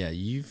do. Yeah,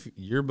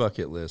 your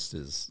bucket list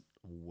is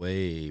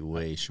way,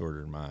 way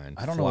shorter than mine.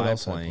 I don't know what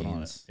else I put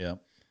on it. Yeah.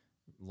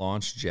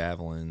 Launched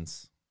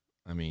javelins.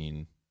 I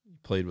mean,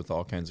 played with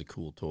all kinds of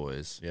cool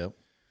toys. Yep.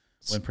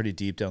 Went pretty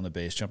deep down the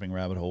base jumping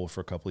rabbit hole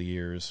for a couple of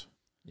years.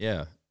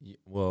 Yeah.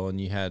 Well, and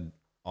you had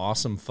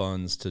awesome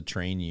funds to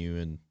train you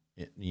and,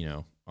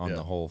 on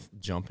the whole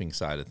jumping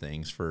side of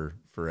things for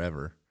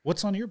forever.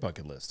 What's on your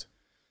bucket list?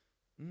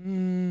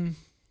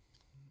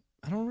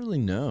 I don't really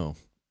know.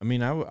 I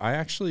mean, I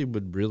actually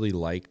would really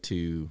like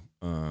to,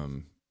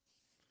 I'd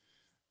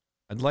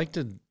like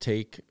to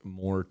take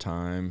more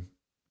time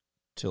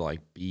to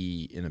like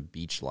be in a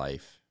beach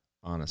life,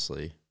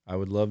 honestly. I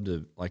would love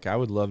to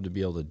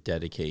be able to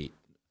dedicate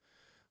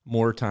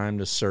more time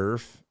to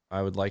surf.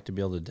 I would like to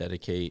be able to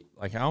dedicate,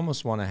 like, I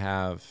almost want to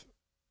have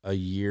a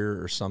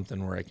year or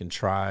something where I can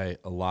try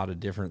a lot of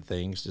different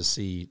things to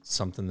see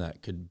something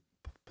that could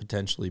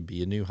potentially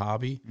be a new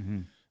hobby.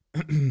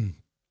 Mm-hmm.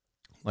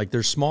 Like,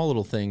 there's small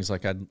little things.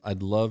 Like,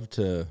 I'd love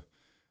to,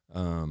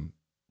 and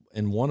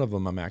one of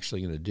them I'm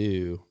actually going to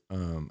do.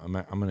 I'm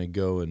going to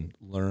go and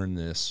learn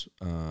this.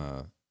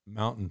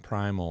 Mountain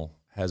Primal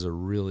has a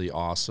really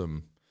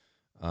awesome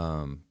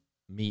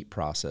meat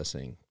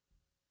processing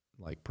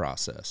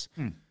process.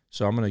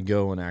 So I'm going to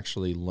go and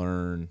actually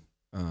learn,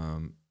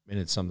 and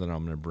it's something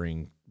I'm going to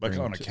bring.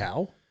 On a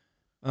cow?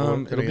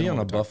 It'll be on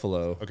a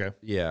buffalo. Okay.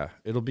 Yeah,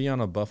 it'll be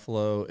on a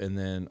buffalo, and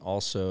then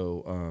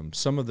also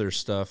some of their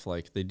stuff,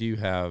 like they do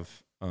have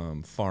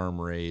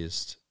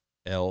farm-raised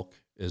elk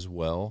as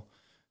well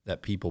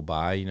that people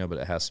buy, but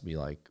it has to be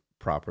like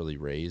properly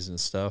raised and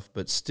stuff.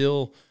 But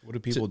still, what do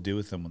people do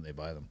with them when they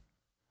buy them?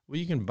 Well,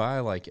 you can buy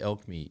like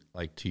elk meat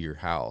like to your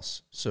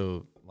house.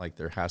 So like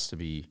there has to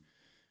be,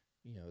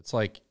 it's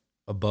like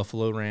a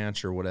buffalo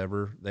ranch or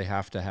whatever. They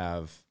have to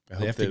have.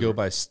 They have to go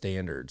by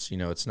standards.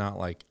 It's not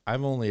like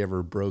I've only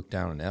ever broke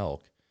down an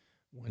elk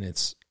when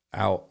it's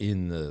out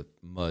in the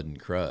mud and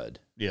crud.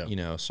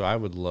 Yeah. So I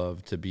would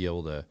love to be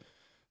able to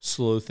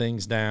slow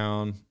things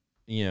down,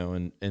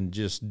 and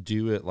just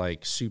do it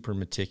like super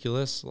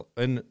meticulous.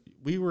 And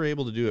we were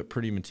able to do it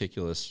pretty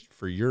meticulous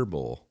for your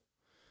bull.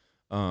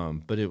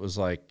 But it was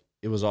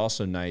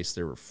also nice.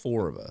 There were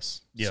 4 of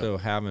us. Yeah. So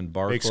having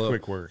Barclay. Makes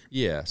quick work.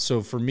 Yeah.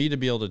 So for me to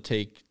be able to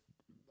take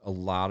a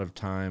lot of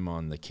time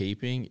on the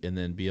caping and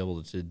then be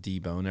able to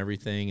debone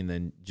everything and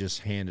then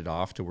just hand it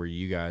off to where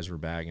you guys were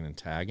bagging and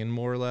tagging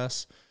more or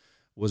less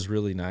was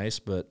really nice.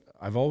 But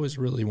I've always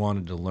really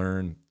wanted to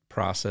learn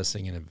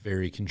processing in a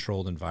very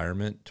controlled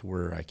environment to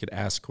where I could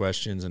ask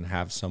questions and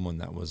have someone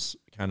that was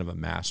kind of a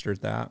master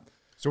at that.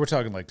 So we're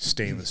talking like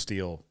stainless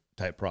steel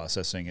type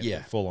processing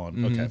and full on.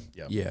 Mm-hmm. Okay.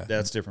 Yeah.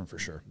 That's different for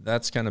sure.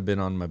 That's kind of been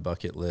on my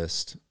bucket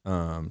list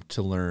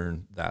to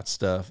learn that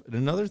stuff. And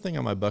another thing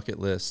on my bucket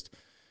list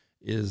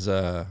is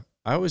I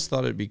always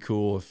thought it'd be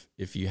cool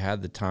if you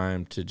had the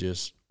time to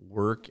just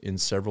work in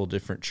several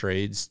different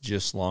trades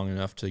just long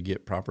enough to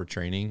get proper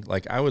training.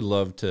 Like I would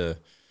love to,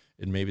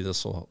 and maybe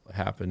this will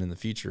happen in the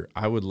future,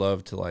 I would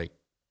love to like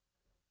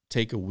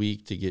take a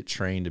week to get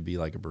trained to be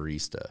like a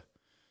barista.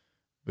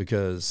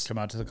 Because come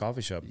out to the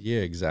coffee shop.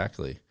 Yeah,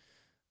 exactly.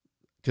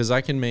 Because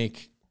I can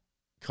make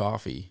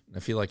coffee.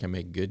 I feel like I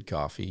make good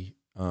coffee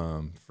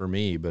for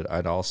me, but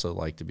I'd also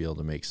like to be able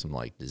to make some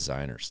like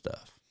designer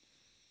stuff.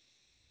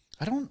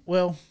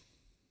 Well,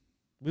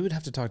 we would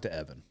have to talk to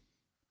Evan.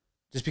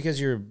 Just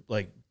because you're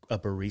like a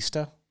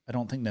barista, I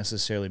don't think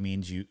necessarily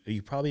means you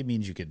probably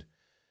means you could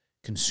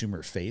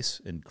consumer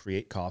face and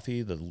create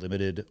coffee, the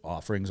limited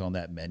offerings on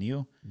that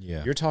menu.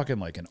 Yeah. You're talking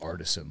like an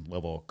artisan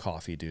level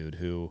coffee dude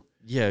who.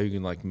 Yeah, you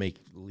can like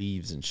make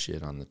leaves and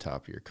shit on the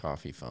top of your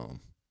coffee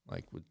foam,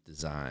 like with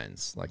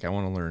designs. Like I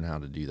want to learn how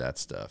to do that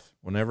stuff.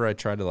 Whenever I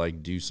try to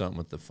like do something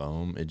with the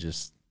foam, it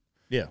just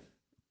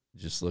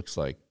looks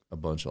like a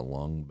bunch of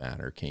lung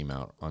matter came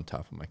out on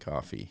top of my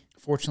coffee.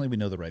 Fortunately, we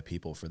know the right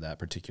people for that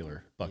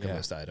particular bucket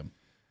list item.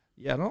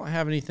 Yeah, I don't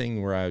have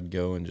anything where I would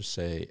go and just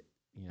say,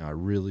 I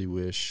really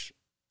wish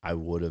I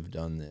would have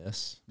done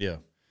this. Yeah.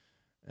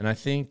 And I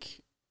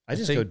think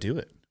go do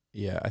it.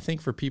 Yeah, I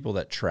think for people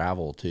that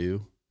travel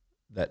too,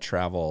 that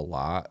travel a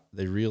lot,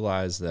 they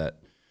realize that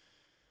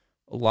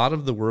a lot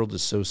of the world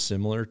is so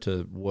similar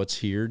to what's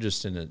here,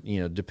 just in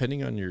a,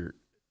 depending on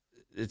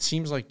it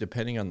seems like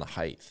depending on the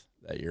height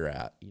that you're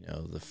at,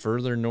 the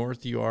further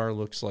north you are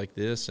looks like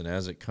this. And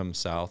as it comes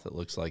south, it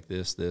looks like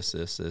this,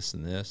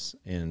 and this.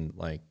 And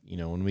like,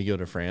 when we go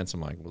to France, I'm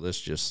like, well,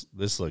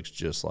 this looks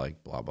just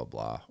like blah, blah,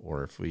 blah.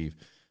 Or if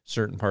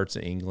certain parts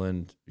of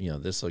England,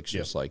 this looks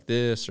just like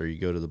this, or you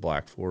go to the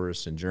Black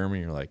Forest in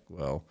Germany, you're like,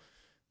 well,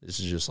 this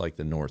is just like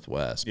the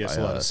Northwest. Yes,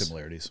 a lot of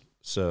similarities.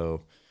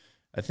 So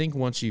I think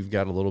once you've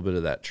got a little bit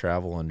of that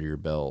travel under your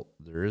belt,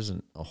 there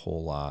isn't a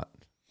whole lot.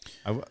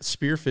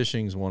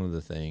 Spearfishing is one of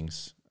the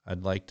things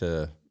I'd like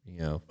to,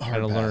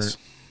 kind of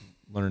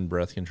learn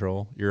breath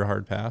control. You're a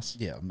hard pass?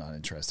 Yeah, I'm not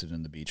interested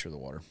in the beach or the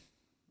water.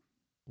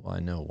 Well, I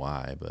know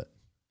why, but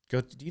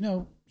do you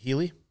know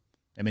Healy?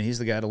 I mean, he's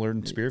the guy to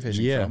learn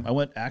spearfishing from. I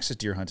went axis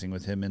deer hunting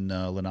with him in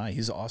Lanai.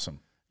 He's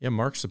awesome. Yeah,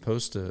 Mark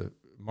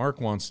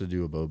wants to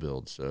do a bow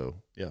build, so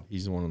yeah,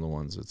 he's one of the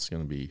ones that's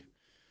going to be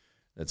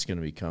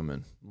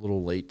coming. A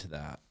little late to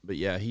that, but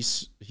yeah,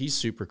 he's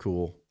super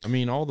cool. I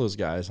mean, all those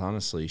guys,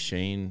 honestly,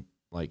 Shane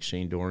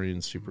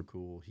Dorian's super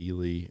cool,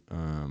 Healy,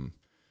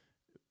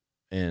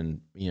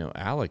 and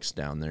Alex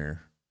down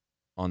there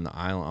on the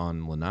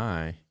island on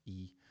Lanai,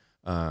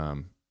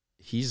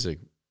 he's a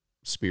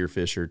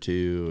spearfisher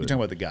too. You're talking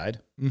about the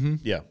guide? Mm-hmm.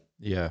 Yeah.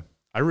 Yeah.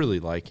 I really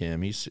like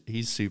him. He's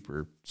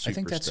super. I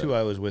think that's who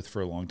I was with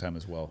for a long time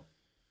as well.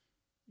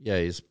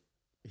 Yeah,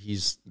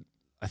 he's.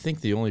 I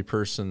think the only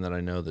person that I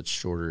know that's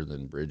shorter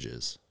than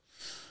Bridges.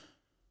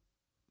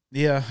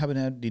 Yeah, I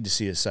would need to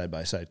see a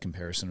side-by-side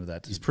comparison of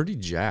that. He's pretty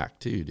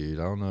jacked too, dude.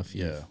 I don't know if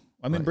you. Yeah,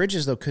 I mean,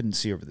 Bridges though couldn't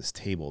see over this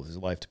table. His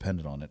life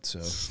depended on it.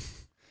 So,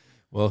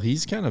 well,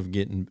 he's kind of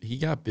getting. He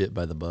got bit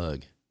by the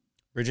bug.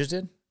 Bridges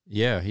did.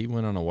 Yeah, he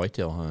went on a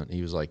whitetail hunt.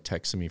 He was like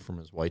texting me from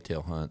his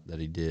whitetail hunt that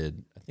he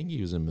did. I think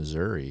he was in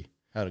Missouri.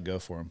 How'd it go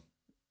for him?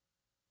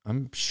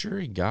 I'm sure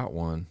he got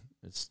one.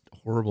 It's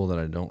horrible that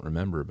I don't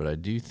remember, but I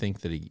do think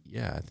that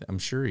I'm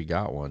sure he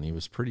got one. He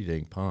was pretty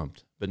dang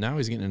pumped. But now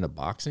he's getting into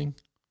boxing.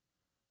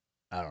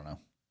 I don't know.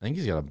 I think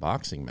he's got a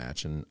boxing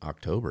match in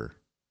October.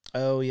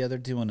 Oh, yeah, they're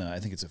doing I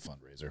think it's a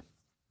fundraiser.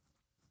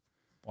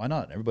 Why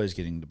not? Everybody's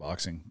getting into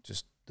boxing.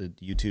 Just the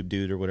YouTube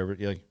dude or whatever.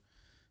 You're like,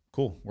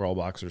 cool, we're all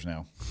boxers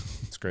now.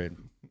 It's great.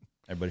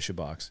 Everybody should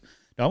box.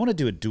 Now, I want to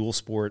do a dual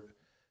sport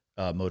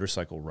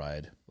motorcycle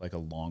ride, like a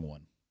long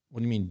one.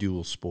 What do you mean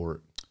dual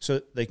sport?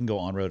 So they can go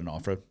on-road and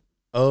off-road.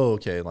 Oh,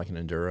 okay, like an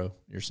enduro,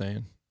 you're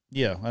saying?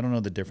 Yeah, I don't know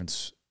the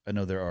difference. I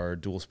know there are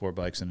dual sport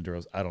bikes and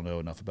enduros. I don't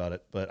know enough about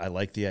it, but I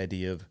like the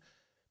idea of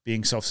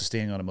being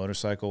self-sustaining on a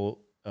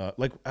motorcycle.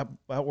 Like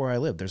out where I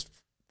live, there's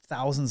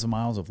thousands of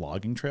miles of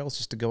logging trails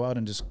just to go out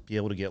and just be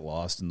able to get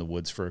lost in the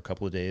woods for a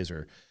couple of days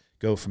or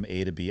go from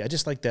A to B. I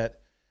just like that.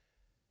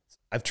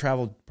 I've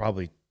traveled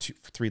probably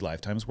 3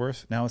 lifetimes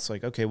worth. Now it's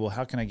like, okay, well,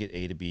 how can I get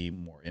A to B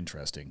more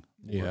interesting?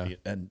 Yeah.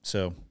 And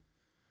so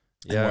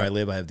where I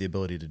live, I have the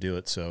ability to do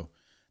it. So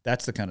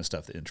that's the kind of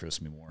stuff that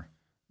interests me more.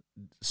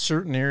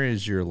 Certain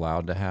areas you're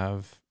allowed to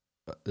have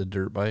a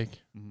dirt bike,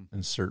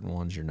 and certain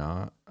ones you're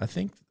not. I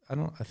think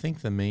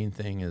the main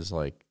thing is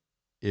like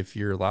if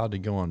you're allowed to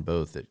go on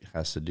both, it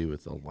has to do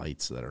with the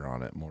lights that are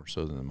on it more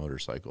so than the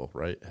motorcycle,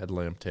 right?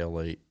 Headlamp, tail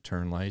light,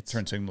 turn lights,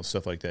 turn signals,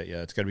 stuff like that.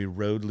 Yeah, it's got to be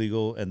road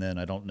legal, and then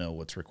I don't know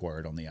what's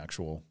required on the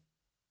actual.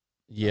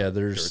 Yeah,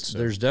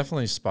 there's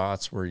definitely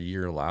spots where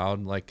you're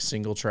allowed like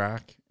single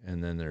track,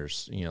 and then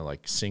there's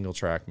like single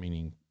track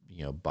meaning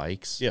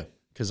bikes. Yeah.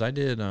 Because I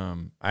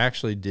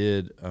actually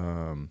did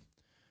a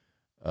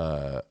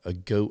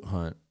goat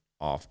hunt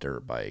off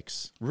dirt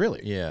bikes.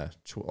 Really? Yeah,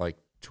 like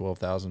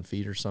 12,000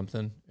 feet or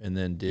something, and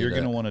then You're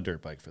gonna want a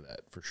dirt bike for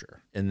that for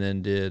sure. And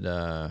it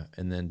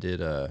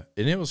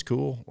was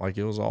cool. Like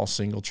it was all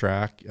single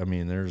track. I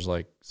mean, there's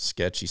like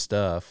sketchy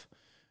stuff,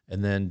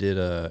 and then did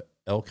a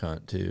elk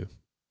hunt too,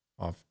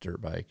 off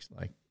dirt bikes.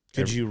 Like,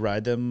 could you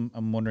ride them?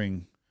 I'm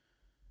wondering,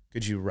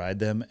 could you ride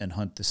them and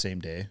hunt the same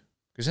day?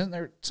 Because isn't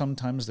there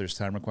sometimes there's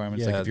time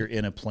requirements? Yeah, like if you're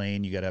in a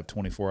plane, you got to have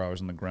 24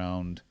 hours on the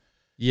ground.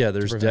 Yeah,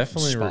 there's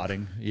definitely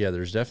spotting.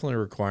 There's definitely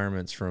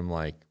requirements for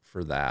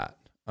that.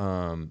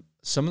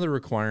 Some of the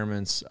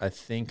requirements I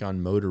think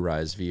on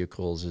motorized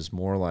vehicles is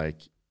more like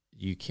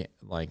you can't,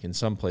 like in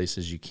some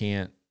places you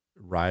can't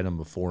ride them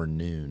before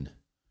noon.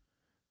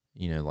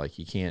 Like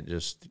you can't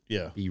just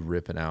be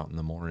ripping out in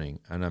the morning.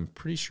 And I'm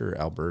pretty sure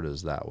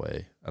Alberta's that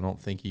way. I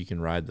don't think you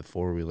can ride the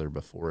 4-wheeler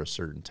before a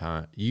certain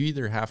time. You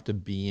either have to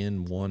be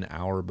in 1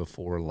 hour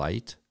before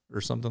light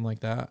or something like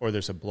that. Or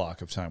there's a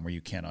block of time where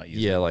you cannot use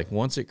it. Yeah, like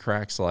once it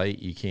cracks light,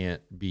 you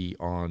can't be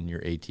on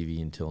your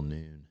ATV until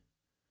noon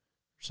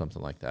or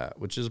something like that,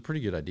 which is a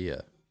pretty good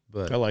idea.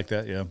 But I like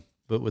that, yeah.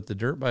 But with the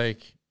dirt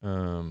bike, I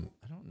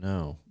don't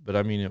know. But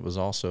I mean, it was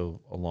also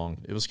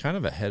it was kind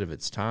of ahead of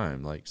its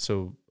time. Like,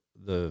 so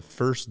the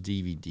first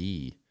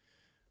DVD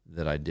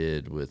that I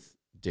did with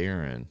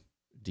Darren,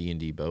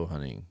 D&D bow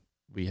hunting,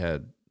 we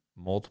had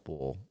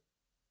multiple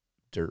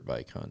dirt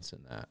bike hunts in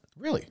that.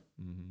 Really?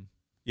 Mm-hmm.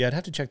 Yeah, I'd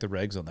have to check the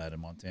regs on that in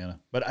Montana.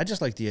 But I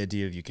just like the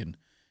idea of you can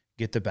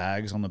get the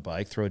bags on the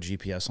bike, throw a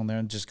GPS on there,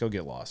 and just go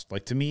get lost.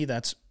 Like, to me,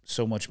 that's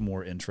so much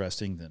more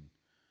interesting than,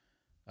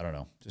 I don't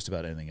know, just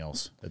about anything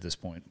else at this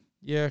point.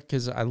 Yeah,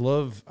 because I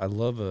love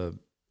a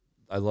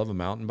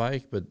mountain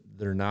bike, but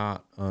they're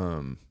not.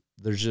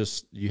 There's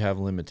just, you have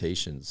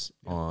limitations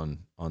on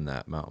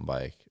that mountain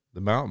bike.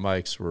 The mountain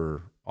bikes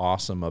were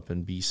awesome up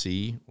in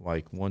BC.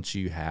 Like once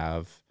you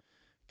have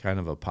kind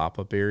of a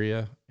pop-up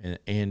area,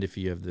 and if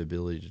you have the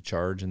ability to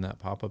charge in that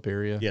pop-up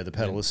area. Yeah, the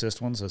pedal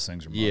assist ones, those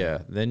things are modern. Yeah,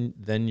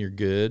 then you're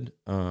good.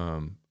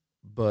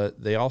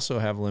 But they also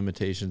have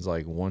limitations,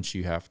 like once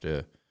you have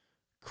to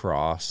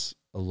cross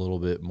a little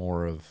bit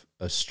more of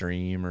a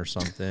stream or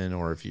something,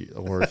 or if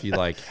you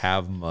like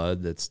have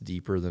mud that's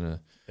deeper than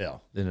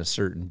a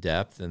certain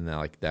depth, and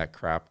that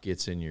crap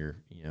gets in your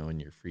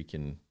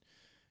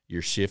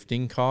your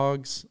shifting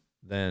cogs,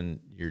 then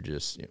you're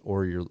just,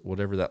 or your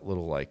whatever that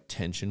little like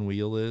tension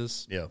wheel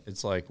is. Yeah.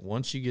 It's like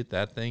once you get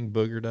that thing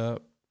boogered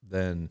up,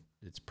 then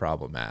it's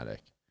problematic.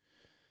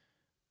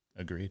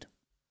 Agreed.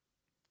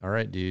 All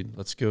right, dude,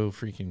 let's go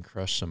freaking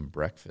crush some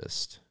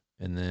breakfast.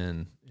 And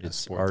then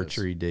it's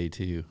archery day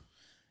 2.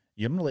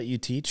 I'm going to let you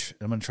teach.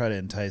 I'm going to try to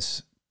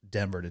entice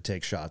Denver to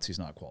take shots he's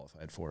not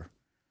qualified for.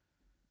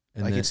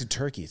 And like, it's a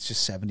turkey. It's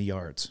just 70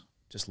 yards.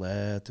 Just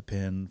let the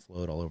pin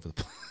float all over the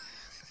place.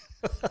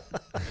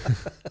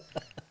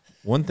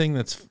 One thing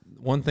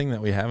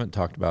that we haven't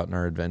talked about in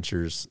our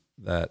adventures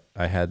that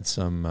I had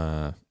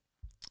some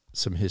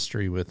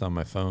history with on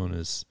my phone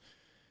is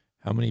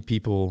how many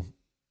people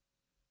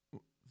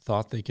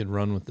thought they could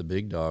run with the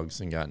big dogs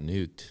and got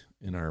nuked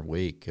in our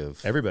wake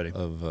of everybody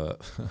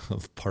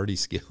of party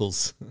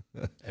skills.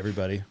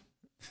 Everybody.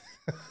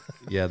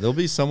 Yeah, there'll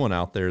be someone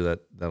out there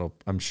that'll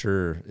I'm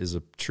sure is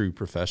a true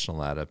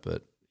professional at it,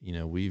 but you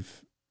know, we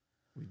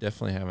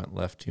definitely haven't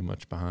left too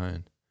much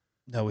behind.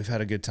 No, we've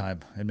had a good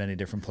time in many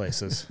different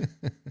places.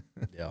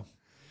 Yeah.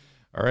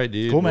 All right,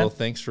 dude. Cool, man. Well,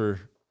 thanks for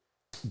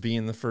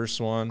being the first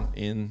one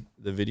in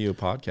the video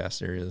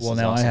podcast area. Well,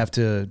 now awesome. I have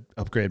to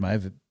upgrade my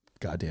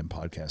goddamn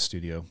podcast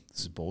studio.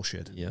 This is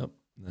bullshit. Yep.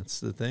 That's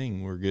the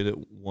thing. We're good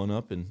at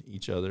one-upping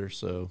each other,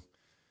 so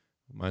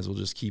might as well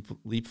just keep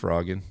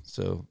leapfrogging.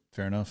 So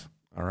fair enough.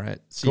 All right.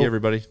 See you,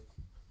 everybody.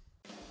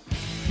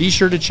 Be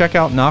sure to check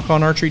out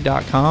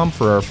knockonarchery.com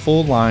for our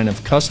full line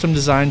of custom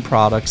designed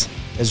products,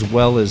 as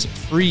well as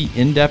free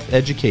in-depth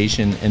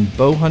education and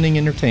bow hunting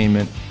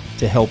entertainment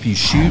to help you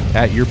shoot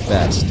at your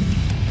best.